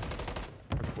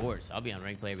 Of course, I'll be on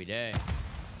rank play every day.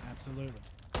 Absolutely.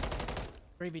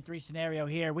 3v3 scenario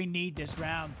here. We need this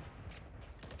round.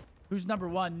 Who's number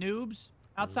 1? Noobs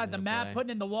outside the map, putting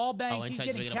in the wall bangs. He's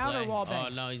getting counter wall bangs.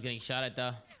 Oh no, he's getting shot at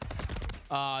though.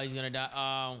 Oh, he's gonna die.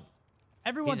 Oh.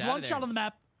 Everyone's one shot on the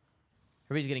map.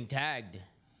 Everybody's getting tagged.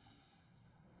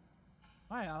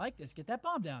 All right, I like this. Get that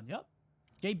bomb down. Yep.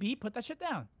 JB, put that shit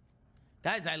down.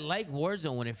 Guys, I like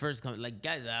Warzone when it first comes. Like,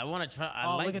 guys, I want to try.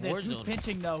 I like look at Warzone. this. Who's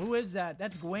pinching though? Who is that?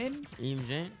 That's Gwen. You know what I'm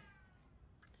saying?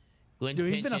 Gwen's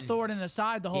Dude, he's pinching. been a thorn in the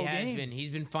side the whole game.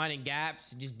 He's been finding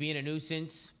gaps, just being a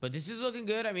nuisance. But this is looking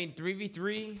good. I mean,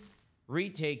 3v3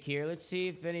 retake here. Let's see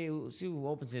if see who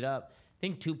opens it up. I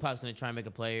think Tupac's gonna try and make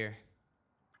a play here.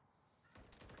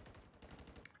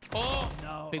 Oh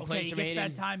no! Big play from Aiden.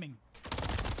 Bad timing.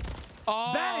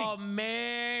 Oh Bang.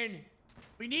 Man,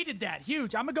 we needed that.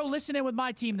 Huge. I'm gonna go listen in with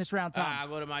my team this round. Tom. I'll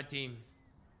go to my team.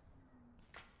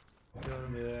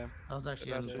 Yeah, that was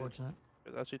actually unfortunate.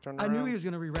 I knew he was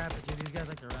gonna re-wrap it. Dude. These guys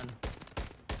like to run.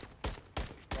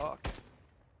 Fuck.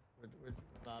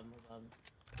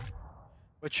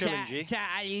 We're chilling, G.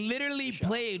 I literally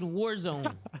played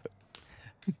Warzone.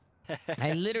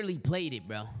 I literally played it,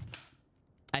 bro.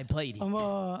 I played it. I'm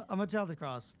a child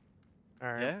across.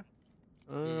 All right.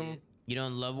 Yeah. You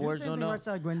don't love Warzone, though? Right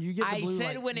side, Gwen. You get the I blue,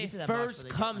 said like, when it first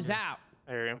comes out.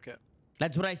 Okay.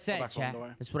 That's what I said, chat.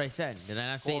 That's what I said. Did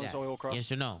I not say that?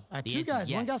 Yes or no? Two guys.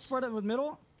 Yes. One guy spread it with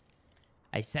middle.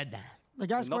 I said that. The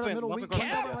guy spread it middle. One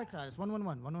guy right side. It's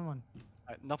 1-1-1.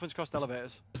 Nothing's crossed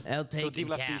elevators. L taking so deep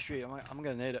left cap. B street. I'm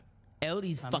gonna need it.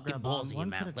 LD's fucking balls in your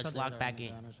mouth. Let's lock back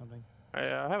in. I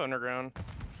have underground.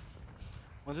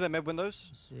 One's in the mid windows.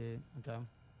 Let's see. Okay.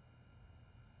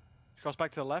 Cross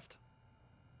back to the left.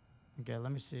 Okay,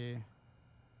 let me see.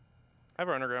 I have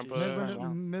an underground push.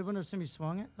 Mid window, semi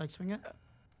swung it. Like swing it.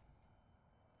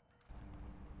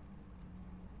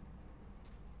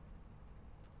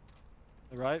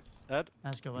 Right, Ed.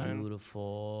 Let's go.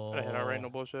 Beautiful. I hit our right, no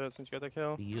bullshit since you got that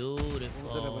kill.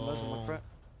 Beautiful.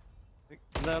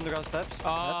 And the underground steps.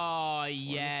 Oh,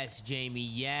 yes, Jamie,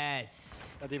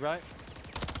 yes. Eddie, right?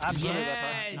 Absolutely.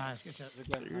 Yes. Nice,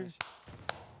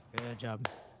 good job.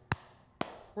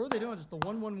 What are they doing? Just the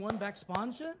 1-1-1 back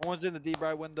spawn shit? One was in the deep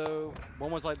right window.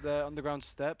 One was like the underground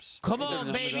steps. Come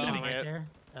on, baby. Right there.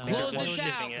 Close this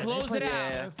out. Close it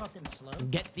out. So fucking slow.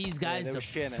 Get these guys the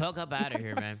fuck up out of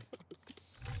here, man.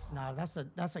 Nah, that's a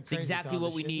crazy It's exactly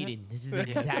what we needed. This is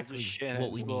exactly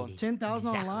what we needed. 10,000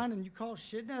 on the line and you call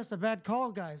shit? That's a bad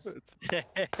call, guys. We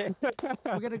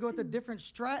gotta go with a different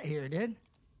strat here, dude.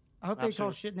 I hope they call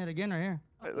shitnet again right here.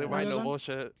 They might know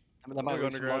bullshit. I mean, that might go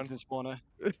underground in spawner.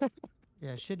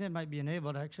 Yeah, shitnet might be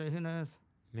enabled actually. Who knows?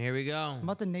 Here we go. I'm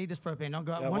about to nade this propane. Don't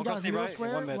go out. Yeah, one guy's middle right,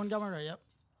 square, one guy right. Yep.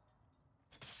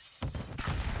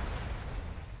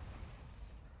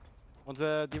 One's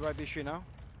the deep right B street now.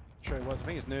 Sure it was. I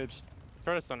think it's noobs.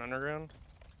 Try to stun underground.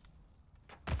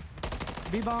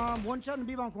 B-bomb, one shot in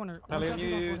B-bomb corner. One shot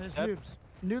B-bomb corner. It's noobs.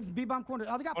 Noobs, B-bomb corner.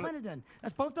 Oh, they got planted then.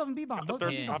 That's both of them B-bomb. Both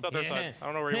B-bomb. Off the other side. I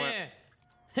don't know where he went.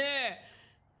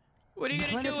 What are you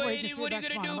gonna do, Aiden? What are you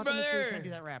gonna do, brother? You can't do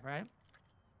that rap, right?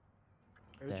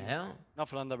 The hell?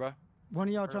 Nothing under, bro. One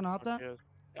of y'all trying to hop that?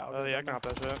 Oh yeah, I can hop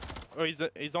that shit. Oh,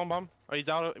 he's on bomb. Oh, he's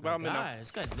out. Oh, God, this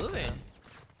guy's moving.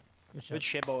 Good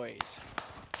shit, boys.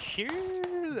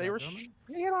 Cheers. They were.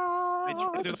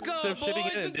 Let's go, boys.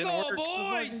 Let's go,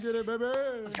 boys. Get it, baby.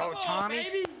 Let's go, Tommy.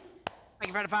 Baby. Thank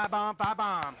you for the 5 bomb. 5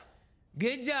 bomb.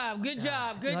 Good job. Good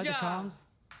job. Good job.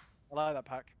 I like that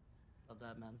pack. Love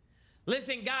that, man.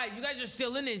 Listen, guys, you guys are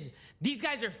still in this. These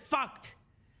guys are fucked.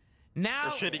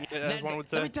 Now,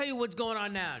 let me tell you what's going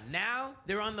on now. Now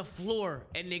they're on the floor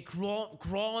and they're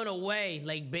crawling away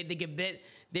like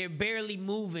they're barely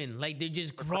moving, like they're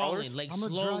just crawling, like slowly.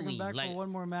 I'm gonna drag them back for one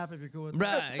more map if you're cool with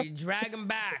that. Bruh, drag them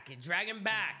back, drag them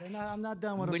back. I'm not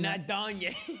done with them. We're not done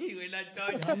yet. We're not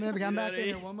done yet. I'm gonna come back in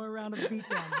here. One more round of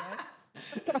beatdowns, right?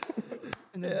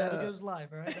 And then that goes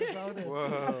live, all right? That's all it is.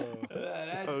 Whoa.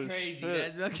 That's crazy.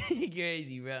 Shit. That's fucking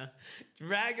crazy, bro.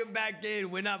 Drag him back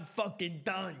in. We're not fucking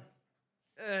done.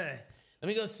 Let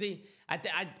me go see.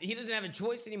 He doesn't have a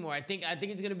choice anymore. I think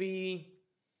it's gonna be.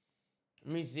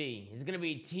 Let me see. It's gonna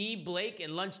be T, Blake,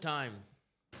 and lunchtime.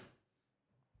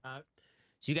 So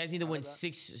you guys need to win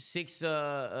six.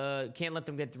 Can't let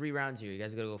them get 3 rounds here. You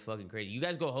guys gotta go fucking crazy. You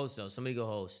guys go host though. Somebody go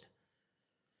host.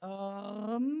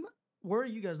 Where are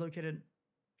you guys located?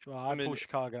 I'm in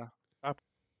Chicago.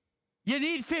 You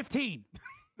need 15.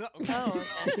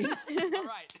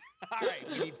 All right,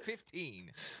 we need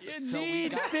 15. You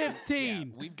need 15. Yeah,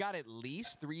 we've got at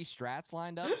least 3 strats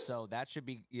lined up, so that should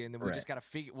be. And then we just got to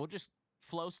figure. We'll just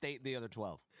flow state the other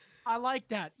 12. I like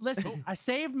that. Listen, I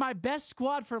saved my best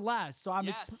squad for last, so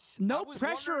I'm no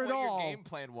pressure at all. What your game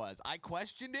plan was. I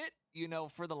questioned it,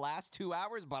 for the last 2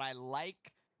 hours, but I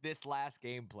like this last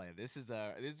game plan. This is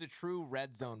a true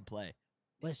red zone play.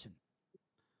 Listen.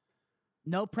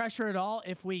 No pressure at all.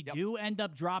 If we do end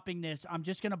up dropping this, I'm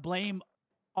just going to blame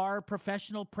our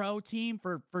professional pro team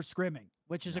for scrimming,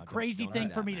 which is a crazy thing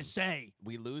for me to say.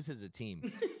 We lose as a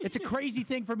team. It's a crazy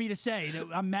thing for me to say that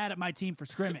I'm mad at my team for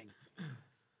scrimming.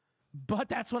 But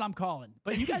that's what I'm calling.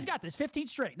 But you guys got this. 15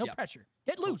 straight. No pressure.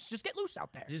 Get loose. Just get loose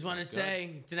out there. Just want to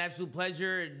say it's an absolute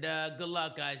pleasure. And, good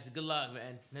luck, guys. Good luck,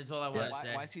 man. That's all I want to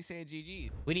say. Why is he saying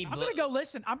GG? We need. I'm gonna go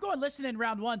listen. I'm going listen in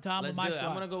round 1, Tom. Let's with my do it. squad.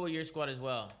 I'm gonna go with your squad as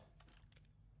well.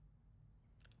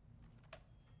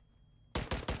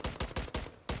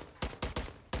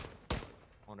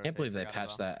 I can't believe they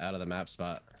patched that out of the map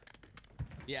spot.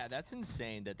 Yeah, that's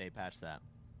insane that they patched that.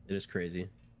 It is crazy.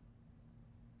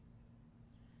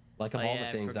 Like, of all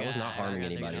the things, that was not harming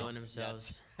anybody.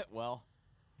 Well,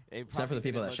 except for the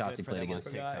people that Shotzzy played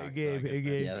against.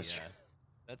 Yeah, that's true.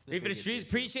 That's the for the streets.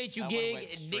 Appreciate you, Gig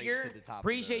Digger.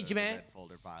 Appreciate you, man.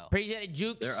 Appreciate it,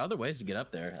 Jukes. There are other ways to get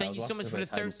up there. Thank you so much for the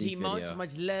 13 months.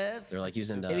 Much love. They're like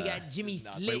using. We got Jimmy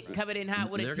Slick covered in hot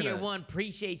with a tier 1.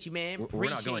 Appreciate you, man. We're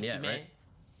not going yet, right?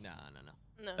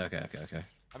 No. Okay.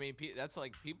 I mean, that's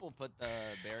like people put the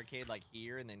barricade like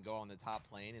here and then go on the top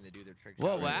plane and they do their trick.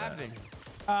 What happened?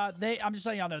 I'm just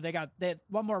letting y'all know they got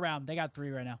one more round. They got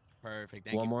 3 right now. Perfect.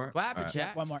 Thank you. One more. What happened, chat?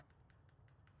 Yeah, one more.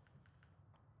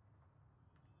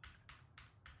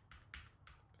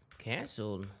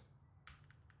 Canceled.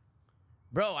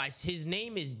 Bro, his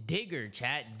name is Digger,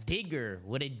 chat. Digger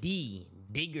with a D.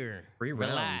 Digger. 3 rounds.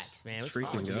 Relax, man. What's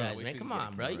wrong with you guys, man? Come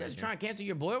on, bro. You guys are trying to cancel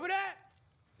your boy over that?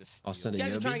 I'll send you it.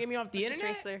 guys are trying to get me off the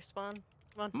internet? Spawn.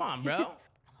 Come on, bro.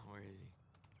 Where is he?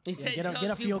 He said get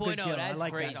a feel good 2.0. kill. That's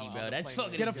like crazy, that. bro. That's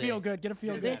fucking Get a feel good. Get a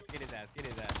feel good. Get his ass.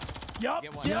 Yup.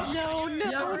 No,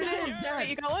 There it is.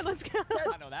 You got one. Let's go.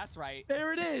 I know that's right.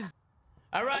 There it is.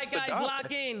 All right, guys,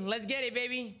 lock in. Let's get it,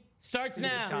 baby. Starts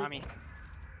now. Tommy.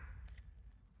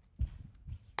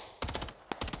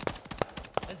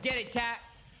 Let's get it, chat.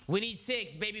 We need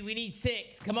 6, baby. We need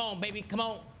 6. Come on, baby. Come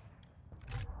on.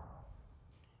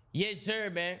 Yes, sir,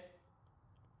 man.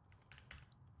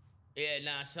 Yeah,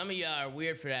 nah, some of y'all are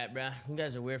weird for that, bro. You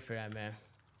guys are weird for that, man.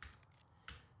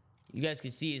 You guys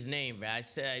can see his name, bro. I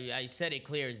said it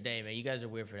clear as day, man. You guys are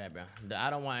weird for that, bro. I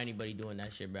don't want anybody doing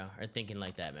that shit, bro. Or thinking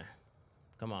like that, man.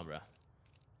 Come on, bro.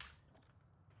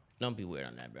 Don't be weird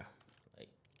on that, bro. Like,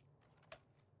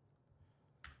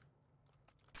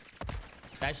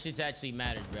 that shit's actually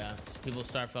matters, bro. Just people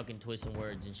start fucking twisting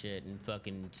words and shit and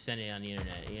fucking sending it on the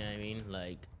internet. You know what I mean?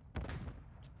 Like...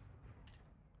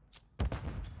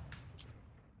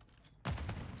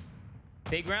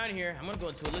 Big round here. I'm gonna go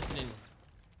into a listening.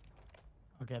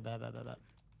 Okay, bad.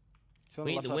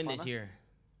 We need to win this here.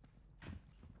 I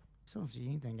don't see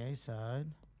anything A side.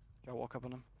 Gotta walk up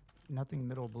on him. Nothing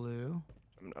middle blue.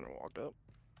 I'm gonna walk up.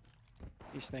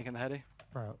 He's thinking the heady.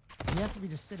 Bro, he has to be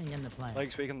just sitting in the plane.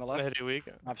 Legs weak on the left. Heady weak.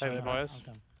 Absolutely. Boys.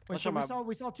 Okay. Wait, so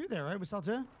we saw 2 there, right? We saw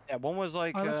 2? Yeah, one was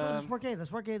like... let's work A.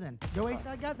 Let's work A then. Go A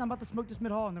side, guys. I'm about to smoke this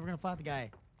mid hall, and then we're going to fly the guy.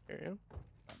 Here you go.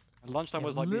 Lunchtime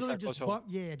was like literally just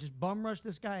just bum rush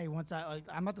this guy once I'm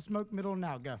about to smoke middle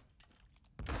now. Go.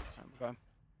 Okay.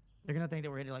 They're going to think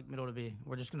that we're hitting like middle to B.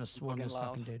 We're just going to swarm this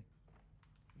fucking dude.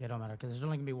 Yeah, don't matter, because there's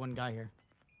only going to be one guy here.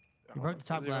 He broke the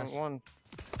top glass.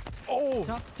 Oh!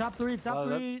 Top three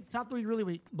really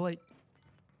weak. Blake.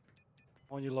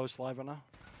 On your low slide right now.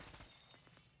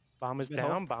 Bomb is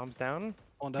down. Bomb's down.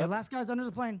 On Yeah, last guy's under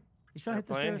the plane. He's trying to hit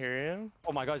the stairs. Here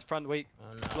oh my God, his front weak.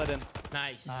 Oh, no. Let in.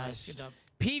 Nice. Good job.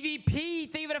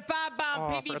 PvP, thank you for the 5 bomb.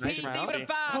 Oh, PvP, thank you for the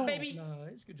 5, baby.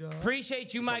 Nice, good job.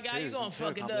 Appreciate you, my guy. You going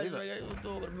fucking nuts,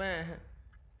 man.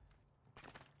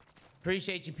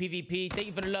 Appreciate you, PvP. Thank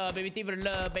you for the love, baby. Thank you for the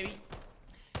love, baby.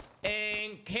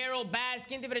 And Carol Baskin,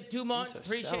 thank you for the 2 months.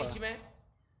 Appreciate you, man.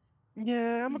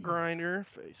 Yeah, I'm a grinder.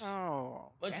 Face.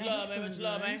 Oh. Much love, man. Much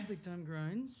love, man. Big time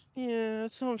grinds. Yeah,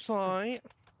 some slight.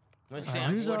 Let's say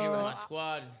I'm 40 with my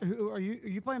squad. Are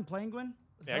you playing Gwen?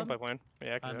 Yeah, I can play Gwen.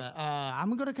 Yeah, I can.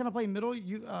 I'm gonna kind of play middle.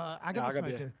 I got the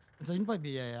smoke too. So you can play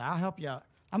B. Yeah, I'll help you out.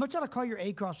 I'm gonna try to call your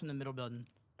A cross from the middle building.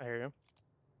 I hear you.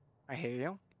 I hear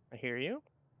you. I hear you.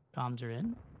 Comms are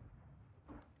in.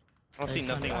 I don't see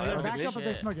nothing. Back up if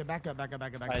they smoke it. Back up.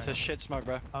 It's a shit smoke,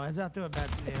 bro. Oh, is that through a bad?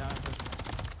 Yeah.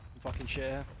 Fucking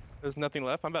shit. There's nothing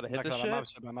left. I'm about to hit this shit.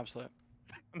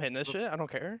 I'm hitting this shit. I don't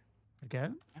care. Okay.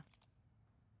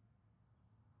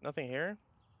 Nothing here.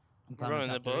 We're going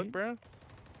in the book, bro.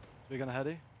 We're gonna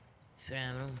heady.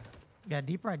 Yeah,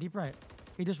 deep right.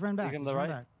 He just ran back. On the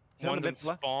right. One's in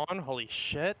spawn. Holy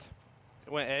shit.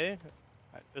 It went A.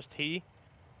 There's T.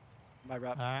 My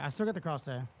wrap. I still got the cross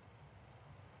there.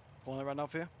 Pulling it right now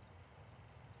for you.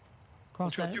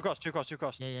 Cross there. Two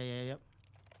cross. Yeah. Yep.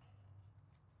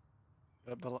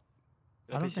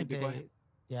 I don't think they.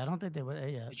 Yeah, I don't think they would.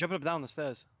 Yeah. He's jumping up down the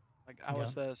stairs, like our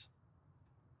stairs.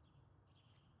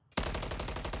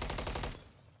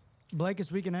 Blake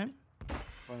is weak in it.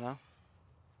 Right now.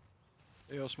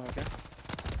 You're smoking.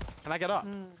 Can I get up?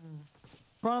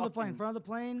 Front of the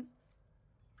plane.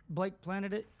 Blake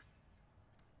planted it.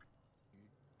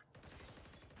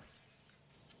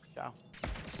 Ciao.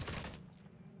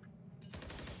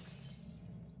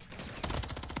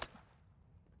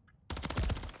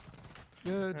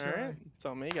 Good All try. right.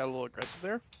 So me got a little aggressive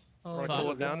there. Oh, We're gonna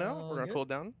cool it down now. We're gonna cool it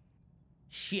down.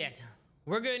 Shit.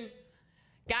 We're good.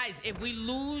 Guys, if we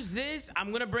lose this,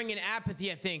 I'm gonna bring in Apathy,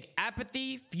 I think.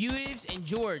 Apathy, Fugitives, and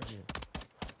George.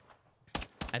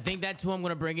 I think that's who I'm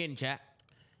gonna bring in, chat.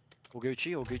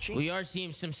 Gucci. We are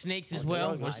seeing some snakes as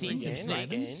well. We're seeing some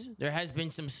snakes. There has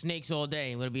been some snakes all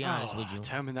day. I'm gonna be honest with you.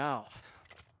 Tell me now.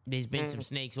 There's been some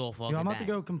snakes all fucking Yo, I'm about day.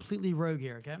 to go completely rogue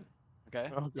here, okay? Okay.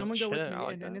 Someone go with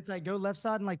me, and it's like go left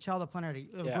side and like child of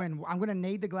planarity. Gwen, I'm gonna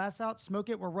nade the glass out, smoke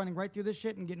it. We're running right through this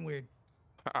shit and getting weird.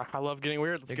 I love getting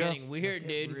weird. Let's go. Getting weird,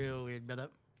 dude. Real weird, brother.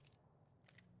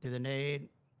 Do the nade,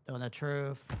 throwing the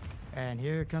truth, and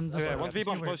here comes the. Okay, one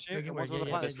people close to you. One's on the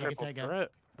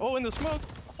planet. Oh, in the smoke.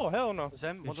 Oh, hell no.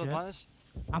 Them. One's on the planet.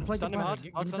 I'm flanking Stun him hard.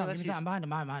 Give me time. I'm behind him.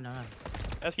 Behind him.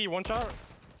 SE one shot.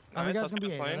 Other guy's gonna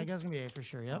be A. Other guy's gonna be A for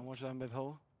sure. Yep. Watch that big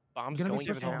hole. Bomb's Gonna going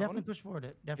be down. definitely push forward.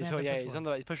 It definitely. He's on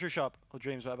the. He's push your shop or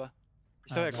dreams, whatever.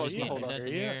 He's still close to the hold up.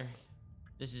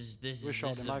 This is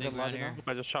a big round here.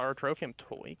 I just shot our trophy. I'm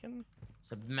tweaking.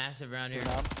 It's a massive round here.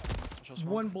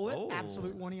 One bullet,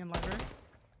 absolute one in library.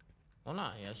 Oh no,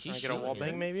 yeah, she's Can I get a wall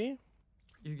bang maybe?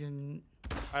 You can.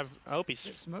 I hope he's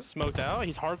smoked out.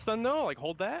 He's hard stun though. Like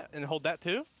hold that and hold that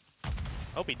too.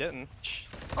 Hope he didn't.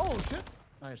 Oh shit.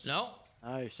 Nice. No.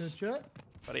 Nice. Good shot.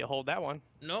 Buddy, hold that one.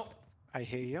 No. I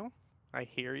hear you. I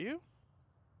hear you.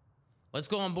 Let's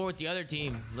go on board with the other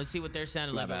team. Let's see what they're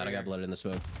sounding like. My bad. I got blooded in the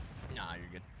smoke. Nah, you're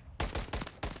good.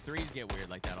 Threes get weird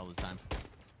like that all the time.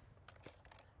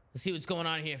 Let's see what's going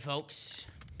on here, folks.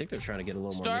 I think they're trying to get a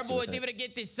little more. Starboy, give it a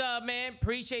get this sub, man.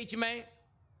 Appreciate you, man.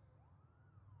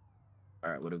 All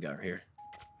right, what do we got here?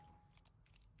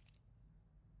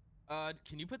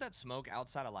 Can you put that smoke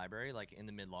outside a library, like in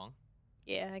the mid long?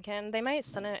 Yeah, I can. They might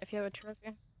stun it if you have a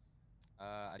trophy.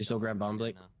 You still grab bomb,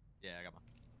 Blake? No. Yeah, I got one.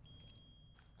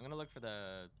 I'm gonna look for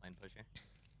the plane push here.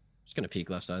 Just gonna peek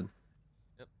left side.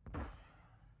 Yep.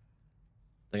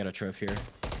 They got a trophy here.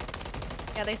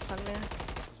 Yeah, they stunned me.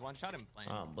 There's one shot in plane.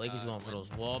 Oh, Blake is going for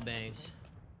those wall bangs.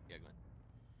 Yeah, go ahead.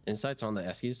 Insight's on the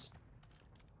Eskies.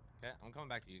 Okay, I'm coming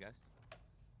back to you guys.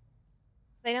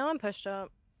 They know I'm pushed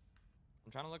up.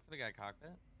 I'm trying to look for the guy cockpit.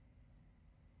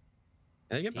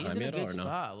 Did they get behind me at all or no? He's in a good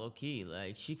spot, low key.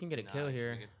 Like she can get a kill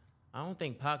here. I don't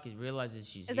think Pocket realizes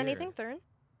she's Is here. anything third?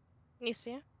 Can you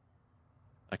see it?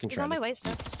 I can He's try. on my white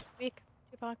steps. Weak.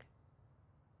 Tupac.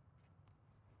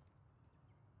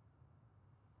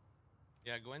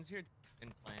 Yeah, Gwen's here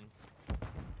in plane.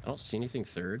 I don't see anything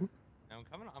third. No, I'm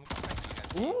coming back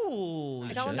to you guys. Ooh,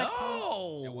 I got one back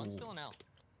no. Yeah, one's still an L.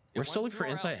 We're still looking for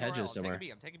inside hedges somewhere.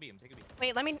 I'm taking B.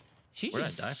 Wait, let me. She Where'd I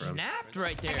just die from? snapped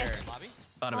right there.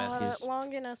 Bottom Eskies.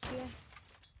 Long in SQ.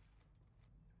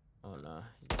 Oh no.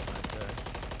 He's not good.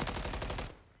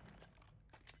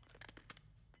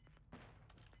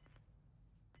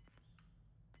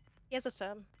 He has a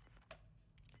sub.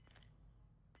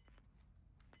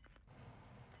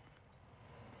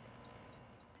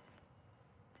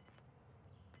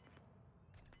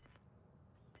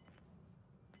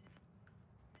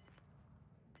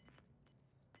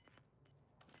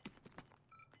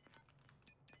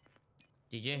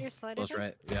 DJ? You're sliding. Close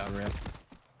right. Yeah, on ramp.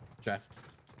 Try.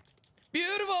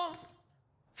 Beautiful.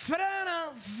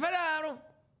 Ferraro.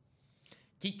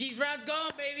 Keep these rounds going,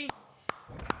 baby.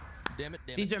 Damn it.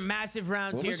 These are massive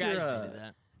rounds here,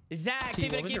 guys. Zach,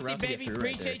 give it a gifty, baby.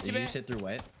 Appreciate you, man. Did you hit through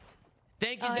white?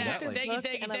 Thank you, Zach. Thank you.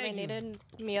 And then they needed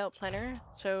me out planner,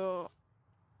 so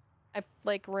I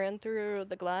like ran through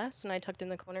the glass and I tucked in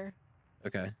the corner.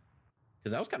 Okay.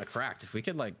 Because that was kind of cracked. If we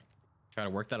could like try to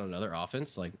work that on another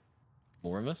offense, like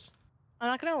more of us. I'm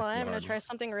not gonna lie, I'm gonna try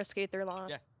something risky through long.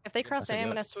 Yeah. If they cross A, I'm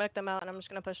gonna smoke them out and I'm just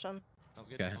gonna push them. Sounds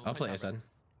good. Okay, I'll play A side.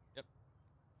 Yep.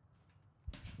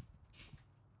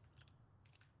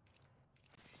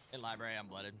 In library, I'm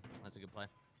blooded. That's a good play.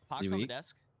 Pox on the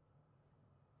desk.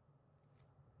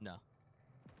 No.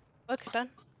 Look, done.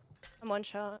 I'm one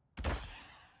shot.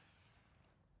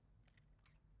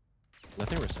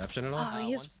 Nothing reception at all? Oh,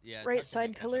 he's right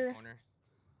side pillar.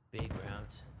 Big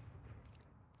rounds.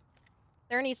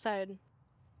 They're on each side.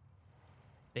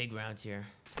 Big rounds here.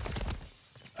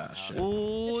 Ah, shit.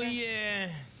 Oh, yeah.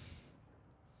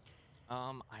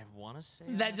 I want to say.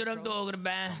 That's what I'm talking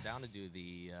about. I'm down to do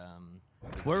the.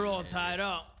 We're all tied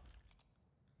up.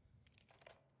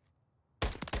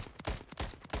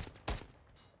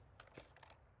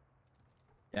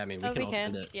 Yeah, I mean, we can all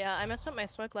send it. Yeah, I messed up my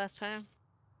smoke last time.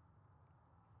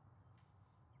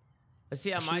 Let's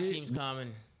see how my team's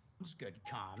coming. Good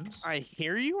comms. I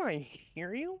hear you. I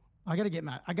hear you. I gotta get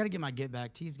my get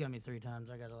back. T's got me 3 times.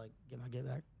 I gotta like get my get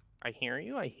back. I hear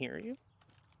you. I hear you.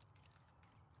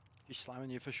 He's slamming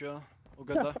you for sure. All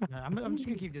good though. Yeah, I'm just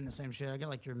gonna keep doing the same shit. I got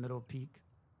like your middle peak.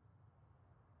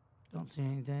 Don't see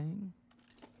anything.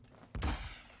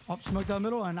 Up smoke down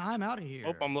middle, and I'm out of here.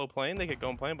 Oh, I'm low plane. They could go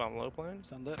and plane, but I'm low plane.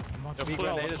 Send it. Yo,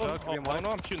 grenade as well. Oh, no,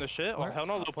 I'm shooting the shit. Oh, hell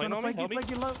no, low plane on me.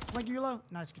 Flank you low.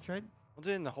 Nice, good trade. What's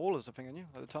in the hole is the thing on you,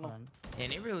 like the tunnel.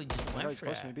 And it really just went for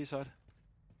close to that. me, B side.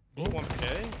 Oh,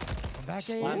 1K. Back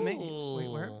A. Slam me. Wait,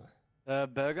 where?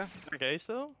 Burger. Okay,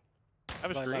 still. I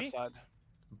have a left side.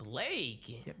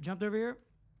 Blake. Yep, jumped over here.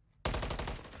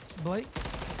 Blake.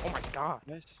 Oh my god.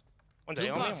 Nice. One day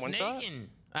on me, one shot. Snaking.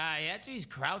 He actually is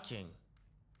crouching.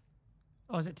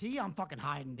 Oh, is it T? I'm fucking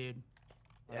hiding, dude.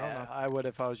 Yeah, I would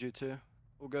if I was you too.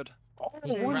 All good.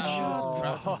 Where?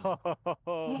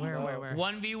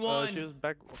 1v1. She was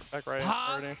back right.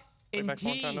 Hawk and back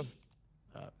T. kind of.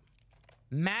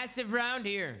 Massive round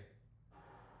here.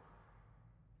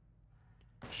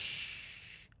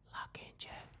 Shh. Lock in,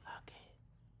 Jeff. Lock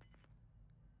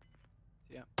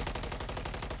in. Yeah.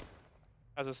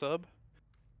 As a sub.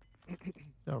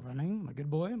 Still running. I'm a good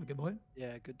boy. I'm a good boy.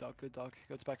 Yeah, good dog. Good dog.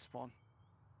 Go to back spawn.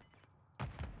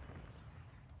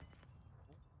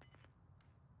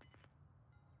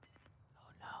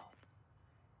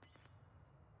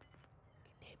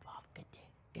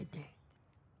 Get there.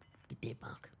 Get there,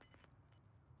 punk.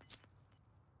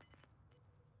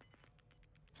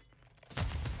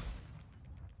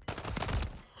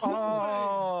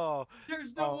 Oh!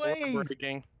 There's no way. We're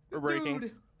breaking. We're breaking.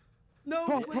 Dude, no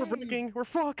fuck, way. we're breaking. We're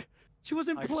fuck. She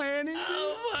wasn't planning.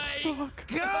 Oh my fuck.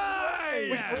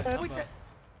 god! Wait,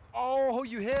 oh,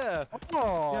 you here?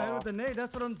 Oh. Yeah, with the nade.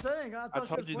 That's what I'm saying. I thought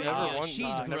told she you was never planning. one.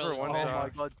 She's never one Oh shot. my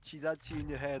god, she's actually in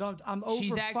your head. No, I'm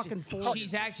over fucking 4.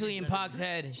 She's actually in Pog's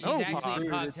head. She's No, actually in Pog.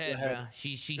 Pog's head, bro.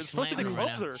 She's It's slamming fucking him right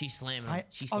now. closer. She's slamming him. I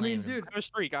She's mean, slamming him. dude, I have a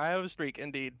streak. I have a streak,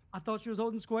 indeed. I thought she was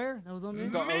holding square. That was on me. You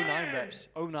got 09 reps.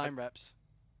 09 reps.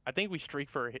 I think we streak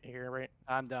for a hit here, right?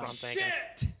 I'm down. That's what I'm thinking.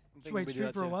 Shit! Wait,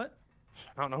 shoot for a what?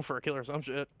 I don't know, for a kill or some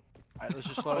shit. Alright, let's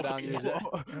just slow it down. Use it.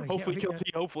 Hopefully kill T,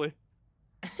 hopefully.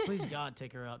 Please God,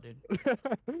 take her out, dude.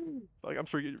 Like, I'm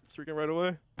streaking right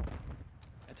away.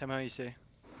 Tell me how you see.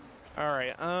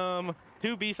 Alright,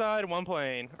 2 B side, 1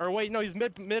 plane. Or wait, no, he's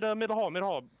mid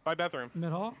hall, by bathroom.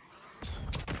 Mid hall?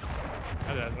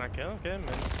 Oh, that's not kill, okay, mid.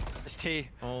 It's T.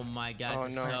 Oh my god, Oh,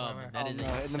 the no. sub. That is a in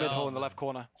the sub. mid hole in the left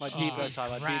corner. Like deep right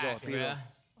side, like Crack, B door, B door. bruh.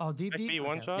 Oh, deep, Like deep? B,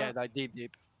 one Okay. shot? Yeah, like deep.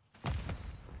 What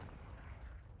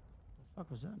the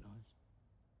fuck was that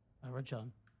noise? Red shot.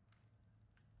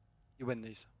 You win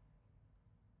these.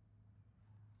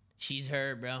 She's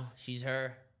her, bro. She's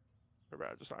her. Bro,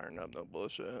 just iron up, no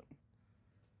bullshit.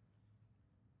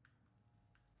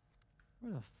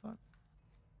 Where the fuck?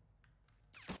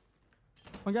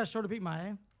 One guy short to beat my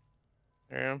aim.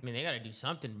 Yeah. I mean, they gotta do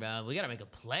something, bro. We gotta make a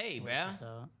play, bro.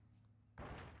 So,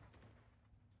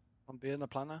 I'm B in the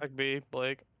planner. Like B,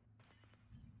 Blake.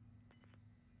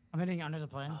 I'm hitting under the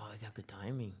plane. Oh, they got good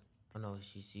timing. Oh no,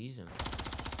 she sees him.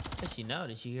 Does she know?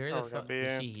 Did she hear Oh, the got fuck? B, Did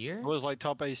yeah. she hear? It was like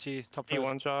top AC, top B, third.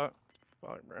 1 shot.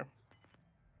 Fuck, bro.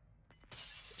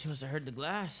 She must have heard the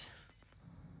glass.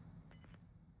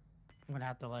 I'm gonna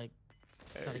have to like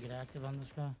try to get active on this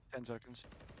guy. 10 seconds.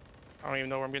 I don't even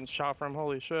know where I'm getting shot from.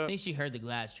 Holy I shit. think she heard the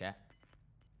glass, chat.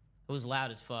 It was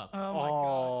loud as fuck. Oh my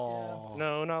god.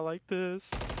 No, not like this.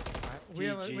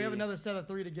 Yeah. We have another set of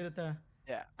 3 to get it there.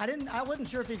 Yeah. I wasn't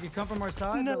sure if he could come from our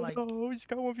side, No, but like no, he's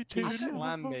got 1v2. She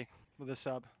slammed me with a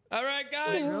sub. All right, Wait,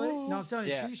 guys. really? No, I'm telling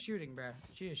you, Yeah. she's shooting, bro.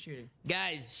 She is shooting.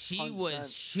 Guys, she 100%.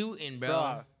 was shooting, bro.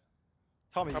 Bruh.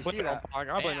 Tommy, I you put see it on that? Pog.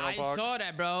 I blame it on I Pog. saw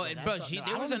that, bro. And bro, that's- she no,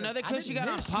 there I was don't even- another I kill she didn't got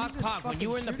on miss. She was Pog just Pog. When fucking you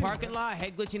were in the shooting, parking bro. lot,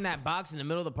 head glitching that box in the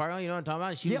middle of the parking lot, you know what I'm talking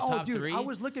about? She was oh, top dude, 3. I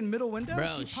was looking middle window.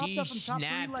 Bro, she popped she up from top 3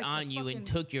 snapped like on the you and fucking-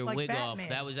 took your like wig off. Batman.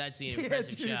 That was actually an Yeah,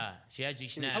 impressive dude. shot. She actually I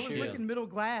snapped was too. looking middle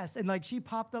glass, and like she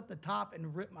popped up the top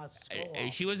and ripped my skull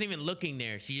off. She wasn't even looking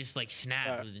there. She just like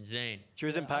snapped. It was insane. She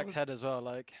was in I Pack's was- head as well,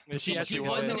 like. She actually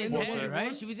was in his was. head,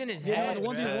 right? She was in his Yeah, head. the bro.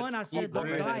 1v1, I said, don't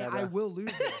Right. die, I will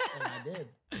lose this, and I did.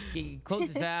 He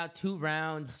closes out 2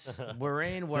 rounds. We're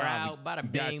in, we're out. Bada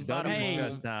bing,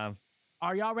 bada boom.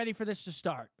 Are y'all ready for this to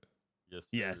start?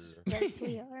 Yes. Yes,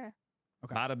 we are.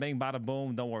 Okay. Bada bing, bada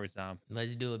boom. Don't worry, Tom.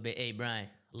 Let's do it. Hey, Brian.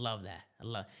 I love that. I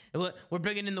love it. We're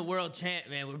bringing in the world champ,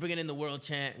 man. We're bringing in the world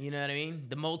champ. You know what I mean?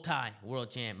 The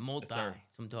multi-world champ. Multi. sir.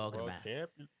 That's what I'm talking World about.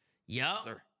 champion. Yup.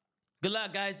 Sir. Good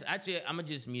luck, guys. Actually, I'm going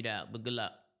to just mute out, but good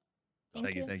luck.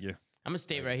 Thank you. Thank you. I'm going to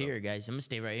stay right here, guys. I'm going to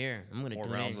stay right here. I'm going to More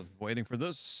tune rounds in. of waiting for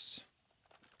this.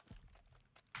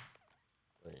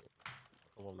 Wait,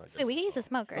 come on, Wait, we can use the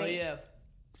smoke, right? Oh, yeah.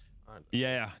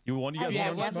 Yeah. You want you guys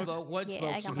yeah, want one smoke? One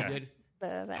smoke should be good.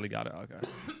 Really got it. Okay.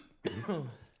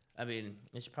 I mean,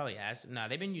 it should probably has. Nah,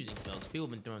 they've been using smokes. People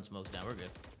have been throwing smokes down. We're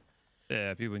good.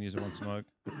 Yeah, people been using one smoke.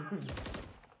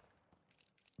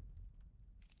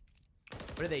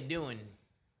 What are they doing?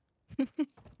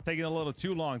 Taking a little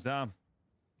too long, Tom.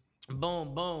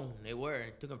 Boom, boom. They were.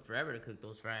 It took them forever to cook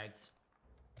those frags.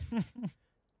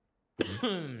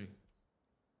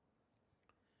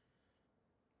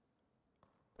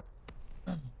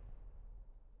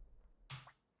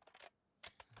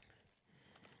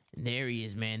 There he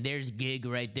is, man. There's Gig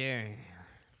right there.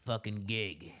 Fucking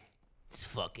Gig. This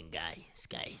fucking guy. This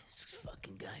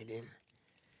fucking guy, dude.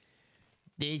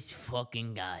 This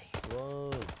fucking guy.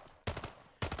 Whoa.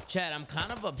 Chad, I'm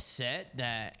kind of upset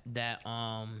that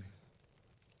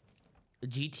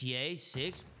GTA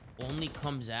 6 only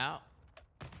comes out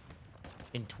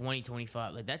in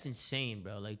 2025. Like, that's insane,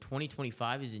 bro. Like,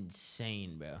 2025 is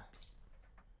insane, bro.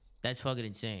 That's fucking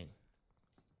insane.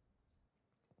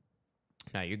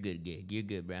 Nah, you're good, Gig. You're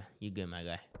good, bro. You're good, my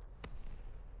guy.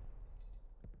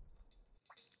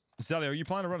 Sally, are you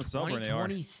planning to run a sub or an AR?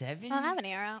 2027? I have an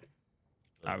AR out.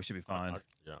 Alright, we should be fine.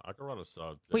 Yeah, I can run a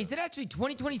sub. Wait, is it actually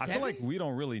 2027? I feel like we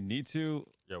don't really need to.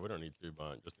 Yeah, we don't need to,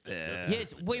 but just yeah.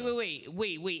 It's wait.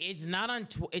 It's not on.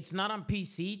 It's not on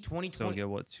PC. 2020. So we get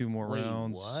what? 2 more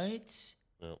rounds. What?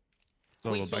 Yep.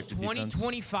 Wait, so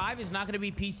 2025 is not going to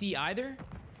be PC either?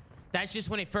 That's just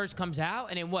when it first comes out,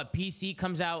 and then what? PC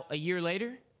comes out a year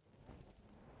later.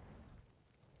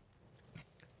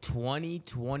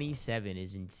 2027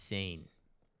 is insane.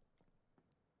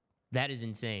 That is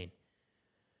insane.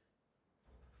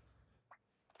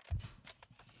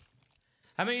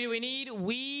 How many do we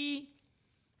need?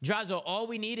 Drazo, all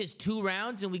we need is 2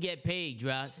 rounds and we get paid,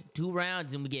 Draz. 2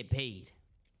 rounds and we get paid.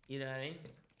 You know what I mean?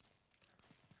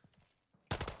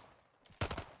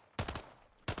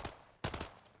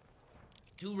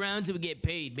 Two rounds and we get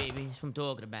paid, baby. That's what I'm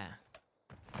talking about.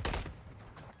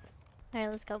 All right,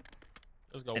 let's go.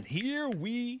 Let's go. And here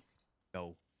we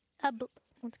go. Let's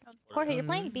go. Jorge, you're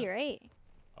playing B, right?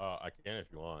 I can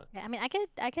if you want. Yeah, I mean, I could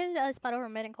spot over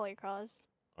mid and call your cross.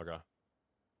 Okay.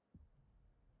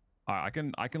 All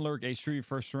right, I can lurk A Street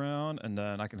first round, and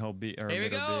then I can help B or Here we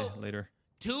mid or go. B later.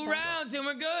 2 rounds and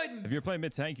we're good. If you're playing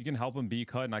mid tank, you can help him B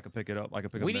cut, and I can pick it up. I can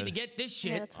pick up. We mid. need to get this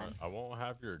shit. Yeah, I won't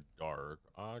have your dark.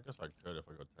 I guess I could if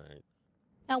I go tank.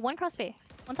 No, 1 cross B.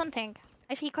 1's on tank.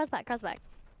 Actually, he cross back.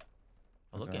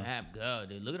 Oh, look at him go,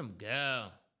 dude. Look at him go.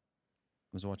 I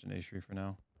was watching A Street for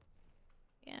now.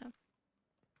 Yeah.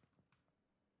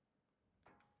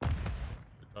 They're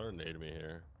trying to nade me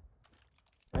here.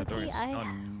 Okay,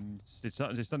 it's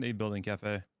on the A building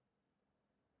cafe.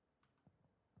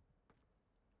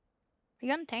 Are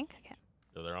you on tank? Okay.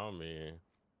 Yeah, they're on me.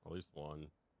 At least one.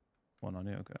 One on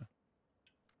you, okay.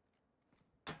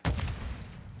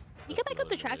 You can back up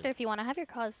the tractor if you want. I have your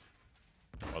cause.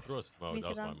 I'll throw a smoke. That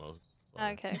was my most.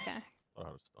 Okay. I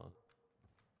have a stun.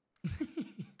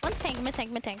 1's tank,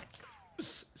 mid tank.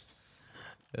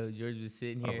 Oh, George was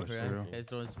sitting here, bro. He's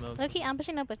throwing smoke. Loki, I'm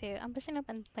pushing up with you. I'm pushing up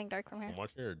and playing dark from here. I'm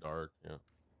watching your dark, yeah.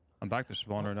 I'm back to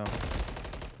spawn right now.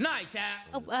 Nice,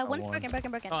 Oh, 1's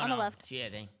broken. Oh, on no. the left.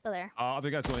 Shit, thing. Still there. I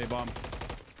think that's going A bomb.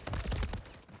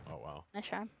 Oh, wow. Nice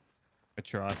try. I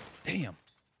tried. Damn.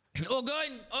 All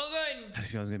good. All good. I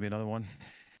feel it's gonna be another one.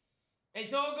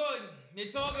 It's all good.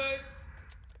 It's all good.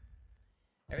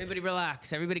 Everybody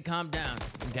relax. Everybody calm down.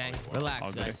 Okay?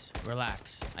 Relax, guys.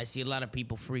 Relax. I see a lot of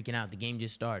people freaking out. The game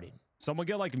just started. Someone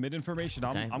get like mid information.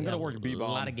 I'm gonna work B bomb.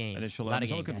 A lot of game. Initially. A lot of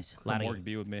Someone game, can guys. A lot of work game.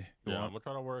 B with me. Yeah, I'm gonna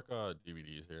try to work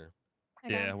DVDs here.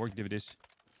 Okay. Yeah, work DVDs.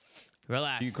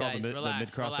 Relax, You can call guys. the mid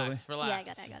Relax. cross Relax. Yeah,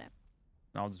 Relax. I got it.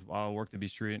 I'll work the B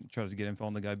street and try to get info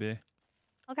on the guy B.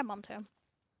 I'll get bomb too.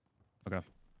 Okay.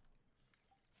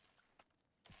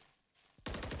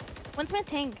 1's mid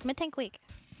tank weak.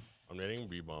 I'm nading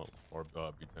B bomb or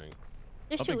B tank.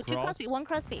 There's 2 cross B, 1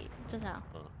 cross B just now.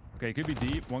 Okay, it could be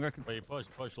deep. One guy could. Wait,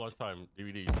 push last time.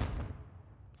 DVDs.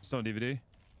 Still on DVD?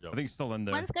 Yep. I think it's still in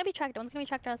there. 1's gonna be tracked. 1's gonna be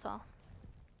tracked as well.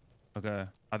 Okay.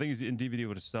 I think he's in DVD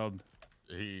with a sub.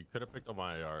 He could have picked up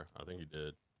my AR. I think he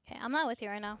did. Okay, I'm not with you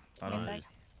right now. I don't know.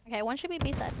 Okay, 1 should be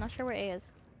B side. Not sure where A is.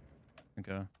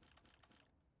 Okay.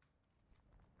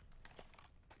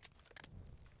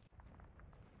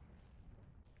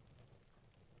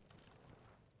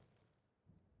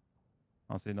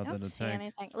 I don't see nothing in the tank.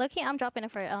 Anything. Loki, I'm dropping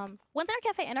it for 1's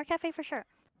in our cafe for sure.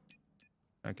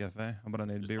 Our cafe. I'm gonna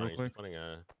need B real quick.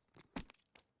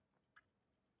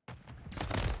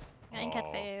 Yeah, in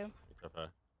cafe.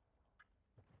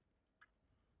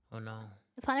 Oh no.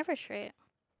 It's fine for straight.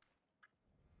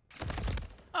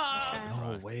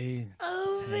 Oh, no way.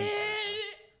 Oh man.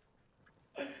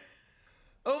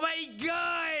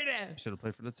 Should have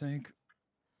played for the tank.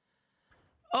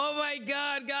 Oh my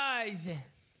God, guys.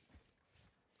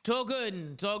 It's all good.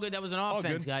 It's all good. That was an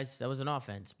offense, guys. That was an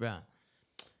offense, bro.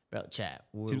 Bro, chat.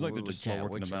 Seems like they're just slow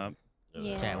working the map.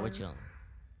 Yeah. Chat, we're chilling.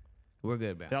 We're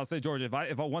good, bro. Yeah, I'll say, George,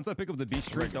 if once I pick up the beast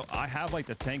strike, though, I have like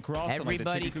the tank cross. Everybody and,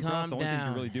 like, the calm cross. The only thing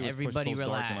you really do Everybody is push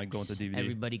relax. dark and like go into DVD.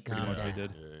 Everybody calm down.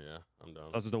 Yeah, I'm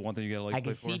down. That's just the one thing you gotta like. I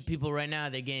can see people right now.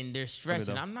 They're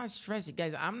stressing. Okay, I'm not stressing,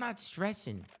 guys. I'm not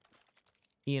stressing.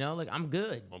 You know, like I'm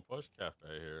good. One push cafe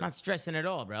here. Not stressing at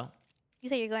all, bro. You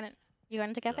say you're going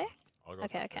to cafe? I'll go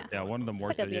Okay. Yeah, one of them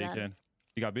worked. Pick Yeah, up you can.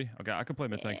 You got B? Okay, I can play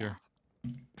mid tank here.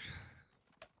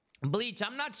 Bleach,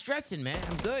 I'm not stressing, man.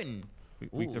 I'm good.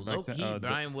 Weak Ooh, their back low-key,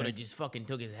 Brian would have just fucking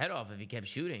took his head off if he kept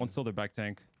shooting. One's still their back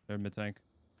tank. They're mid tank.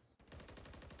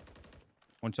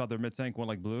 One shot their mid tank, one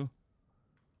like blue.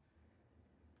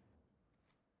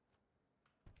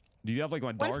 Do you have like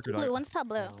my dark One's or blue, one's top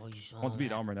blue. One's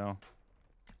beat armor now.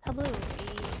 Top blue.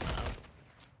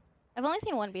 I've only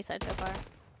seen one B side so far.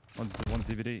 One's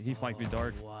DVD. He flanked me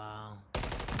dark. Wow.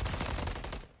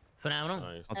 Phenomenal.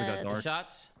 Nice. Also got dark.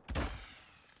 Shots.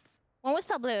 One was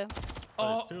top blue.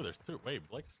 Oh, there's two. Wait,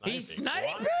 Blake's sniping. He's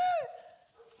sniping?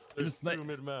 There's two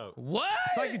mid-mount. What?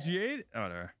 Sniping G8? Oh,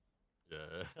 there. Yeah,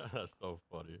 that's so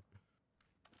funny.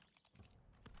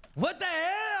 What the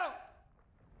hell?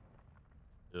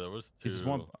 Yeah, there was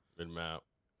two mid-map.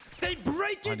 They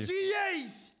breaking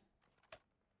GAs.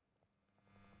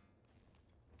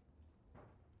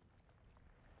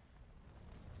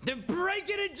 They're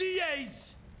breaking the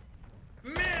GAs.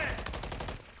 Man. Nice.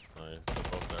 They're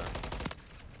both there.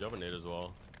 You have a nade as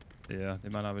well. Yeah, they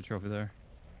might not have a trophy there.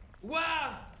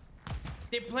 Wow.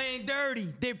 They're playing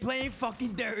dirty. They're playing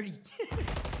fucking dirty.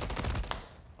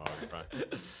 Oh, you're right.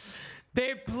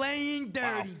 They're playing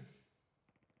dirty. Wow.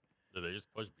 Did they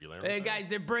just push B-Lane? Hey guys,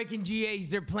 they're breaking GAs.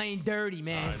 They're playing dirty,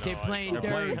 man. They're playing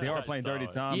dirty. They are playing dirty,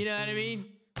 Tom. You know what I mean?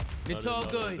 It's all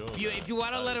good. If you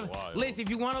want to let them listen, if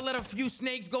you want to let a few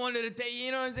snakes go under the table,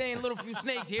 you know what I'm saying? A little few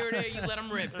snakes here or there, you let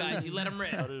them rip, guys. You let them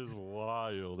rip. That is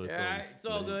wild. All right, it's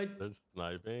all good. They're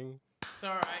sniping. It's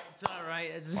all right. It's all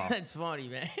right. It's funny,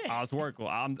 man. Let's work.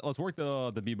 Let's work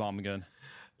the B bomb again.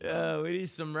 Yeah, we need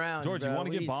some rounds. George, bro. you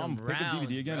want to get bomb? Pick up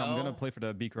DVD again. Bro. I'm gonna play for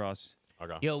the B cross.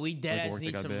 Okay. Yo, we deadass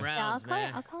need some rounds,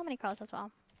 man. I'll call him any cross as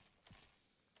well.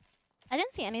 I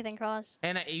didn't see anything cross.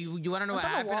 And you want to know what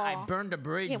happened? I burned the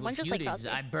bridge with Futives.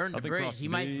 I burned the bridge. He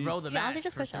might throw the match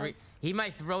for 3. He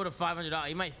might throw the $500.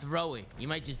 He might throw it. He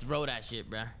might just throw that shit,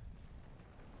 bro.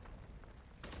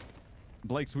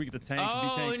 Blake's weak at the tank.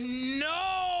 Oh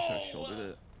no! Should have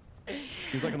shouldered it.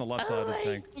 He's like on the left side of the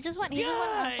tank. He just went. He just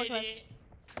went on forklift.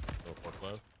 Go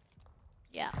forklift.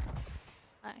 Yeah.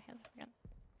 Alright, has a gun.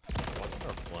 What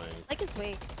are playing? Like it's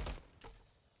weak.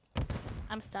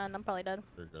 I'm stunned. I'm probably dead.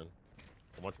 You're good.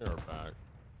 I'm watching her back.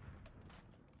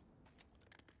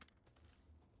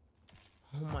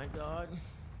 Oh my god.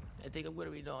 I think I'm gonna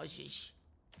be nauseous.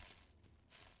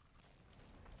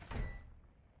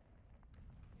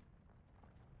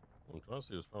 I'm trying to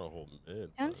see who's trying to hold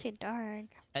mid. I don't see dark.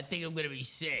 I think I'm gonna be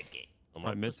sick.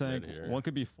 Alright, mid tank. One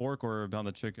could be fork or down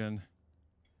the chicken.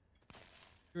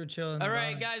 We're chilling. All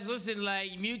right, guys, listen,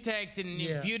 like Mutex and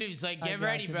Futives, like get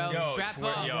ready, bro. Yo, Strap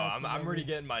up. Yo, I'm already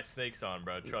getting my snakes on,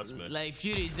 bro. Trust me. Like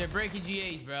Futives, they're breaking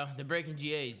GAs, bro. They're breaking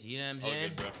GAs. You know what I'm saying?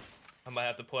 Good, bro. I might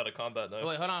have to pull out a combat knife.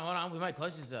 Wait, hold on. We might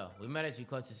clutch this up. We might actually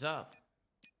clutch this up.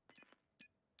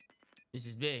 This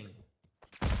is big.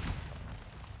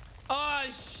 Oh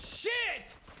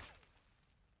shit!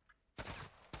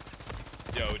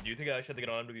 Yo, do you think I actually have to get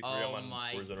on MW3? Oh I'm on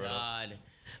my Warzone god. right now.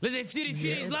 Listen,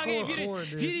 Futives, lock in,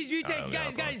 Futives, Mutex,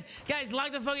 guys,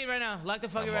 lock the fuck in right now. Lock the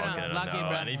fuck in right now. Lock in,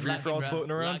 bro. Any free for alls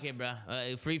floating around? Lock in, bro.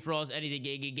 Free for alls, anything.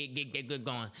 Get good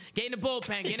going. Get in the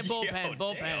bullpen. Get in the bullpen.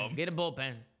 Bullpen. Get in the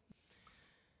bullpen.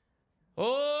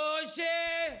 Oh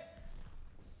shit!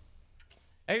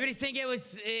 Everybody's saying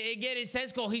get his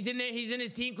sense call. He's in there. He's in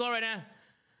his team call right now.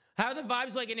 How are the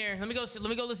vibes like in here? Let me go listen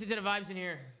to the vibes in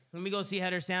here. Let me go see how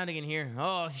they're sounding in here.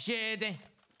 Oh shit!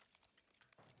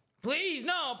 Please,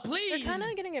 no, please. They're kind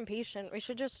of getting impatient. We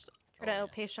should just try to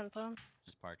outpatient them.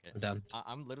 Just park it. I'm down.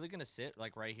 I'm literally gonna sit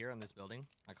like right here on this building.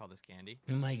 I call this candy.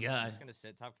 Oh my I'm god. just gonna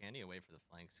sit top candy away for the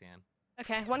flank scan.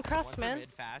 Okay, one cross, man.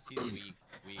 Mid fast, he's weak.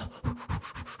 I'm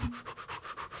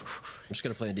just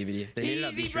gonna play a DVD. They needed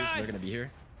up these streets, so they're gonna be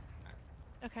here.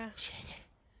 Okay. Shit.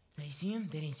 Did they see him?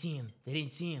 They didn't see him. They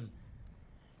didn't see him.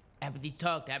 Apathy's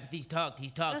talked. He's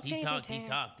talked.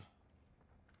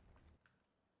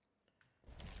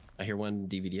 I hear one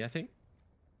DVD, I think.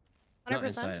 100%? Not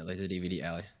inside, like the DVD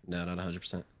alley. No, not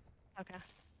 100%. Okay.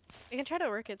 We can try to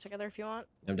work it together if you want.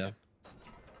 I'm down.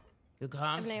 Good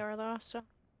I have comms. an AR though, so.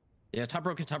 Yeah, top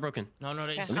broken, top broken. No,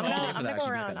 they Okay. saw I'm him. gonna go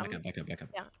around. Back up.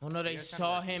 Yeah. Oh no, they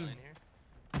saw him.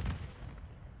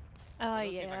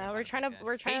 Yeah, we're trying to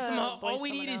Asim, all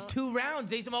we need is 2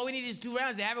 rounds. Asim, all we need is 2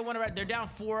 rounds. They haven't won around. They're down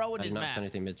 4-0 in this map.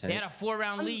 Anything mid They had a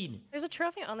 4-round lead. There's a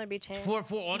trophy on their B chain.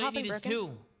 4-4. All they need is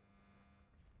 2.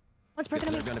 One's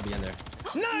broken. They're gonna be in there.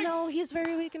 Nice! No, he's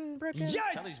very weak and broken.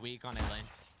 Yes! Kelly's weak on A lane.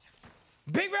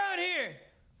 Big round here.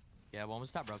 Yeah, well,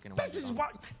 stop broken. This is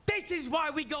why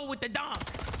we go with the donk.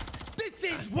 This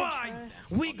is why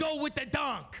we go with the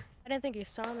donk. I didn't think you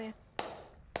saw me.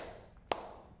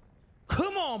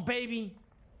 Come on, baby.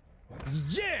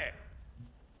 Yeah.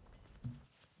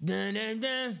 Dun, dun,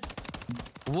 dun.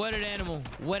 What an animal.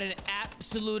 What an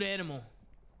absolute animal.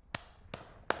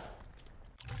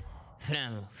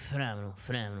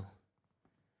 Phenomenal.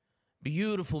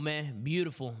 Beautiful, man.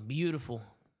 Beautiful.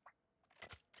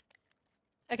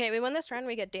 Okay, we win this round,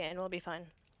 we get D, and we'll be fine.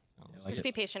 Just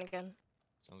be patient again.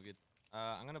 Sounds good.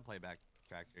 I'm gonna play back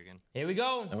tractor again. Here we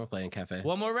go. And we're playing cafe.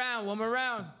 One more round.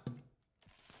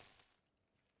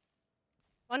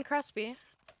 One cross B.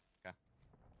 Okay.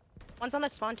 One's on the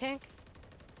spawn tank.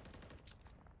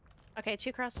 Okay,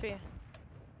 2 cross B. Got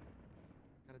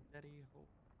a daddy hole.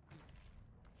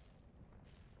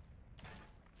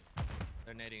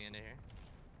 They're nading into here.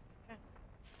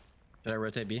 Should I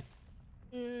rotate B?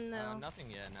 No. Nothing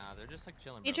yet. Nah, they're just like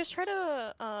chilling. You just try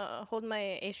to hold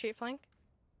my A street flank.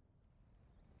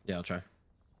 Yeah, I'll try.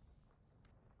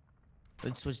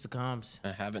 Let's switch the comms.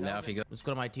 I have it now. If you go, let's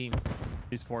go to my team.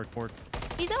 He's forward.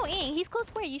 He's OAing. He's close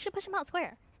square. You should push him out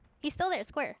square. He's still there,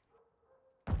 square.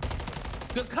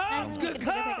 Good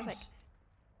comms.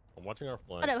 I'm watching our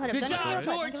flank. Hold up. Good job,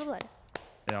 George.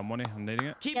 Yeah, I'm nading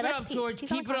it. Keep it up, George.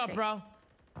 Keep it up, bro.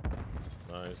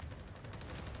 Nice.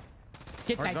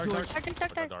 Get that,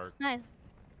 George. Dark. Nice.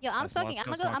 Yo, I'm smoking. I'm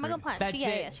gonna go punch. That's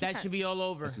it. That should be all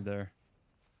over. This is there.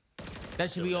 That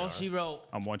should be all she wrote.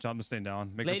 I'm one shot. I'm staying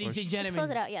down. Ladies and gentlemen,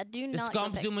 close it out. Yeah, do the not.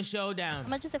 Scump Zoomaa showdown. I'm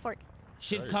gonna just hit fork.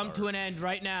 Should come to an end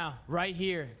right now, right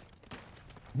here.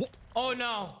 Oh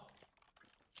no!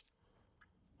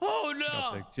 Oh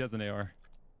no! She has an AR.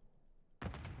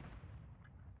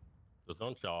 Just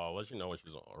don't show. I'll let you know when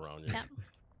she's around you. Yeah.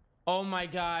 Oh my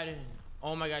god!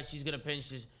 Oh my god! She's gonna pinch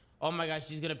this. Oh my god!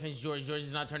 She's gonna pinch George. George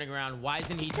is not turning around. Why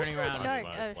isn't he turning around?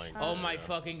 Oh my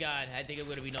fucking god! I think I'm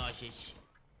gonna be nauseous.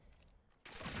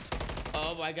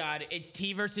 Oh my god! It's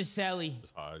T versus Sally.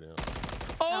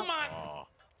 Oh my!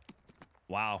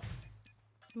 Wow.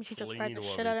 She just fried the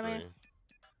shit out of me.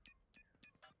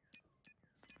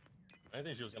 I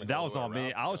think she was gonna that was on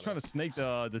me. I was trying to snake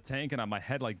the tank, and my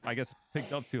head, like, I guess,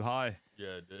 picked up too high.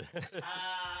 Yeah, it did.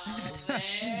 Oh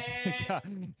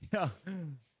man! Yeah.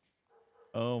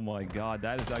 Oh my god,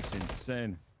 that is actually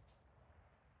insane.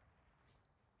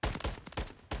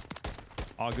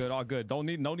 All good. No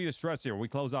need to stress here. We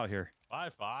close out here.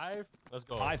 5-5. Let's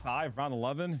go. 5-5, round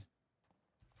 11.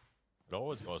 It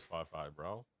always goes 5-5,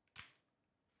 bro.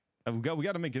 And we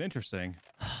got to make it interesting.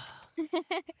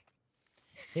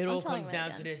 It all comes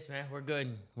down to this, man. We're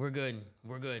good. We're good.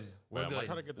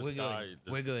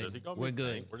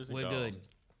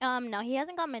 No, he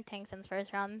hasn't got mid tank since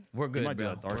first round. We're good,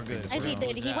 bro. We're good. Actually, he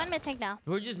did. He won mid tank now.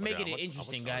 We're just making it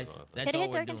interesting, guys. That's all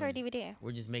we're doing.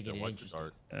 We're just making it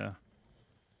interesting. Yeah.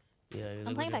 Yeah.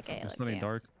 I'm playing back A. Still in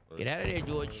dark. Get out of there,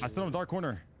 George. I still in dark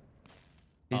corner.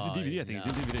 He's the DVD, I think.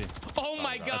 He's in DVD. Oh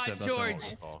my god,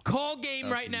 George. Call game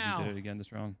right now. Did it again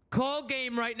this round. Call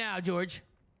game right now, George.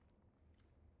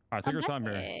 All right, take your time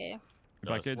here.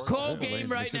 Call game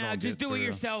right now. Just do it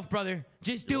yourself, brother.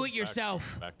 Just do it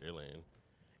yourself.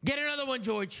 Get another one,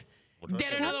 George.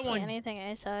 Get another one. Anything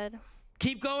I said.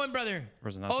 Keep going, brother.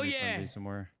 Oh yeah.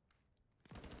 Somewhere.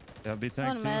 Yeah, B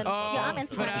tank too. Oh, I'm in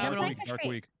dark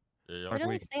weak.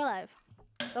 Literally stay alive.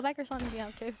 Go back or spawn and be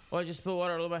out too. Oh, just spill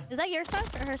water a little bit. Is that your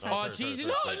stuff or her stuff? Oh Jesus!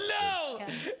 No!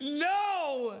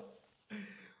 No!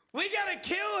 We gotta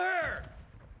kill her.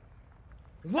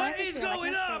 What is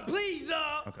going on? Please,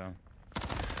 no. Okay.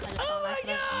 Oh my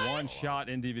god! One shot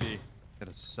in DVD. Get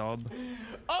a sub.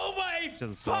 Oh my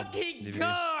fucking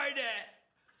god!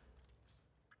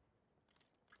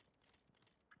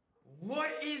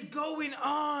 What is going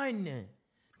on?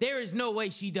 There is no way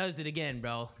she does it again,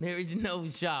 bro. There is no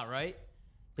shot, right?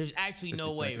 There's actually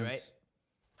no way, right?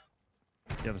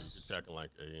 Yeah, second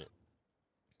like 8.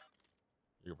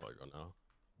 You're probably going now.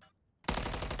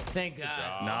 Thank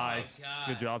God. Nice. Oh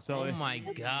good job, Sally. Oh my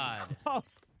God.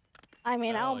 I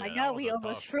mean, oh my god, we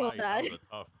almost rolled that. That was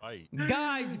a tough fight.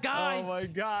 Guys. Oh my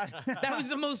god. That was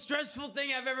the most stressful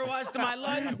thing I've ever watched in my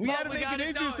life. We had to make it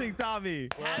interesting, Tommy.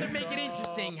 Had to make it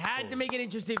interesting. Had to make it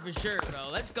interesting for sure, bro.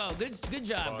 Let's go. Good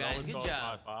job, guys. Good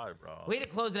job. 5-5, bro. Way to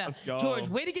close it out. Let's go. George,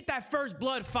 way to get that first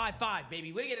blood 5-5,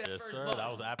 baby. Way to get that first blood. That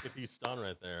was after stun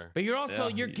right there. But you're also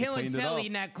Yeah, you're you killing cleaned it Sally up.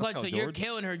 in that clutch, Let's so go, you're George.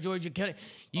 killing her, George. You're killing.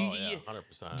 You,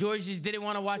 100%. George just didn't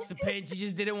want to watch the pinch. He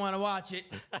just didn't want to watch it.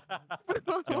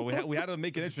 So we had to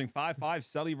make it interesting. 5-5,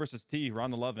 Selly versus T,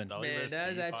 round 11. Man, that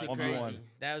was actually crazy.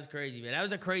 That was crazy, man. That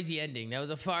was a crazy ending. That was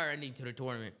a fire ending to the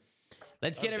tournament.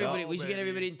 Let's get everybody. We should get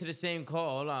everybody into the same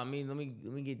call. Hold on, let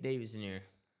me get Davis in here.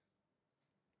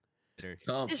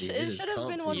 Comfy. It should have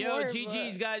been one Yo, more.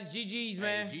 GG's guys, GG's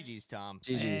man. GG's Tom.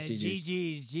 GG's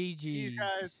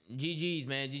guys. GG's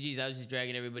man, GG's. I was just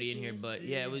dragging everybody in here, but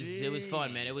yeah, it was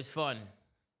fun, man. It was fun.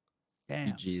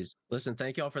 Damn. Jeez. Listen,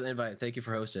 thank y'all for the invite. Thank you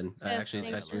for hosting. I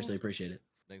seriously appreciate it.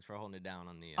 Thanks for holding it down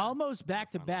on the. Almost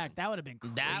back to back. That would have been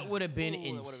crazy. That would have been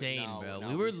insane, bro.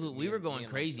 We were going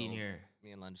crazy in here.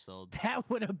 Me and Lunch sold. That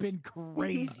would have been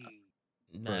crazy.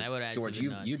 No, that would actually George, been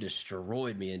nuts. you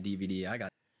destroyed me in DVD. I got.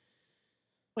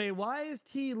 Wait, why is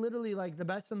T literally like the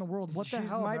best in the world? What the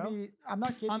hell, bro? I'm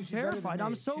not kidding. I'm terrified.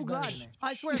 I'm so glad.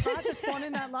 I swear, if I had to spawn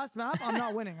in that last map, I'm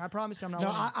not winning. I promise you, I'm not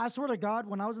winning. I swear to God,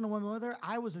 when I was in the women with her,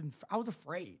 I was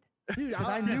afraid. Dude,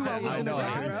 I knew I was. I know. I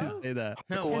bro. heard you say that.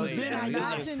 No way.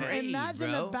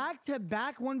 Imagine the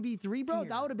back-to-back 1v3, bro.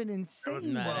 That would have been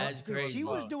insane. Nah, bro. that's crazy. She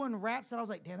was doing raps, and I was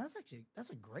like, damn, that's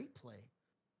a great play.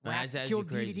 Nah, Raps that's actually killed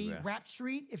crazy, DDD, bro. Rap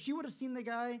Street. If she would have seen the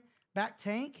guy back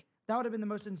tank, that would have been the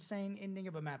most insane ending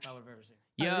of a map I would have ever seen.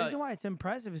 The reason why it's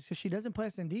impressive is because she doesn't play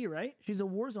S&D, right? She's a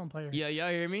Warzone player. Yeah, y'all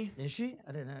hear me? Is she?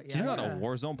 I didn't know. Yeah. She's not a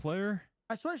Warzone player.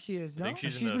 I swear she is. I No? think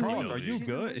she's in the Are you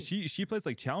good? She plays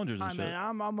like challengers and shit. Man,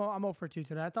 I'm 0 for 2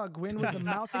 today. I thought Gwen was a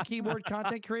mouse and keyboard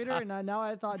content creator, and now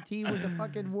I thought T was a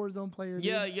fucking Warzone player. Dude.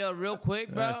 Yeah, real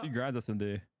quick, bro. She grinds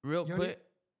S&D. Real quick.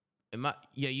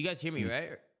 You guys hear me,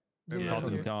 right?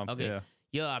 Tom. Okay. Yeah.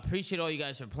 Yo, I appreciate all you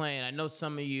guys for playing. I know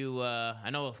some of you, I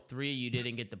know 3 of you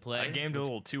didn't get to play. I gamed a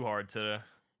little too hard today.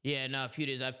 Yeah, no, a few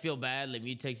days. I feel bad. Like,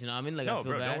 you takes it on me. Like, No, I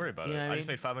feel bro, bad. don't worry about it. I just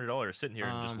made $500 sitting here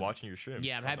and just watching your stream.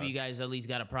 Yeah, I'm happy you guys at least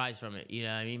got a prize from it. You know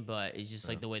what I mean? But it's just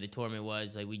like the way the tournament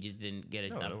was. Like, we just didn't get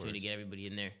an opportunity to get everybody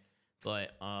in there.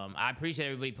 But I appreciate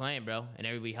everybody playing, bro, and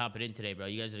everybody hopping in today, bro.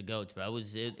 You guys are the goats, bro. It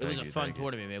was a fun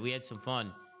tournament, man. We had some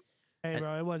fun. Hey,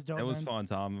 bro, it was dope. It was fun,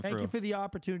 Tom. Thank you for the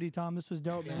opportunity, Tom. This was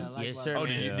dope, man. Yes, sir. Oh,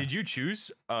 man. did you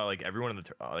choose like everyone in the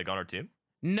like on our team?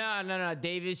 No.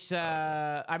 Davis.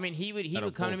 I mean, he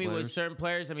would come to me with certain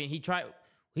players. I mean, he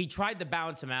tried to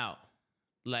balance them out.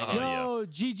 Like, yo,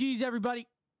 GG's everybody.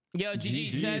 Yo,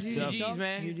 GG's says GG's,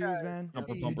 man. GG's, man.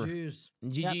 GG's,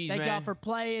 Thank man. y'all for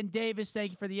playing, Davis.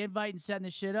 Thank you for the invite and setting the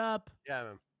shit up. Yeah,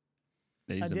 man.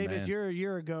 Davis,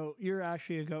 you're a goat. You're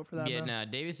actually a goat for that. Yeah, bro. nah,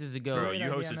 Davis is the goat. Bro, you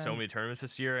hosted so many tournaments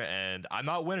this year, and I'm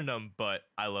not winning them, but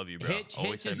I love you, bro.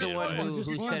 Hitch is the one who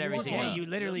set everything up. You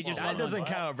literally just that doesn't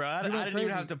count, bro. I didn't even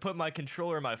have to put my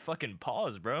controller in my fucking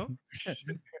paws, bro.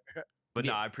 But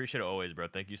no, I appreciate it always, bro.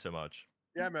 Thank you so much.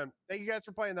 Yeah, man. Thank you guys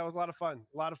for playing. That was a lot of fun.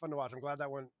 A lot of fun to watch. I'm glad that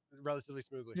went relatively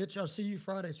smoothly. Bitch, I'll see you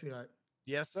Friday, sweetheart.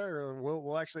 Yes, sir.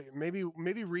 We'll actually maybe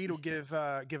Reed will give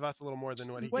us a little more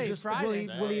than what he. Wait, gives. Friday?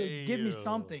 Will he give me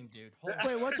something, dude?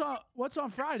 Wait, what's on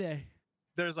Friday?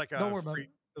 There's like Don't worry a about free. it.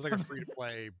 There's like a free to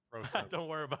play pro. Don't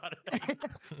worry about it.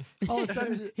 All of a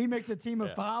sudden, he makes a team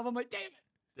of 5. I'm like, damn it.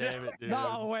 Damn it, dude.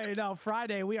 No, wait, no.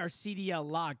 Friday we are CDL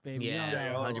locked, baby.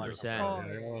 Yeah,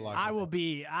 100%. I will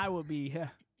be. I'll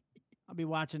be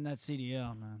watching that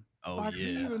CDL, man. Oh if I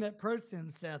see you in that pro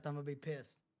sim, Seth, I'm gonna be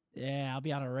pissed. Yeah, I'll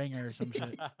be on a ringer or some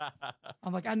shit.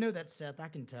 I'm like, I know that's Seth. I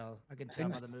can tell. I can tell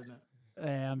by the movement.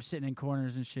 Yeah, I'm sitting in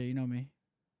corners and shit. You know me,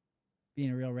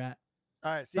 being a real rat.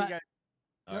 All right, see you guys.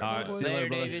 All right, see you later,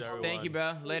 brother. Davis. Thank you,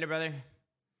 bro. Later, brother.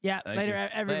 Yeah, Thank later, you.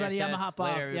 everybody. Later, I'm gonna Seth. hop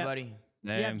off. Later, everybody.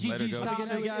 Yeah, GG's, Later, Tom.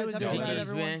 It was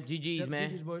GG's, man. GG's, man.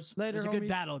 GG's, boys. It was a good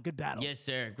battle. Good battle. Yes,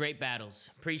 sir. Great battles.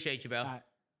 Appreciate you, bro. All right.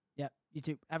 Yeah, you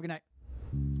too. Have a good night.